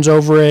concerns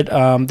over it.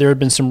 There have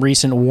been some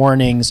recent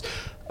warnings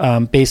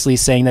basically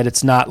saying that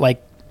it's not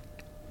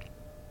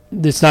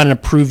an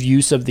approved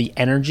use of the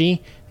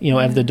energy,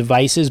 of the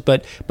devices,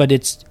 but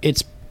it's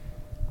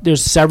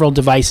there's several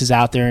devices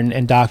out there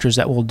and doctors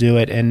that will do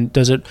it. And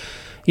does it,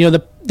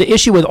 the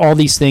issue with all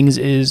these things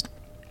is,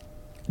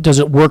 does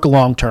it work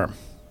long term?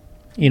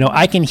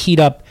 I can heat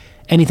up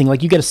anything.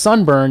 Like you get a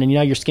sunburn and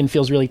your skin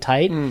feels really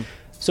tight.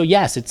 So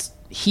yes,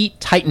 heat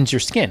tightens your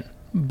skin,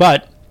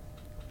 but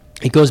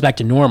it goes back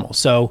to normal.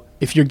 So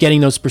if you're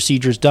getting those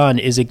procedures done,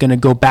 is it going to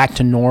go back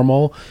to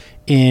normal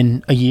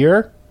in a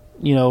year?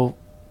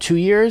 2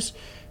 years?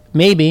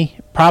 Maybe,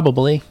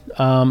 probably.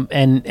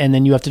 And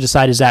then you have to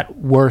decide, is that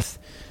worth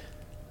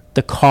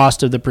the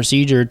cost of the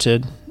procedure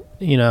to,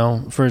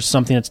 for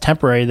something that's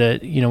temporary,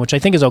 that, which I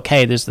think is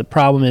okay. The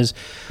problem is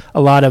a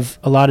lot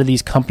of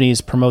these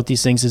companies promote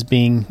these things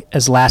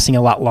as lasting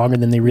a lot longer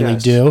than they really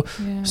do.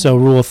 Yeah. So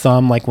rule of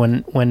thumb, like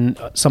when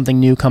something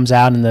new comes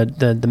out and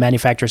the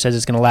manufacturer says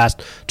it's going to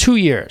last 2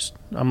 years,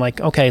 I'm like,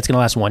 okay, it's going to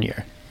last 1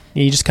 year.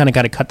 You just kind of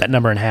got to cut that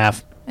number in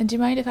half. And do you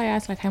mind if I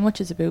ask, how much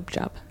is a boob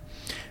job?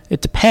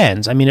 It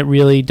depends. I mean, it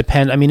really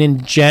depends. I mean,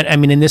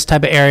 in this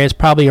type of area, it's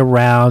probably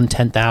around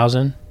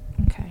 $10,000.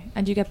 Okay.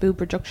 And do you get boob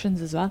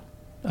reductions as well?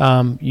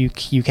 You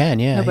can,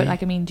 yeah. No, but yeah.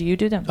 like, I mean, do you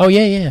do them? Oh,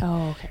 yeah.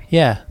 Oh, okay.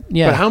 Yeah.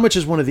 But how much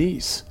is one of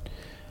these?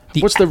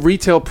 What's the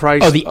retail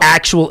price? The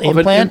actual of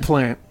implant? an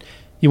implant?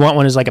 You want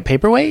one as like a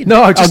paperweight?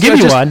 No, I'll give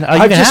you one. You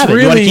can have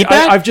it. You want to keep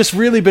that? I've just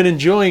really been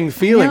enjoying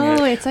feeling it.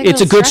 It's like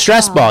It's a good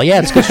stress ball. Yeah,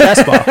 it's a good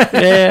stress ball.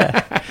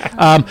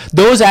 Yeah.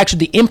 Those actually,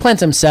 the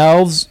implants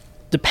themselves,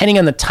 depending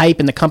on the type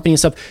and the company and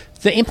stuff,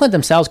 the implant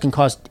themselves can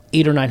cost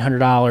 $800 or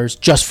 $900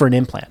 just for an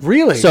implant.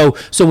 Really? So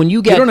when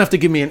you get, You don't have to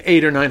give me an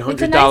 $800 or $900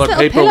 It's a nice little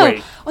paperweight.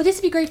 pillow. Oh, this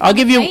would be great for I'll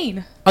give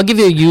Spain.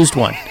 you a used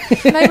one.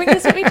 Can I bring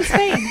this with me to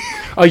Spain?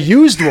 A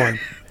used one.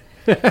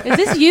 Is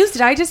this used?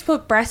 Did I just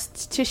put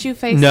breast tissue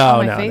face No,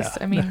 on my no, face?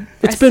 no, I mean,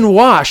 It's been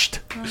washed.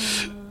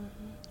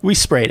 We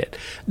sprayed it.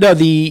 No,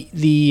 the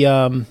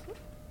Can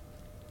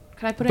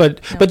I put but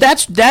it? No. but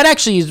that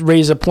actually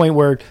raises a point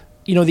where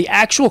the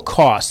actual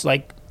cost,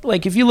 like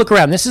if you look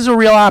around, this is a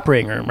real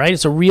operating room, right?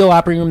 It's a real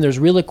operating room. There's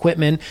real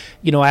equipment.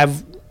 I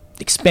have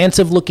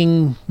expensive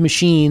looking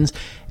machines,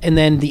 and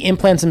then the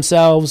implants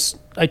themselves,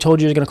 I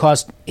told you, are going to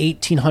cost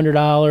 $1,800,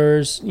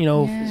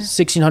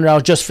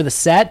 $1,600 just for the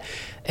set.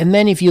 And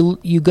then if you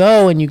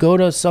go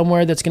to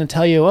somewhere that's going to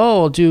tell you,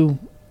 oh, I'll do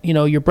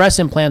your breast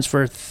implants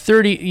for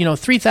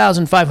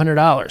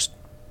 $3,500,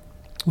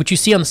 which you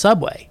see on the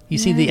subway. You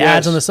see the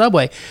ads on the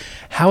subway.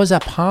 How is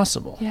that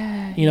possible?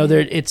 Yeah.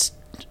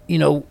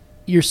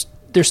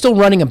 They're still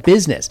running a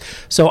business.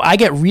 So I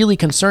get really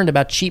concerned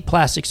about cheap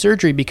plastic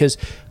surgery because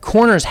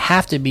corners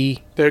have to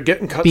be They're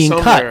getting cut being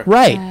somewhere. cut,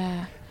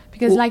 right?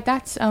 Because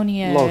that's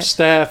only a Low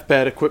staff,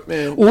 bad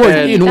equipment. Or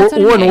bad- in That's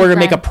only order to $8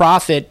 make a grand.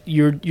 profit,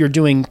 you're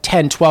doing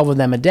 10, 12 of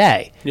them a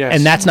day. Yes.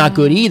 And that's not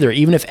good either.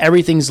 Even if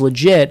everything's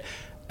legit,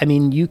 I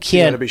mean, you you got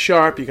can't. to be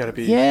sharp. You got to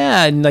be.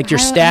 Yeah, and like your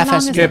staff how long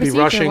has to is be the Can't be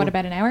procedure? rushing. What,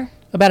 about an hour?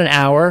 about an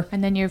hour.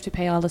 And then you have to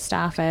pay all the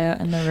staff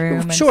out in the room.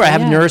 and Sure, so, I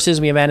have yeah.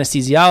 nurses. We have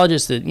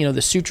anesthesiologists.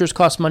 The sutures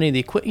cost money. The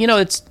equipment.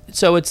 It's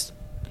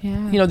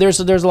Yeah. there's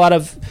a lot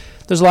of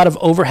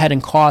overhead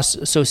and costs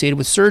associated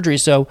with surgery.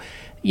 So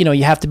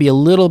you have to be a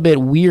little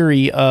bit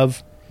weary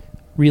of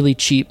really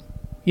cheap.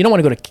 You don't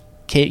want to go to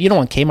you don't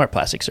want Kmart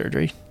plastic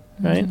surgery,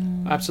 right?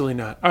 Absolutely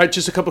not. All right,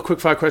 just a couple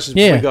quick fire questions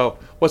before Yeah. we go.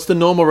 What's the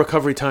normal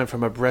recovery time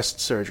from a breast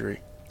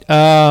surgery?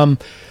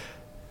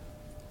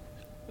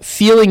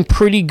 Feeling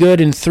pretty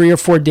good in 3 or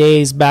 4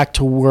 days, back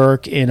to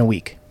work in a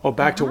week. Oh,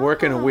 back to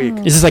work in a week.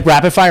 Is this like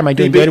rapid fire? Am I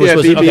doing good? We're Yeah,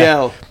 supposed to-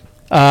 okay.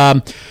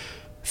 BBL.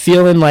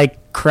 Feeling like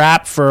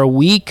crap for a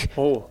week.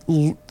 Oh,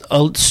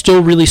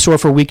 Still really sore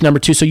for week number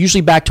 2. So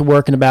usually back to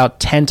work in about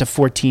 10 to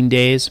 14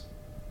 days.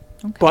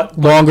 but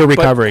Longer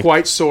recovery. But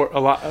quite sore. A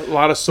lot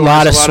of soreness, A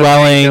lot of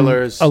swelling,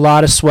 painkillers. a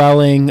lot of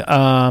swelling,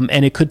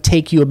 and it could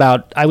take you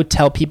about, I would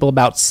tell people,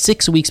 about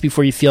 6 weeks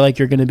before you feel like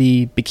you're going to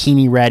be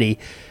bikini ready,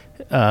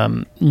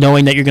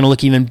 knowing that you're going to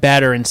look even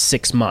better in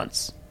 6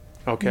 months.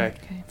 Okay.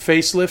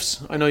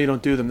 Facelifts. I know you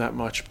don't do them that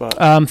much, but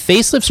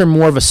Facelifts are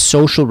more of a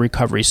social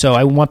recovery, so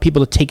I want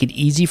people to take it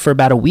easy for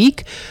about a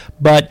week,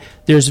 but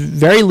there's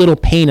very little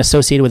pain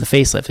associated with a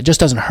facelift. It just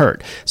doesn't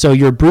hurt. So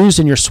you're bruised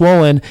and you're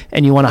swollen,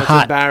 and you want to that's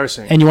hide,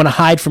 embarrassing. and you want to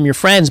hide from your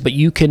friends, but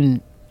you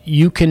can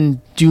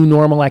do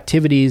normal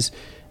activities,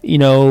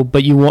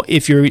 but you won't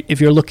if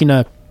you're looking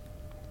to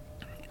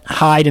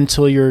hide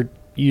until you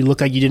look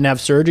like you didn't have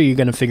surgery. You're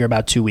going to figure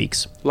about 2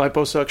 weeks.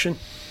 Liposuction,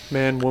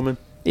 man, woman.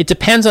 It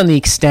depends on the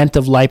extent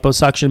of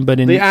liposuction, but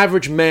in The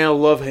average male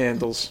love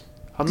handles.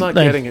 I'm not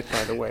Like- getting it,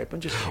 by the way, but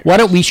just why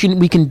don't we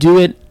can do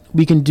it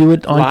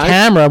on Live?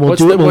 camera. We'll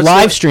What's do the- it. We'll what's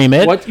live the- stream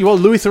it. Well,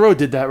 Louis Theroux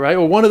did that, right?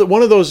 Well, one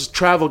of those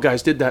travel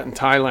guys did that in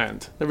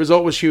Thailand. The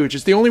result was huge.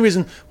 It's the only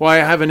reason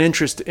why I have an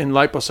interest in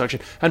liposuction.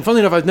 And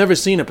funnily enough, I've never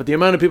seen it, but the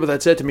amount of people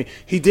that said to me,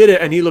 he did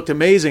it and he looked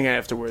amazing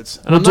afterwards.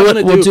 And I'm We'll not do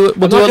it- going to we'll do it-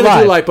 we'll I'm do not it going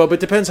to do live. lipo, but it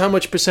depends how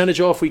much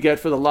percentage off we get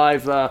for the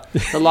live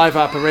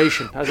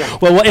operation.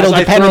 Well, it'll as I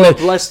depend throw on a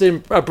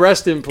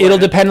breast implant. It'll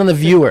depend on the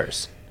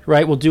viewers,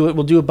 right? We'll do it.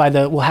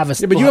 We'll have a.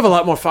 Yeah, but you have a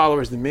lot more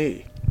followers than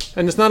me.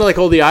 And it's not like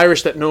all the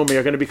Irish that know me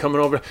are going to be coming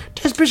over.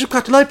 Des Bishop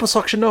got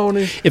liposuction on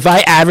him. If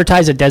I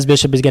advertise that Des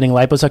Bishop is getting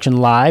liposuction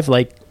live,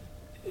 like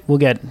we'll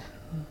get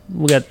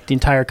the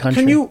entire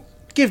country. Can you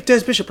give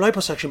Des Bishop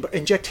liposuction but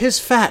inject his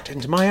fat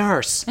into my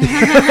arse?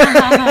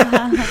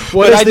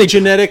 What is the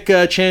genetic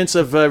chance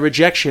of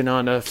rejection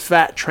on a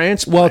fat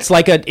transplant? Well, it's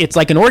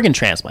like an organ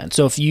transplant.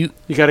 So if you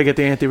got to get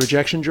the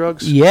anti-rejection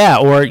drugs.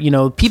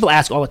 or people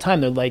ask all the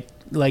time. They're like,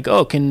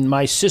 oh, can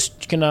my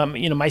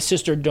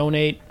sister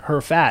donate her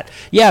fat?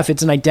 Yeah, if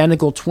it's an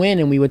identical twin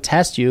and we would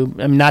test you.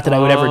 I mean, not that I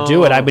would ever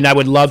do it. I mean, I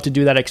would love to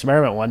do that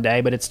experiment one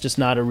day, but it's just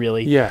not a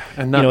really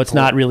and it's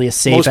not really a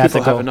safe. Most people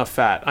ethical. have enough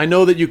fat. I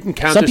know that you can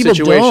counter Some people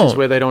situations don't.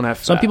 where they don't have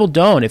fat. Some people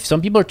don't. If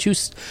some people are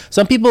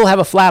some people have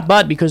a flat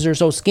butt because they're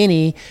so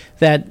skinny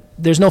that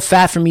there's no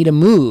fat for me to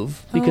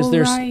move because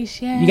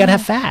you gotta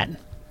have fat.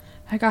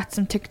 I got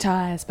some tick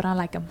ties, but I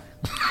like them.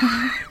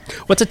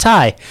 What's a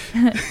tie?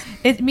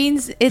 It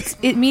means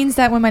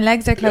that when my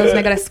legs are closed and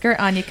I got a skirt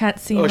on, you can't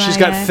see. Oh, my, she's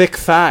got thick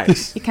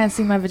thighs. You can't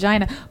see my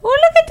vagina. Oh,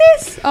 look at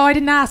this! Oh, I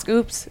didn't ask.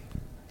 Oops.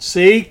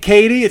 See,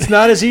 Katie, it's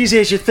not as easy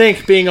as you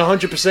think being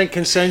 100%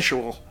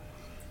 consensual.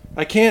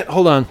 I can't.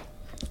 Hold on.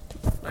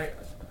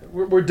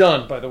 We're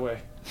done, by the way.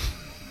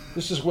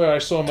 This is where I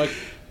saw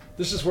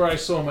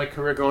my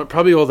career going.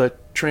 Probably all the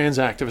trans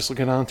activists will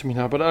get on to me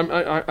now, but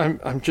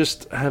I'm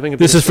just having a.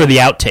 This is for the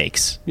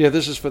outtakes. Yeah,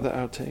 this is for the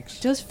outtakes.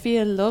 It does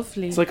feel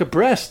lovely. It's like a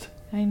breast.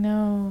 I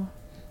know.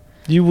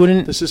 You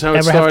wouldn't. This is how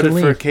it started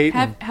for Kate.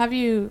 Have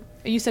you?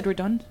 You said we're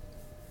done.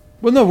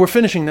 Well, no, we're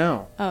finishing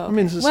now. Oh, I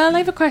mean, this is, well, I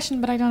have a question,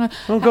 but I don't know.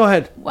 Oh, go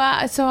ahead.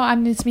 Well, so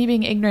it's me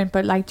being ignorant,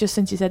 but like just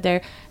since you said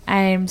there,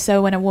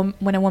 so when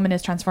a woman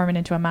is transforming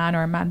into a man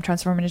or a man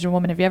transforming into a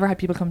woman, have you ever had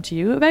people come to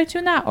you about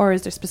doing that, or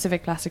is there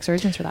specific plastic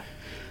surgeons for that?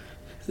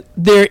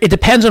 It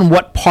depends on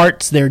what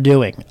parts they're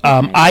doing.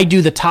 I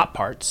do the top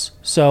parts,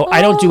 so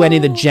I don't do any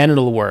of the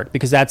genital work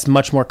because that's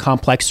much more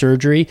complex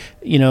surgery.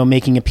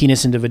 Making a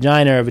penis into a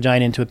vagina or a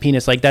vagina into a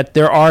penis like that.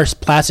 There are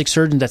plastic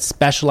surgeons that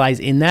specialize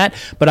in that,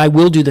 but I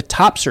will do the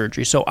top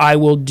surgery. So I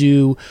will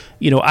do,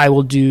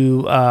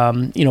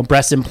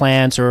 breast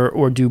implants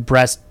or do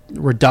breast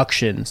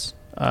reductions.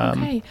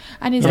 Okay,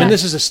 and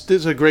this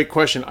is a great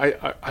question.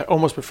 I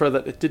almost prefer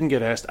that it didn't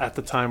get asked at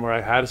the time where I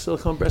had a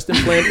silicone breast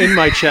implant in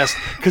my chest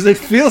because it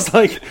feels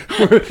like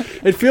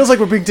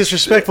we're being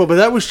disrespectful. But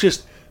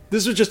this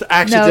was just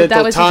accidental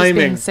that was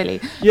timing. Just being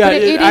silly. Yeah, but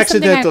it is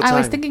accidental something timing. I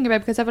was thinking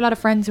about because I have a lot of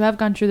friends who have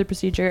gone through the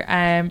procedure.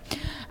 And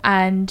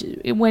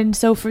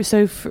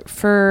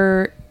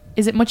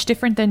is it much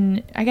different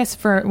than, I guess,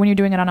 for when you're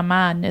doing it on a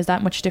man, is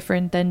that much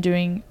different than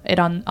doing it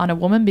on a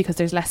woman because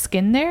there's less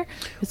skin there?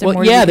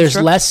 There's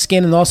less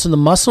skin and also the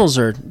muscles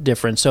are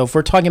different. So if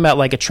we're talking about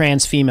like a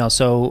trans female,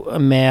 so a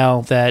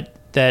male that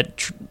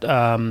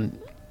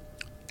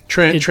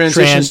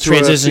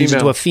transitions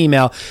into a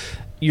female,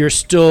 I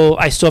still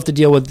have to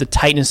deal with the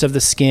tightness of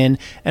the skin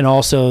and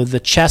also the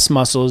chest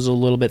muscle is a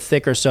little bit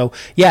thicker. So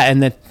yeah,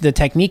 and the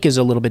technique is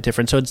a little bit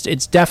different. So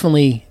it's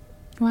definitely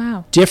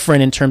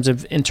different in terms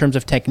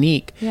of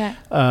technique. Yeah.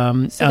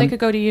 So they could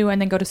go to you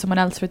and then go to someone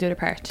else for the other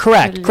part.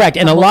 Correct.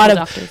 And a lot of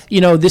doctors.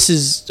 This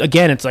is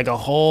again, it's like a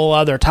whole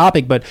other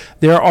topic, but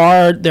there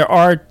are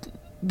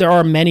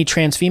many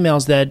trans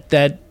females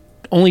that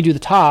only do the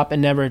top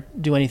and never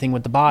do anything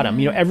with the bottom.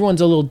 Everyone's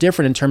a little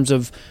different in terms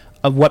of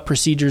what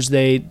procedures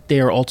they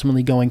are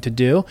ultimately going to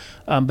do,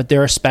 but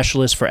there are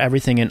specialists for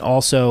everything, and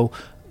also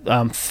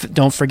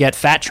don't forget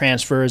fat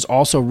transfer is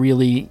also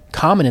really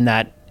common in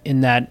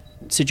that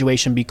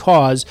situation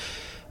because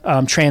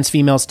trans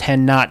females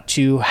tend not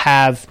to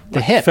have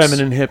the hips,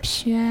 feminine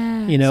hips.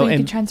 Yeah, so you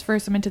can transfer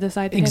some into the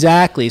side.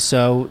 Exactly.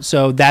 So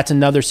that's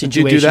another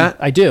situation. Did you do that?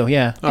 I do.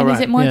 Yeah. And is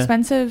it more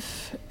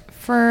expensive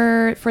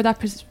for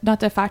that? Not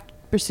the fat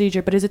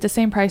procedure, but is it the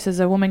same price as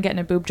a woman getting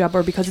a boob job,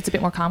 or because it's a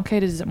bit more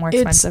complicated, is it more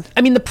expensive?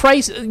 The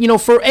price,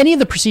 for any of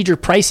the procedure,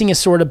 pricing is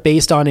sort of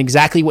based on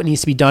exactly what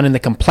needs to be done and the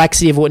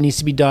complexity of what needs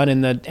to be done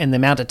and the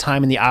amount of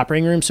time in the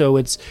operating room. So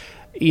it's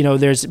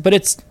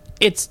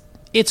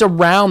it's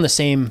around the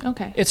same.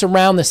 Okay. It's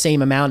around the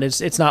same amount.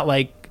 It's not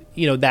like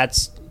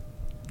that's.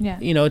 Yeah.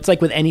 It's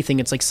like with anything.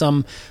 It's like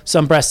some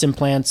breast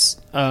implants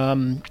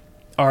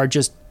are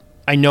just,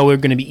 I know, are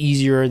going to be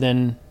easier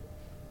than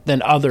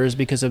others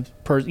because of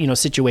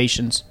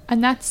situations.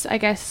 And that's, I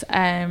guess,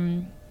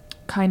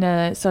 kind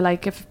of, so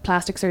like if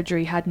plastic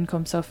surgery hadn't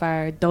come so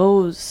far,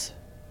 those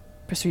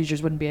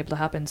procedures wouldn't be able to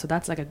happen. So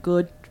that's like a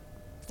good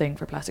thing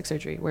for plastic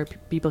surgery where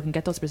people can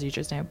get those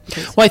procedures now.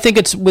 Well, I think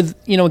it's with,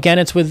 again,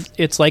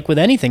 it's like with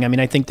anything. I mean,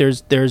 I think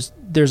there's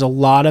a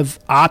lot of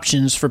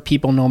options for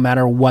people no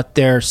matter what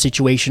their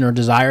situation or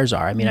desires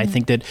are. I mean, I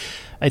think that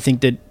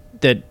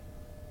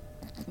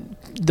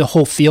the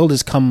whole field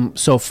has come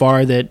so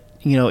far that,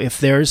 if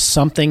there's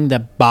something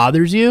that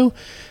bothers you,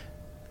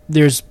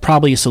 there's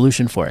probably a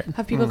solution for it.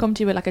 Have people come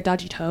to you with like a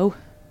dodgy toe?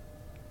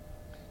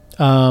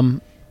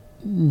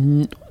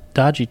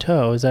 Dodgy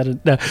toe, is that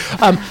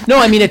no,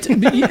 I mean, it's I'm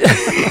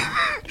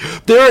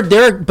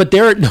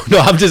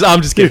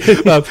just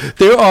kidding.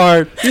 There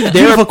are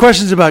beautiful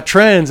questions about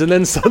trans, and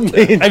then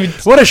suddenly,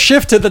 what a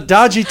shift to the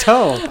dodgy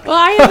toe. Well,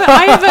 I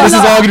have this is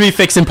all going to be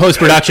fixed in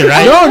post-production,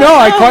 right? No,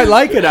 I quite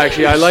like it,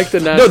 actually. I like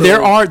the natural. No,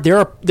 there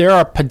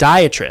are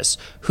podiatrists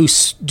who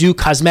do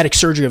cosmetic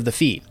surgery of the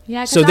feet.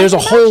 Yeah, so there's a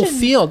whole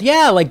field.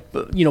 Yeah, like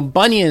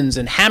bunions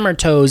and hammer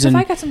toes. And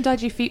I got some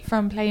dodgy feet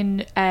from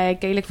playing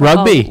Gaelic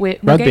football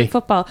Gaelic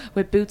football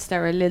with boots that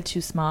were a little too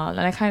small,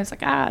 and I kind of was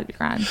like, it'd be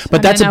grand. But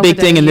and that's a big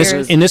thing in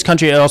this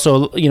country.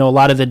 Also, a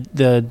lot of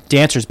the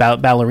dancers,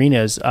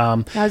 ballerinas.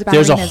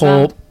 There's a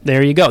whole. Well.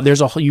 There you go.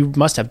 You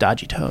must have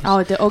dodgy toes.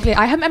 Oh, the ugly.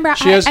 I remember.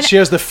 She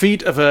has the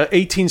feet of a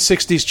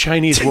 1860s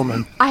Chinese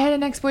woman. I had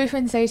an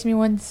ex-boyfriend say to me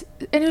once,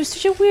 and it was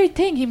such a weird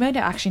thing. He might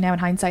have actually now in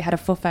hindsight had a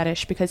foot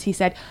fetish because he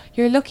said,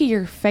 "You're lucky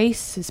your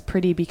face is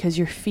pretty because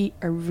your feet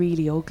are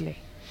really ugly."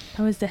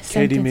 That was the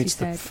Katie sentence meets he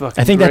said. the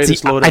fucking I think that's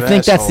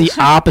assholes.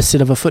 the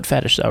opposite of a foot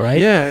fetish, though, right?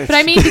 Yeah. But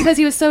I mean, because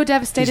he was so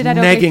devastated at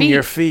ugly feet. Negging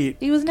your feet.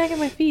 He was negging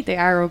my feet. They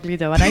are ugly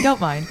though, and I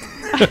don't mind.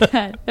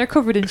 They're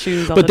covered in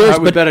shoes. We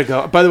better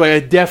go. By the way,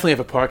 I definitely have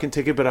a parking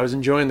ticket, but I was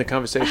enjoying the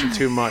conversation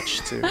too much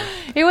to.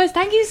 It was.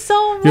 Thank you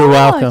so much. You're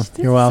welcome.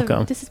 You're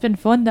welcome. This has been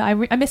fun. I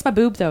missed my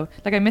boob though.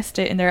 Like I missed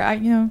it in there.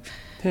 I'm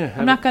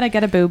not gonna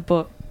get a boob,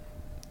 but.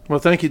 Well,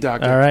 thank you,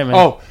 doctor. All right, man.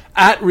 Oh,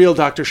 At Real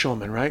Dr.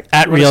 Schulman, right?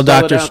 At You wanna Real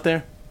spell it Dr. out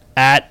there.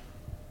 At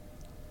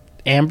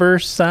Amber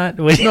side.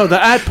 No,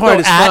 the at part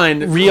is at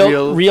fine.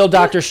 Real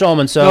Dr.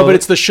 Schulman. So No, but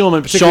it's the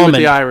Schulman, particularly with Schulman.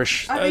 the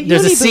Irish.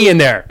 There's a C in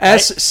there.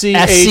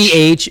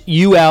 SCHULMAN.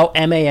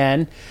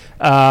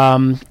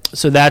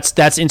 So that's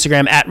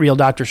Instagram at Real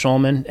Dr.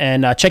 Schulman,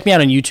 and check me out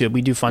on YouTube.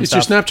 We do fun Is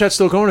stuff. your Snapchat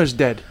still going or is it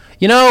dead?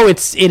 You know,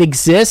 it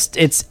exists.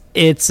 It's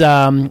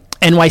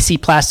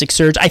NYC Plastic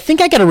Surge. I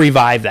think I got to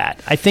revive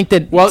that. I think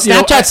that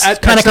Snapchat's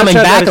kind of coming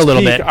back a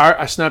little bit. Our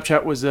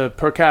Snapchat was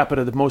per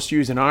capita the most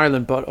used in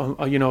Ireland, but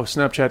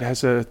Snapchat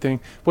has a thing.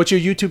 What's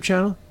your YouTube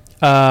channel?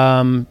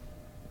 Do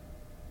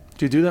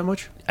you do that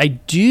much? I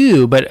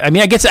do, but I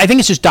mean, I think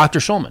it's just Dr.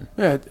 Schulman.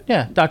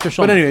 Yeah, Dr. Schulman.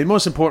 But anyway, the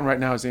most important right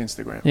now is the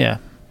Instagram. Yeah.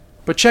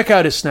 But check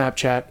out his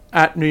Snapchat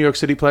at New York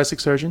City Plastic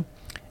Surgeon.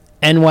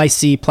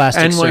 NYC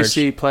Plastic Surge.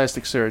 NYC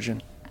Plastic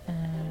Surgeon.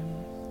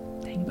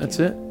 That's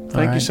it.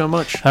 Thank you so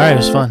much. All right, it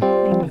was fun.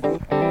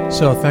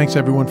 So thanks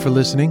everyone for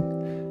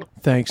listening.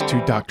 Thanks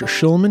to Dr.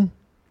 Schulman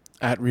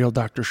at Real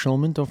Dr.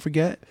 Schulman. Don't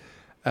forget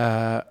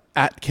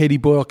at Katie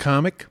Boyle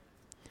Comic.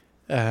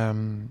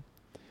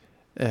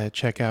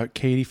 Check out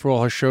Katie for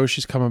all her shows.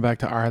 She's coming back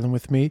to Ireland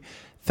with me.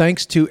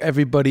 Thanks to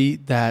everybody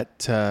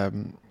that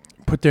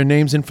put their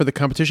names in for the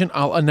competition.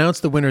 I'll announce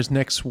the winners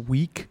next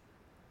week.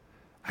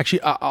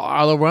 Actually,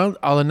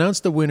 I'll announce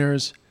the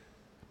winners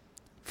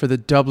for the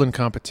Dublin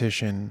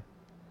competition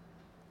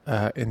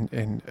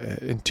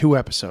in 2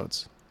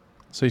 episodes.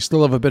 So you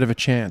still have a bit of a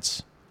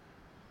chance.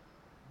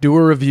 Do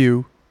a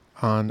review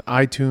on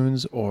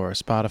iTunes or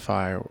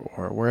Spotify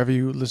or wherever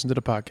you listen to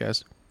the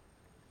podcast.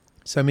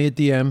 Send me a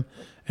DM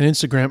and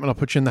Instagram, and I'll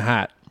put you in the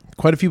hat.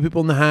 Quite a few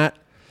people in the hat.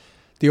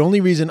 The only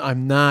reason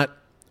I'm not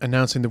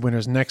announcing the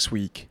winners next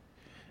week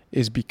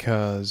is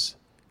because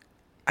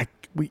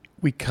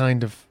we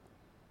kind of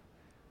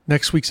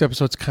next week's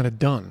episode's kind of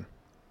done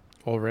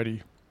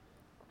already,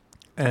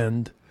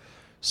 and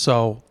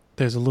so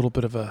there's a little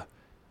bit of a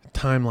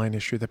timeline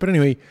issue there. But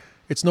anyway,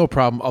 it's no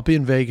problem. I'll be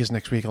in Vegas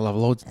next week. I'll have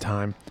loads of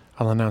time.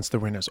 I'll announce the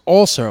winners.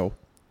 Also,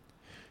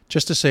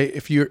 just to say,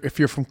 if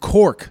you're from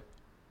Cork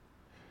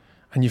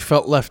and you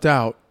felt left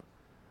out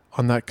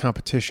on that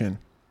competition,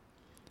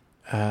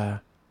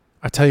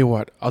 I tell you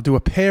what, I'll do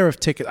a pair of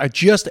tickets. I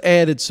just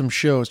added some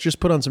shows,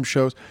 just put on some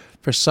shows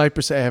for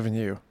Cypress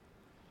Avenue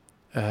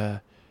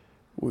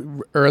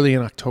early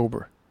in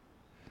October.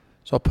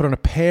 So I'll put on a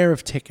pair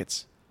of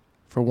tickets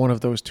for one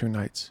of those 2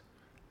 nights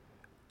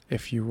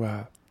if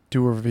you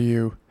do a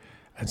review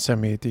and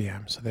send me a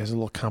DM. So there's a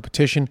little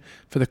competition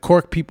for the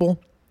Cork people.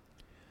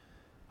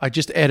 I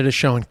just added a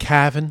show in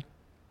Cavan,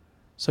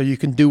 so you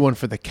can do one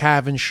for the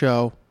Cavan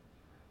show.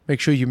 Make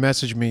sure you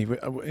message me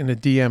in a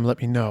DM,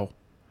 let me know.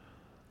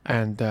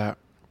 And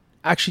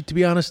actually, to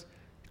be honest,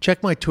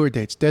 check my tour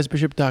dates,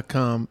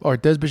 desbishop.com or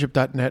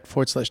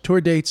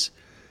desbishop.net/tour dates.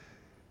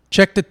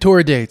 Check the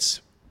tour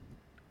dates.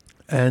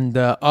 And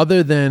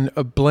other than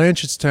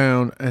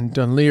Blanchardstown and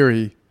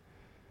Dunleary,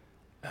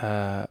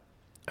 and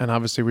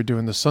obviously we're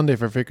doing the Sunday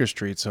for Vicar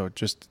Street, so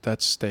just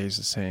that stays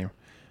the same.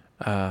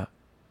 And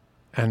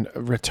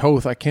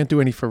Ratoath, I can't do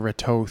any for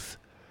Ratoath.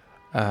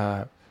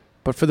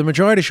 But for the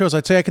majority of shows,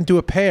 I'd say I can do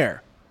a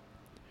pair.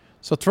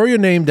 So throw your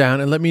name down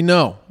and let me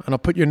know. And I'll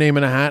put your name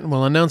in a hat and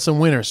we'll announce some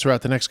winners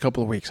throughout the next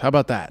couple of weeks. How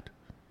about that?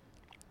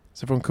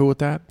 Is everyone cool with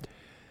that?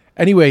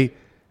 Anyway,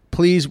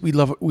 please, we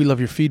love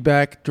your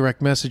feedback,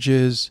 direct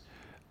messages.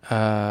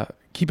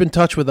 Keep in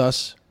touch with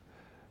us.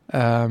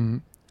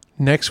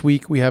 Next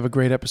week, we have a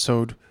great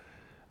episode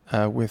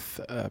with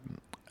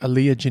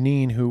Aaliyah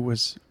Janine, who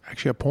was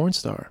actually a porn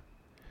star.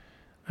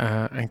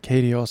 And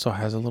Katie also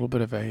has a little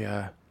bit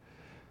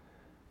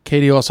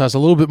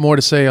more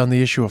to say on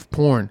the issue of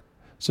porn.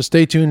 So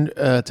stay tuned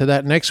to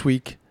that next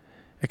week.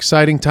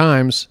 Exciting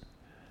times.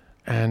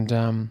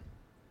 And,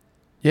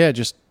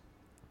 just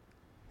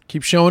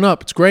keep showing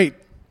up. It's great.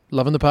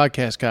 Loving the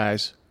podcast,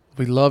 guys.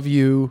 We love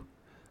you.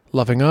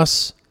 Loving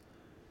us.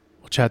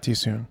 We'll chat to you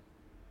soon.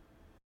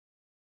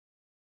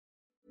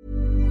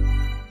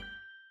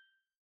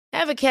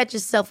 Ever catch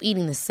yourself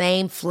eating the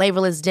same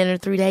flavorless dinner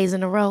 3 days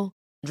in a row?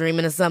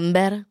 Dreaming of something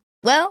better?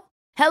 Well,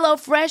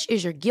 HelloFresh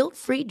is your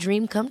guilt-free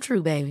dream come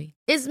true, baby.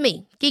 It's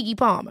me, Keke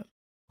Palmer.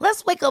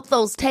 Let's wake up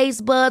those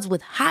taste buds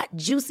with hot,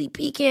 juicy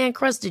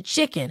pecan-crusted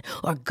chicken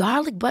or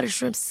garlic butter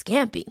shrimp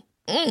scampi.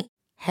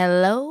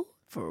 Hello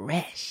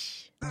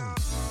Fresh.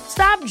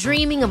 Stop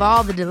dreaming of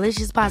all the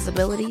delicious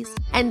possibilities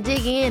and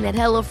dig in at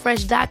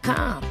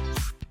HelloFresh.com.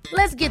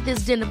 Let's get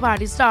this dinner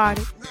party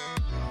started.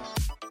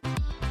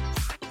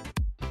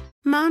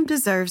 Mom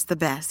deserves the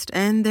best,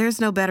 and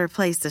there's no better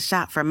place to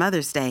shop for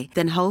Mother's Day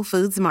than Whole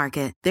Foods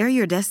Market. They're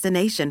your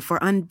destination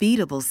for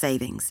unbeatable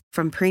savings,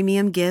 from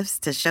premium gifts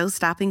to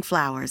show-stopping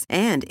flowers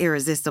and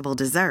irresistible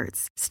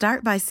desserts.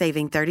 Start by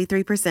saving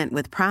 33%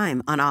 with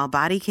Prime on all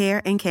body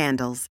care and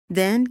candles.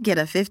 Then get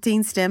a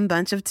 15-stem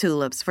bunch of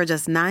tulips for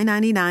just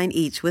 $9.99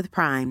 each with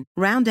Prime.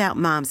 Round out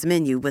Mom's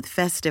menu with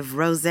festive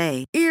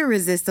rosé,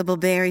 irresistible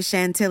berry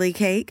chantilly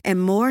cake,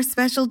 and more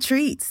special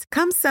treats.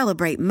 Come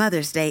celebrate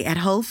Mother's Day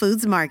at Whole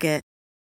Foods Market.